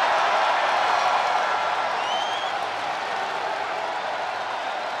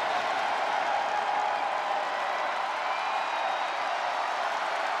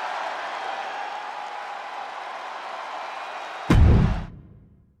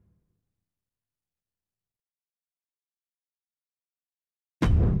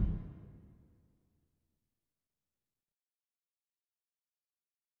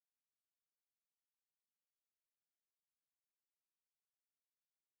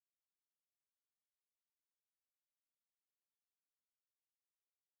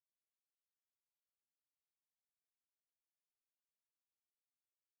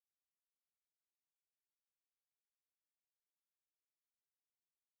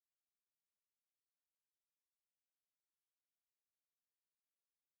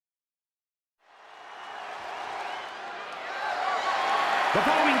 The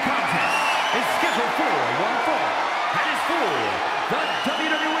following contest is scheduled for one fall and is for the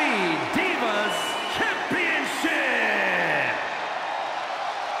WWE Divas Championship.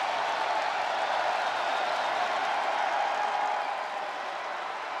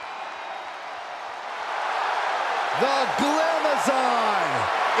 The Glamazon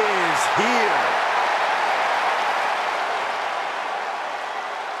is here.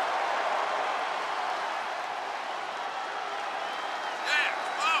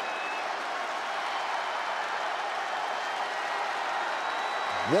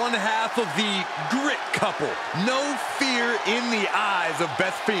 One half of the grit couple. No fear in the eyes of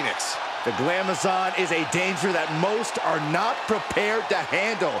Beth Phoenix. The Glamazon is a danger that most are not prepared to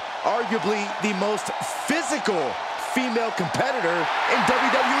handle. Arguably the most physical female competitor in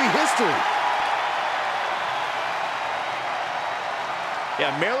WWE history.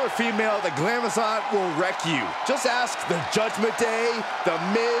 Yeah, male or female, the Glamazon will wreck you. Just ask the Judgment Day, the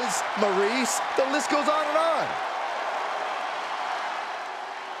Miz, Maurice, the list goes on and on.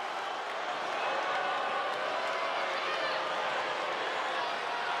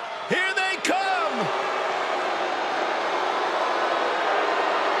 Here they come!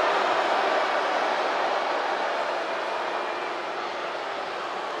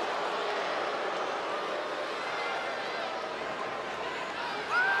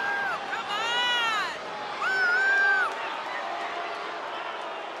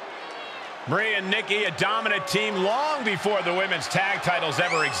 Brie and Nikki, a dominant team long before the women's tag titles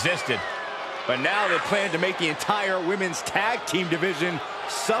ever existed. But now they plan to make the entire women's tag team division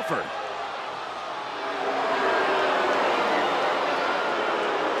suffer.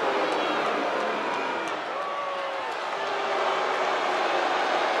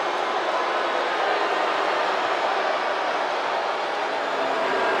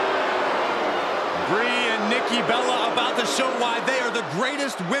 Brie and Nikki Bella about to show why they are the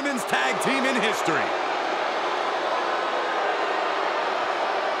greatest women's tag team in history.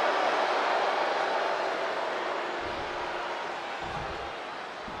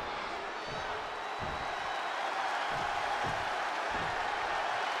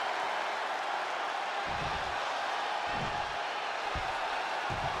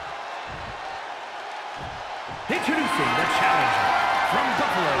 Introducing the challenger from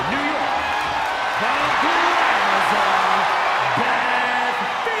Buffalo, New York, the Glamazon, Beth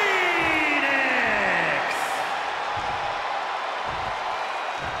Phoenix.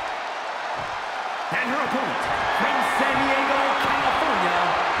 And her opponent from San Diego, California,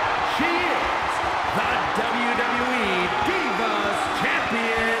 she is the WWE Divas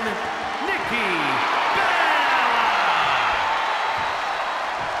Champion, Nikki Bella.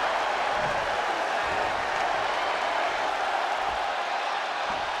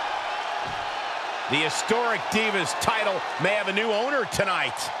 The historic Divas title may have a new owner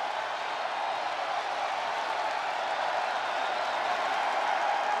tonight.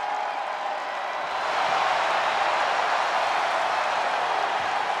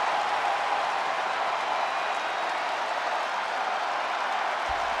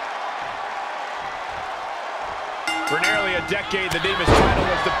 For nearly a decade, the Divas title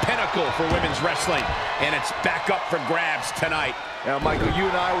was the pinnacle for women's wrestling, and it's back up for grabs tonight. Now, Michael, you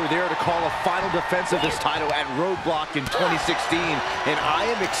and I were there to call a final defense of this title at Roadblock in 2016, and I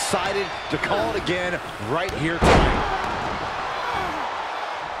am excited to call it again right here tonight.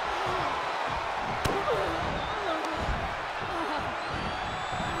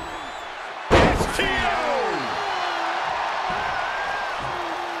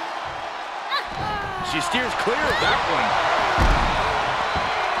 She steers clear of that one.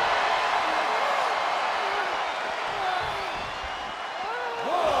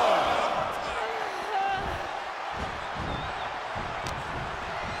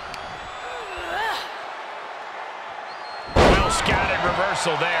 Scouted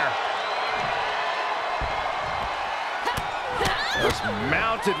reversal there. Just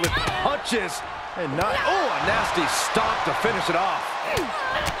mounted with punches and not, oh, a nasty stomp to finish it off.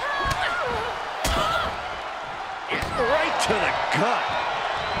 Right to the gut.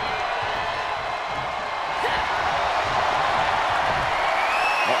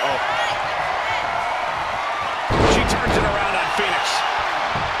 Uh-oh. She turns it around on Phoenix.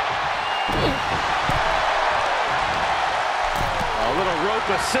 A little rope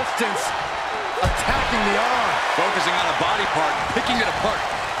assistance, attacking the arm. Focusing on a body part, picking it apart.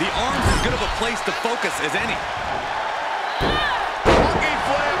 The arm's as good of a place to focus as any. Monkey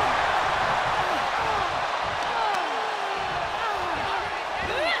flip.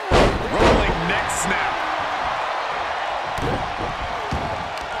 Rolling neck snap.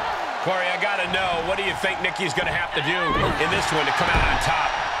 Corey, I gotta know, what do you think Nikki's going to have to do in this one to come out on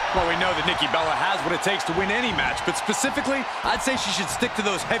top? Well, we know that Nikki Bella has what it takes to win any match, but specifically, I'd say she should stick to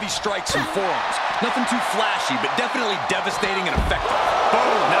those heavy strikes and forearms. Nothing too flashy, but definitely devastating and effective.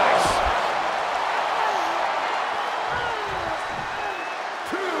 Boom, nice.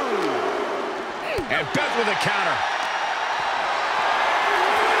 And Beth with a counter.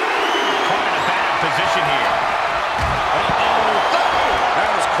 Caught in a bad position here. That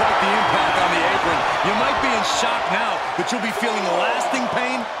was quite the impact on the apron. You might be in shock now, but you'll be feeling lasting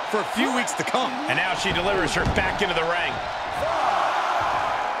pain for a few weeks to come. And now she delivers her back into the ring.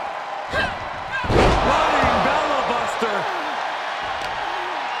 Running Bella Buster.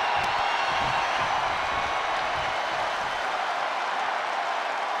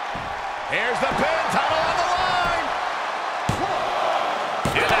 Here's the pin, title on the line.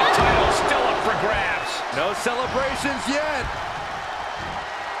 And that title's still up for grabs. No celebrations yet.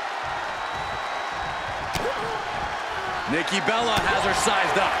 Nikki Bella has her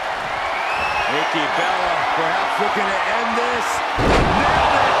sized up. Nikki Bella perhaps looking to end this.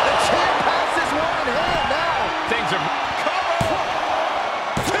 Nailed it. The champ has this one in hand now. Things are cover.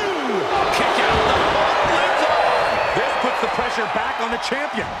 Two. Kick out. Number one lives on. This puts the pressure back on the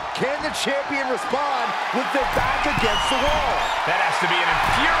champion. Can the champion respond with their back against the wall? That has to be an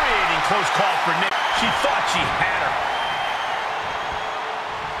infuriating close call for Nick. She thought she had her.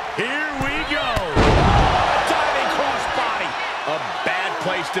 Here we go. Diving crossbody. A bad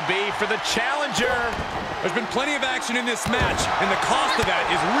place to be for the challenger. There's been plenty of action in this match, and the cost of that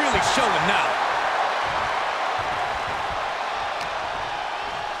is really showing now.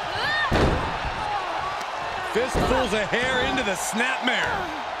 Fistfuls of hair into the snapmare.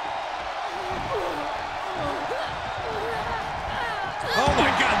 Oh my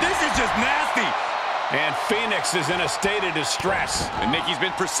God, this is just nasty. And Phoenix is in a state of distress. And Nikki's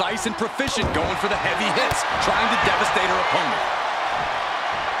been precise and proficient going for the heavy hits, trying to devastate her opponent.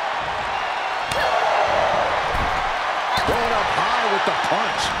 Going up high with the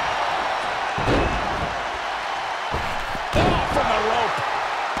punch. Oh, from the rope.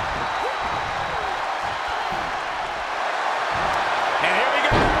 And here we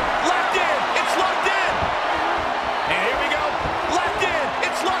go. Locked in. It's locked in. And here we go. Locked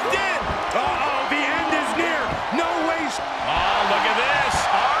in. It's locked in. Uh-oh, the end is near. No waste. Oh, look at this.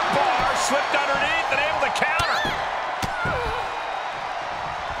 Arm bar slipped underneath and able to counter.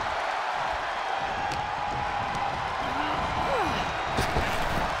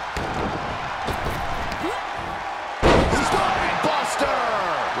 Spine buster.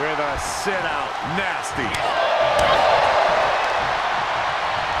 With a sit out. Nasty.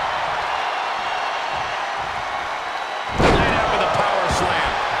 Laid out with a power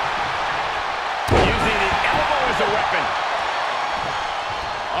slam. Using the elbow as a weapon.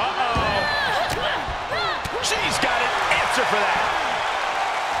 Uh-oh. She's got an answer for that.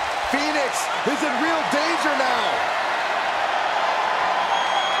 Phoenix is in real danger now.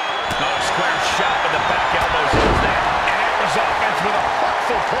 Oh, square shot with the back elbow says that. And it was offense with a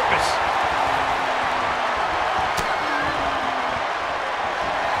hurtful purpose.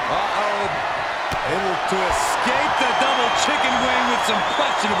 Uh-oh. Able to escape the double chicken wing with some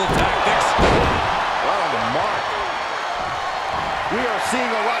questionable tactics. Right on the mark. We are seeing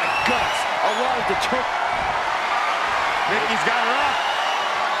a lot of guts, a lot of determination. Nikki's got her up.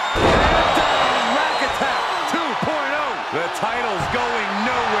 And down, rack attack 2.0. The title's going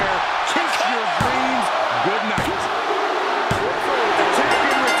nowhere. Kiss your dreams good night. The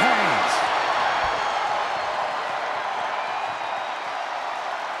champion retains.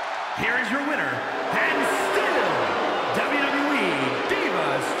 Here is your winner, and still WWE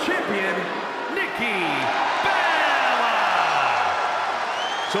Divas Champion, Nikki Bella.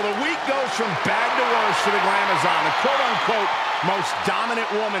 So the week goes from bad to worse for the Glamazon, the quote-unquote most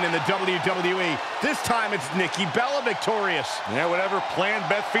dominant woman in the WWE. This time it's Nikki Bella victorious. Yeah, whatever plan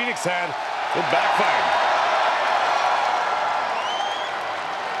Beth Phoenix had, it backfired.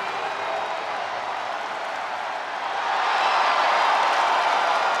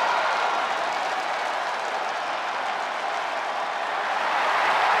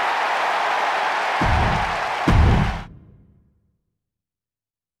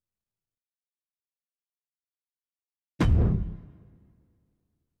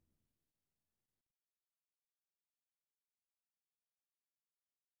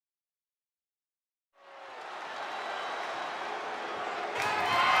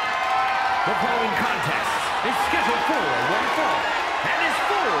 The following contest is scheduled for one fall and is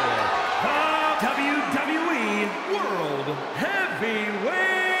for the WWE World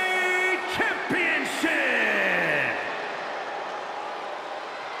Heavyweight Championship.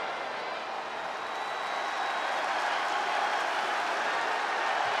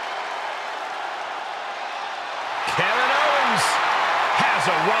 has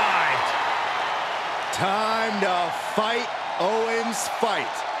arrived. Time to fight Owens' fight.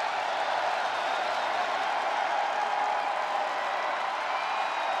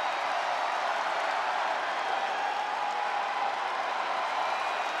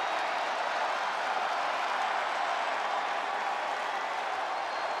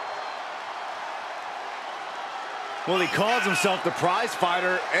 Well, he calls himself the prize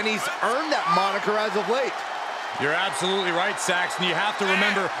fighter, and he's earned that moniker as of late. You're absolutely right, Saxton. You have to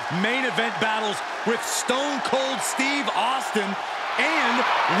remember main event battles with Stone Cold Steve Austin and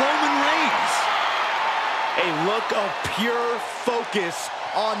Roman Reigns. A look of pure focus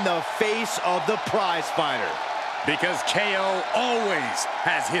on the face of the prize fighter. Because KO always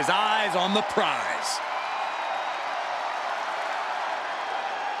has his eyes on the prize.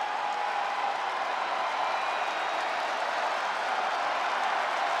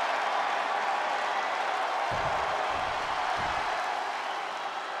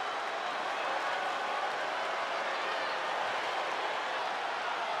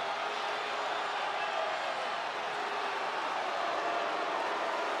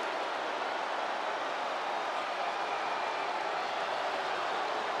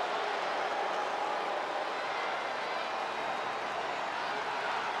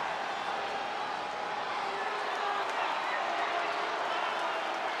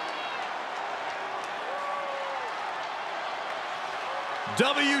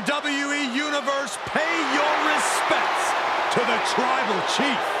 WWE Universe, pay your respects to the Tribal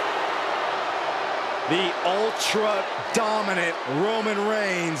Chief. The ultra-dominant Roman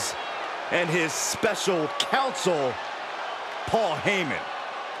Reigns and his special counsel, Paul Heyman.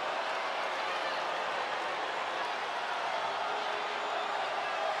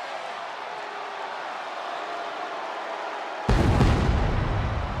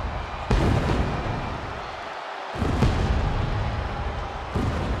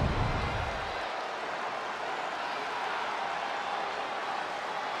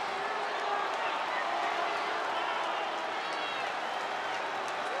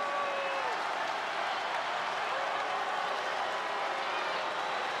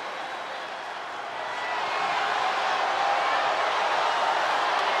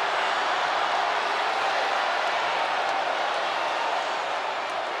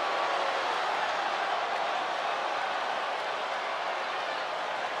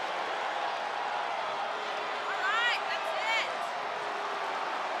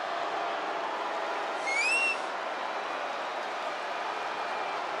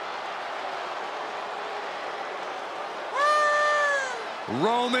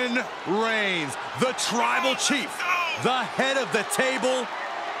 Roman Reigns, the Tribal Chief, the head of the table,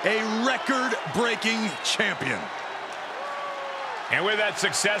 a record-breaking champion. And with that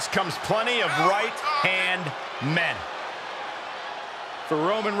success comes plenty of right-hand men. For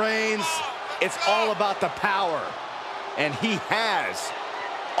Roman Reigns, it's all about the power, and he has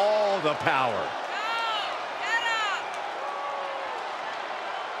all the power.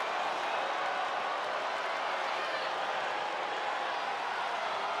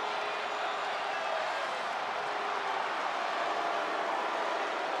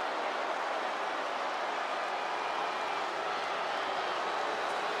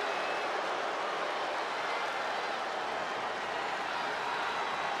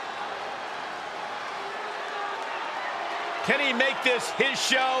 Can he make this his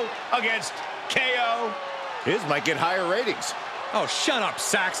show against KO? His might get higher ratings. Oh, shut up,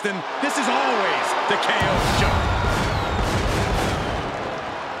 Saxton. This is always the KO show.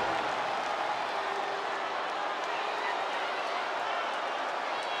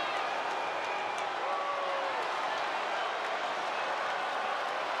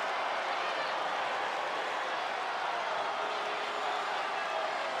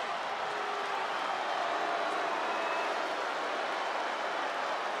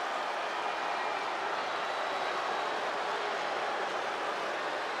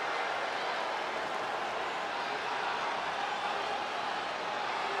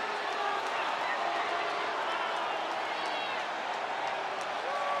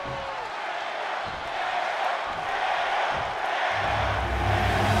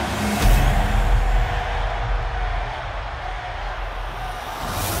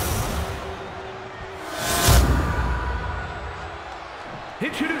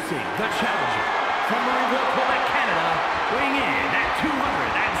 Introducing the challenger from Marine Quebec, Canada, weighing in at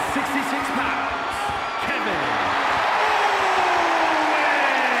 266 pounds, Kevin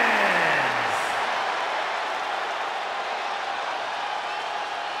Owens.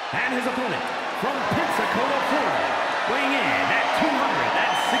 And his opponent from Pensacola, Florida, weighing in at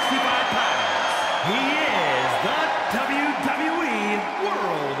 265 pounds, he is the WWE World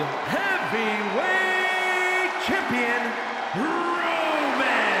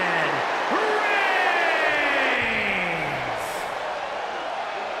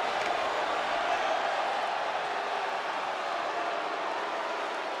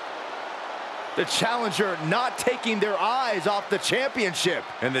The challenger not taking their eyes off the championship.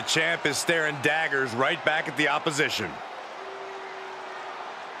 And the champ is staring daggers right back at the opposition.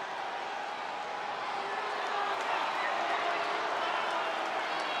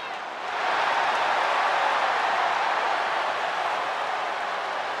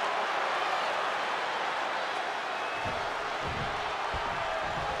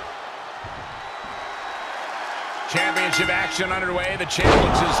 Championship action underway. The champ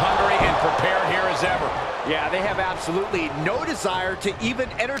looks as hungry and prepared here as ever. Yeah, they have absolutely no desire to even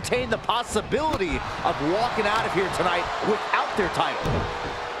entertain the possibility of walking out of here tonight without their title.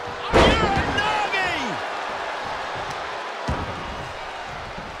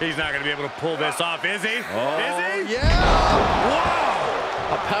 He's not going to be able to pull this off, is he? Oh, Is he? yeah!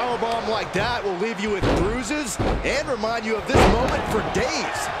 Wow! A powerbomb like that will leave you with bruises and remind you of this moment for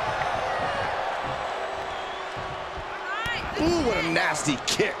days. Ooh, what a nasty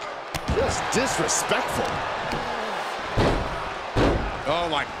kick. Just disrespectful. Oh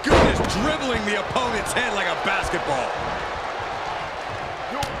my goodness, dribbling the opponent's head like a basketball.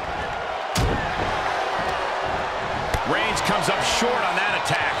 Reigns comes up short on that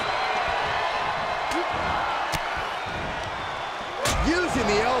attack. Using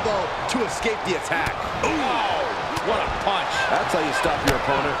the elbow to escape the attack. Oh, what a punch. That's how you stop your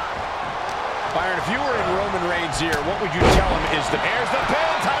opponent. Byron, if you were in Roman Reigns here, what would you tell him is here's the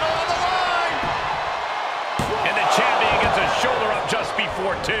pin, title on the line! And the champion gets a shoulder up just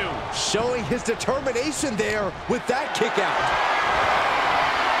before 2. Showing his determination there with that kick out.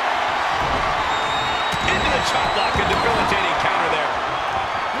 Into the chop block, a debilitating counter there.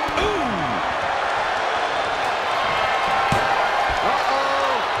 Ooh!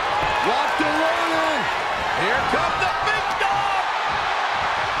 Uh-oh! Locked and loaded! Here comes the big dog!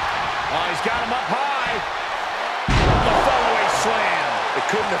 Oh, he's got him up high. The fallaway slam. It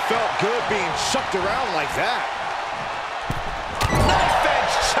couldn't have felt good being shucked around like that. Knife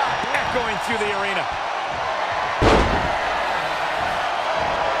edge chop echoing through the arena.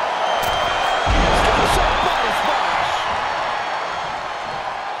 Body splash.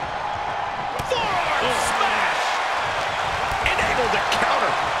 Forearm smash. Enabled to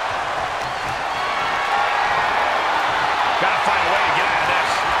counter. Gotta find a way to get out of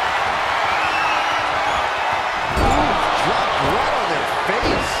this. Dropped right on their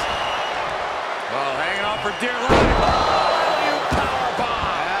face. Oh, hanging on for dear life.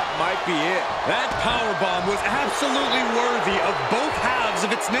 That might be it. That powerbomb was absolutely worthy of both halves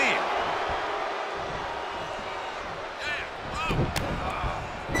of its name.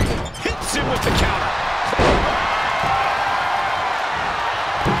 Hits him with the counter.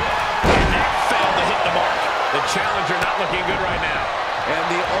 And that failed to hit the mark. The challenger not looking good right now. And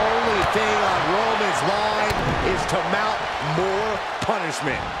the only thing on Roman's mind is to mount more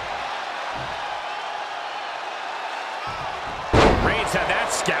punishment. Reigns had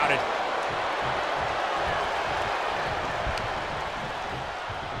that scouted.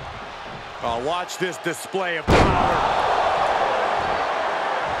 Oh, watch this display of power.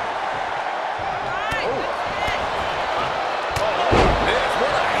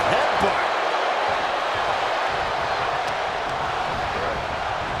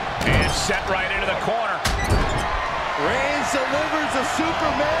 Set right into the corner. Reigns delivers a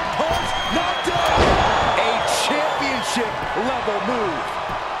Superman punch. Knocked out. A championship level move.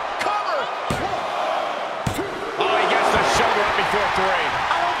 Cover. Oh, he gets the shoulder up before 3.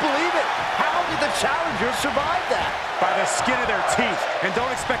 I don't believe it. How did the challengers survive that? By the skin of their teeth. And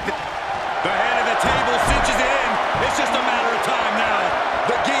don't expect it. The head of the table cinches it in. It's just a matter of time now.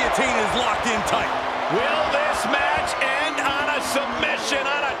 The guillotine is locked in tight. Will this match end on a submission,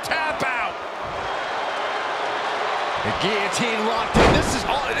 on a tap out? The guillotine locked in. This is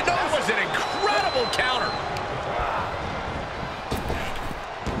all. That was an incredible counter.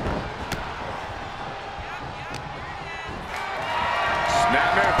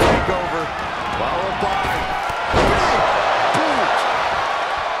 Snapmare takeover. Followed by boot.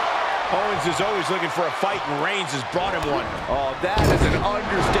 Owens is always looking for a fight, and Reigns has brought him one. Oh, that is an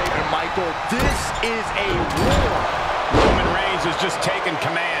understatement, Michael. This is a war. Roman Reigns has just taken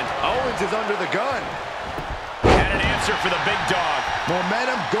command. Owens is under the gun. And an answer for the big dog.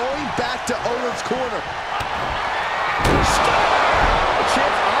 Momentum going back to Owens' corner. The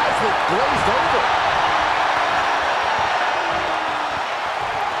champ's eyes look glazed over.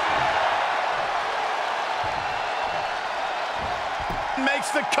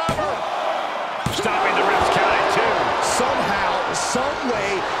 Makes the cover. Stopping the ref's count at 2. Somehow, some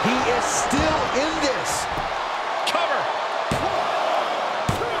way, he is still in this. Cover.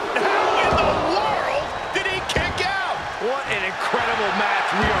 How in the world did he kick out? What an incredible match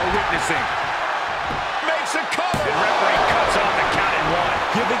we are witnessing. And referee cuts off the count at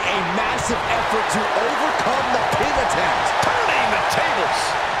 1. Giving a massive effort to overcome the pin attempt. Turning the tables.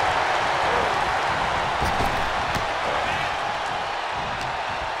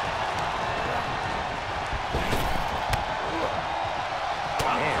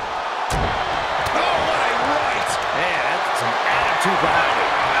 Behind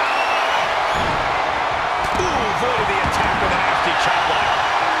it. Ooh, avoided the attack with a nasty chop block.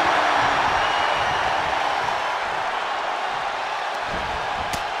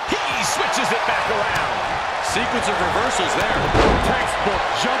 He switches it back around. Sequence of reversals there. Textbook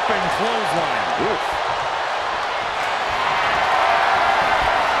jumping clothesline. Oof.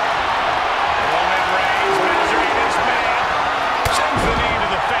 Roman Reigns measuring this man. Sends the knee to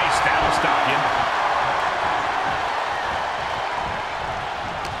the face. That'll stop you.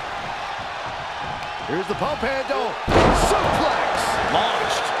 Here's the pump handle. Suplex.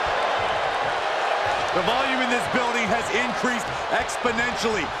 Launched. The volume in this building has increased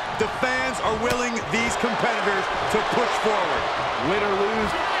exponentially. The fans are willing these competitors to push forward. Win or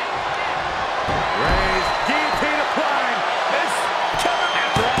lose. Reigns, guillotine applied.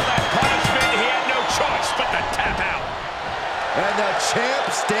 After all that punishment, he had no choice but to tap out. And the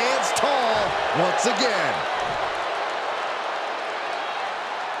champ stands tall once again.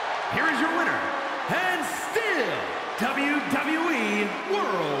 Here is your winner, and still WWE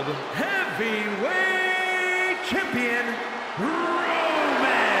World Heavyweight Champion, Roman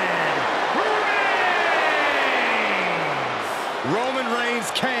Reigns! Roman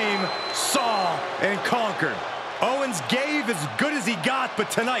Reigns came, saw, and conquered. Owens gave as good as he got, but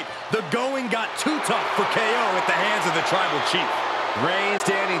tonight, the going got too tough for KO at the hands of the Tribal Chief. Reigns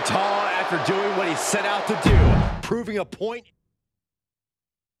standing tall after doing what he set out to do, proving a point.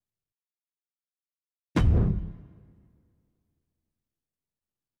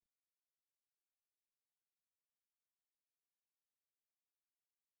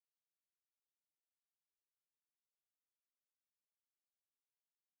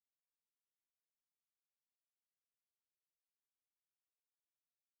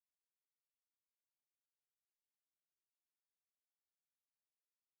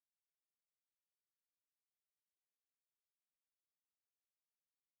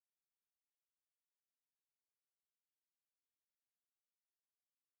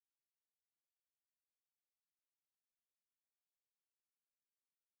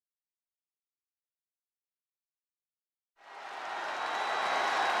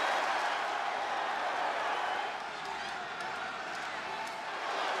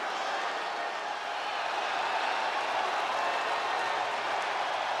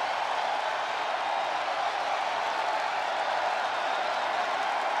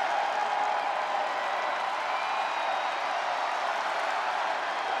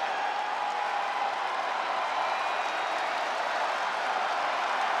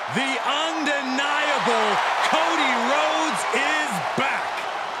 The undeniable Cody Rhodes is back.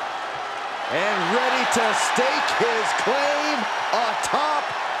 And ready to stake his claim atop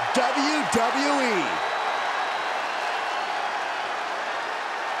WWE.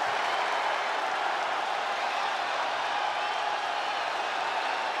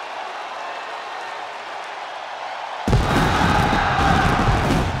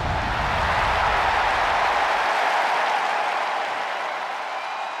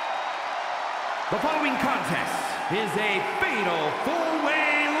 The following contest is a fatal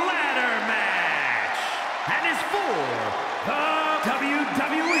four-way ladder match and is for the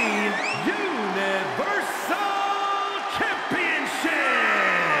WWE Universal Championship.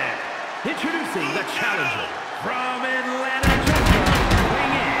 Introducing the challenger from Atlanta, Georgia,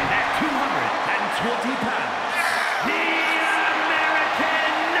 weighing in at 220 pounds, the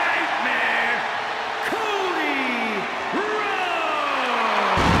American Nightmare, Cody Rhodes.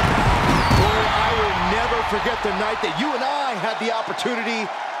 I will never forget the night that you and I had the opportunity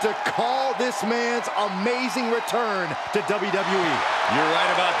to call this man's amazing return to WWE. You're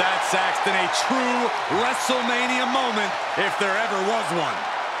right about that, Saxton. A true WrestleMania moment, if there ever was one.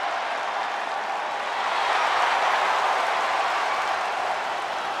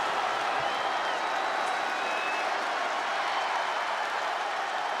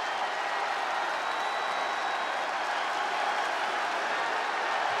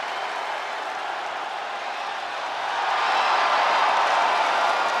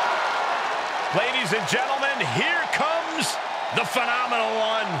 Ladies and gentlemen, here comes the phenomenal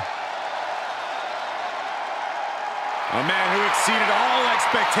one. A man who exceeded all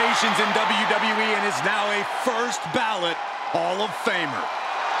expectations in WWE and is now a first ballot Hall of Famer.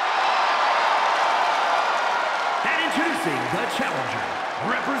 And introducing the challenger,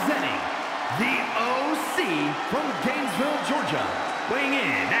 representing the OC from weighing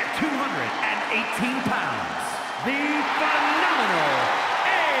in at 218 pounds, the phenomenal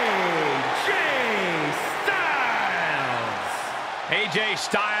AJ Styles. AJ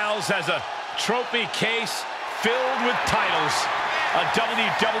Styles has a trophy case filled with titles. A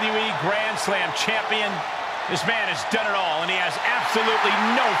WWE Grand Slam champion. This man has done it all, and he has absolutely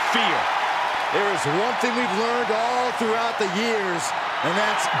no fear. There is one thing we've learned all throughout the years, and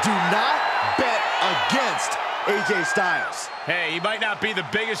that's do not bet against AJ Styles. Hey, he might not be the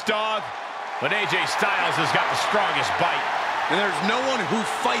biggest dog, but AJ Styles has got the strongest bite. And there's no one who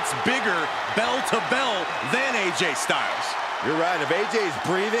fights bigger, bell to bell, than AJ Styles. You're right. If AJ's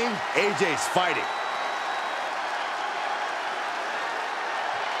breathing, AJ's fighting.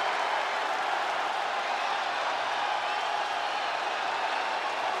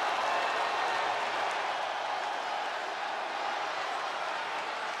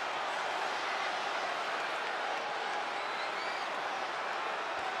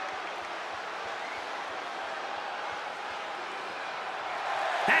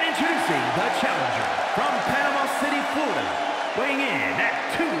 And introducing the challenger from Panama City, Florida, weighing in at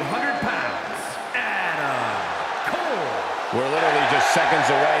 200 pounds, Adam Cole. We're literally just seconds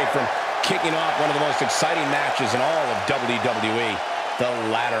away from kicking off one of the most exciting matches in all of WWE, the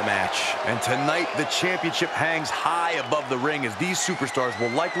ladder match. And tonight, the championship hangs high above the ring as these superstars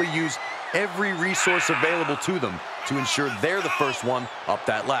will likely use every resource available to them to ensure they're the first one up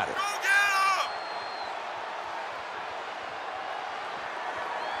that ladder.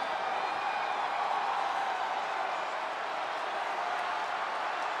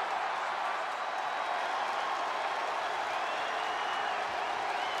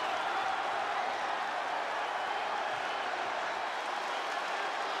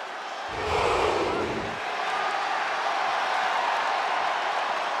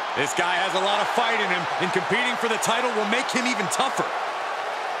 This guy has a lot of fight in him, and competing for the title will make him even tougher.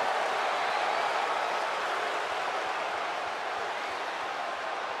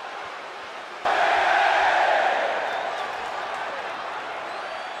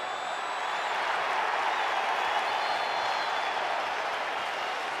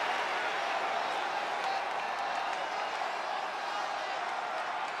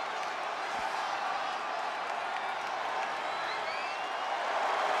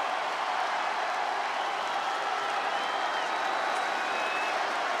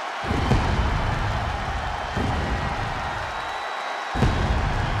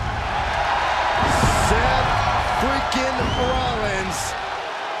 Rollins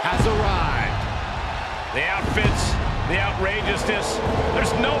has arrived. The outfits, the outrageousness,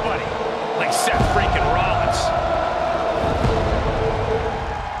 there's nobody like Seth freaking Rollins.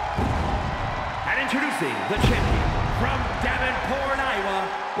 And introducing the champion from Davenport, Iowa,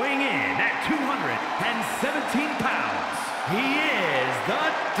 weighing in at 217 pounds, he is the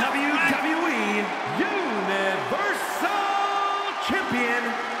WWE Universal Champion,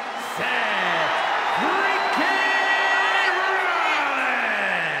 Seth freaking Rollins.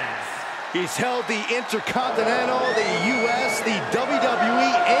 He's held the Intercontinental, the US, the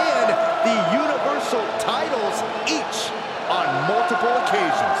WWE, and the Universal titles, each on multiple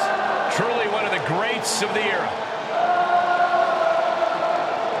occasions. Truly one of the greats of the era.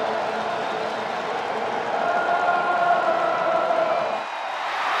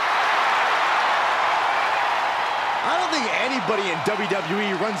 I don't think anybody in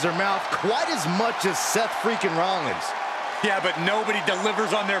WWE runs their mouth quite as much as Seth freaking Rollins. Yeah, but nobody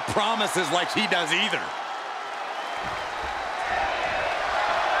delivers on their promises like he does either.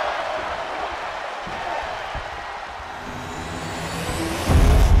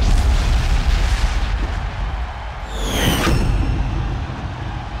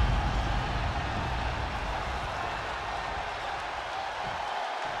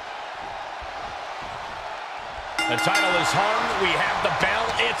 The title is hung. We have the bell.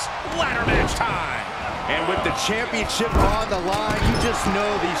 It's ladder match time. And with the championship on the line, you just know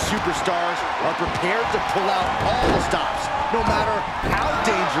these superstars are prepared to pull out all the stops, no matter how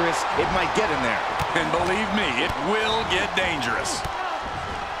dangerous it might get in there. And believe me, it will get dangerous.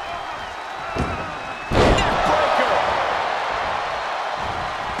 Neckbreaker.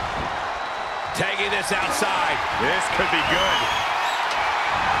 Tagging this outside. This could be good.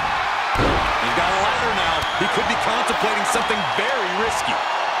 He's got a ladder now. He could be contemplating something very risky.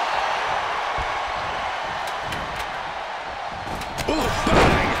 Ooh,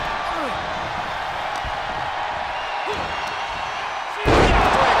 bang!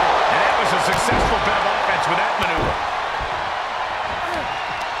 And that was a successful bit of offense with that maneuver. Boom!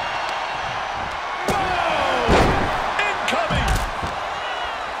 Incoming!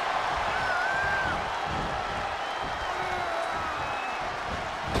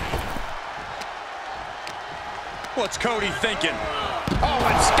 What's Cody thinking? Oh,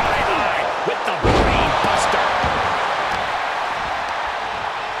 and sky high with the brain buster.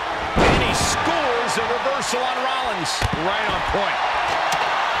 And he scores a reversal on Rollins. Right on point.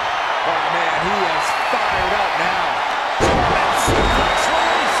 Oh, man, he is fired up now.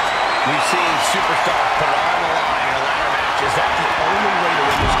 We've seen superstars put it on the line in a ladder match. Is that the only way to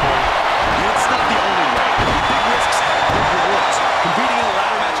win this sport? It's not the only way. Big risks have big rewards. Competing in a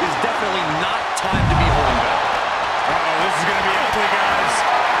ladder match is definitely not time to be holding back. Uh-oh, this is going to be ugly, guys.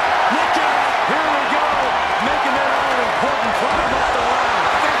 Look out! Here we go! Making that all-important climb up the ladder.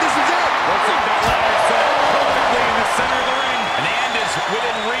 I think this is it. Looks like that ladder set up perfectly in the center of the ring. And the end is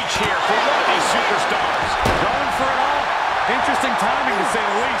within reach here for one of these superstars. Going for it all. Interesting timing, to say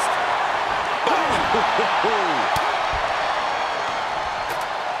the least.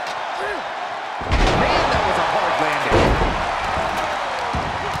 Man, that was a hard landing.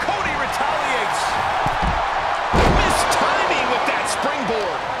 Cody retaliates. Missed timing with that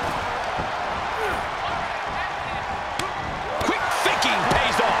springboard. Quick thinking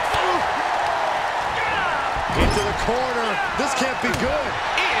pays off. Into the corner. This can't be good.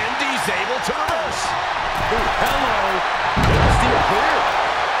 And he's able to reverse. Ooh, hello. Steer clear.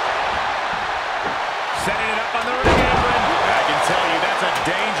 Setting it up on the ring apron. I can tell you that's a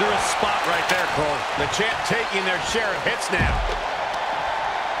dangerous spot right there, Cole. The champ taking their share of hits now.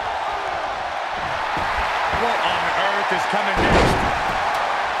 What on earth is coming next?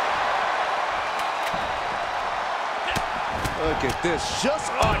 Look at this.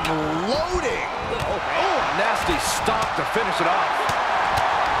 Just unloading. Oh, nasty stop to finish it off.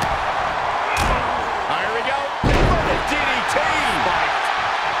 Here we go. Inverted DDT.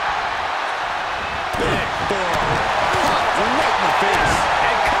 Big forearm. Right in the face.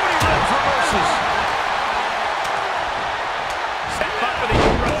 And Cody Rhodes reverses. Set up for the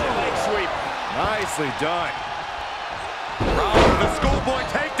Russian leg sweep. Nicely done. Rollins, the schoolboy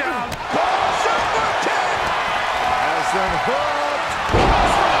takedown. Super kick. Has them hooked.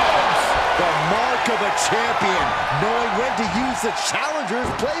 The mark of a champion, knowing when to use the challenger's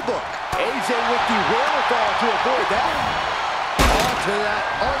playbook. AJ with the wherewithal to avoid that. Onto that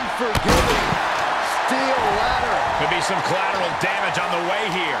unforgiving steel ladder. Could be some collateral damage on the way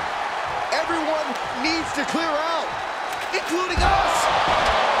here. Everyone needs to clear out, including us.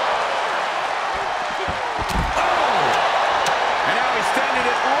 And now he's standing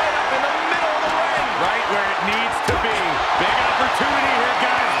it right up in the middle of the ring. Right where it needs to be. Big opportunity here,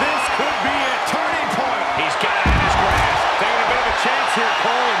 guys. This could be a turning point. He's got it in his grasp. Taking a bit of a chance here,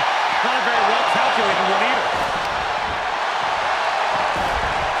 Cole, and not a very well-calculated one either.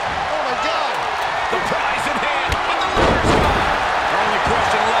 Oh, my God. The prize in hand, and the ladder's gone. The only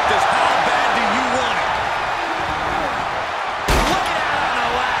question left is how bad do you want it? Lay down on the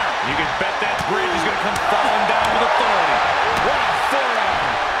ladder. You can bet that bridge is going to come falling down with authority. What a forearm.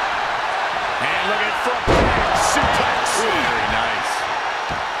 And look at front back suplex. Very nice.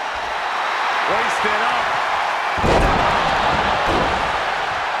 Hoist it up.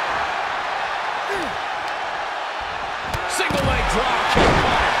 Single leg drop kick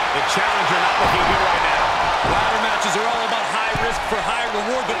by. The challenger not looking good right now. Ladder matches are all about high risk for high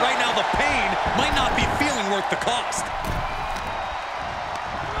reward, but right now the pain might not be feeling worth the cost.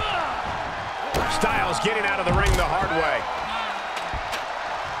 Styles getting out of the ring the hard way.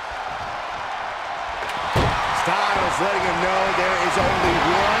 Styles letting him know there is only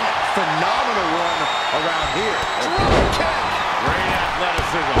one phenomenal one around here. Drop kick. Great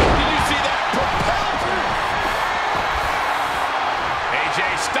athleticism. Did you see that propel? AJ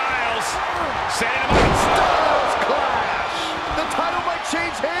Styles setting him up. Styles clash. The title might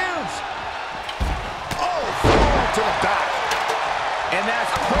change hands. Oh, forearm to the back. And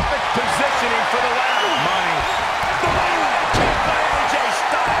that's perfect positioning for the ladder. Money. Kick by AJ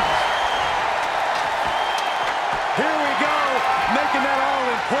Styles. Here we go, making that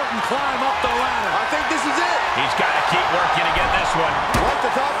all-important climb up the ladder. I think this is it. He's got to keep working to get this one. What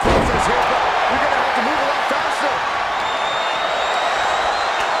the thought process here, but we're going to have to move a lot faster.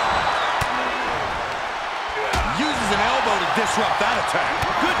 Uses an elbow to disrupt that attack.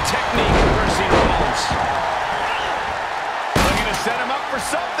 Good technique reversing Rollins. Looking to set him up for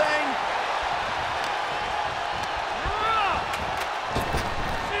something.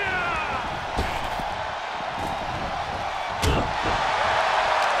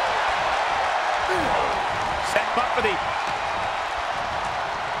 Set him up for the...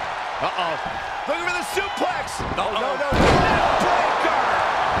 Uh-oh. Looking for the suplex. No. Breaker.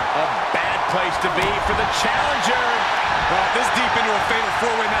 A bad place to be for the challenger. Well, this deep into a fatal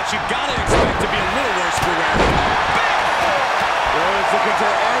four-way match, you gotta expect to be a little worse for wear. Rhodes looking to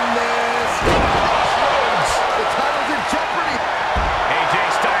end this. The title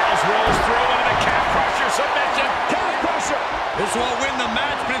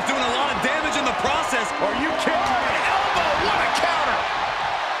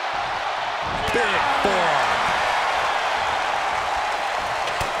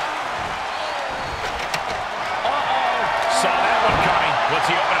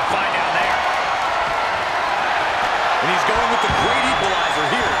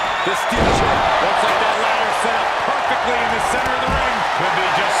center of the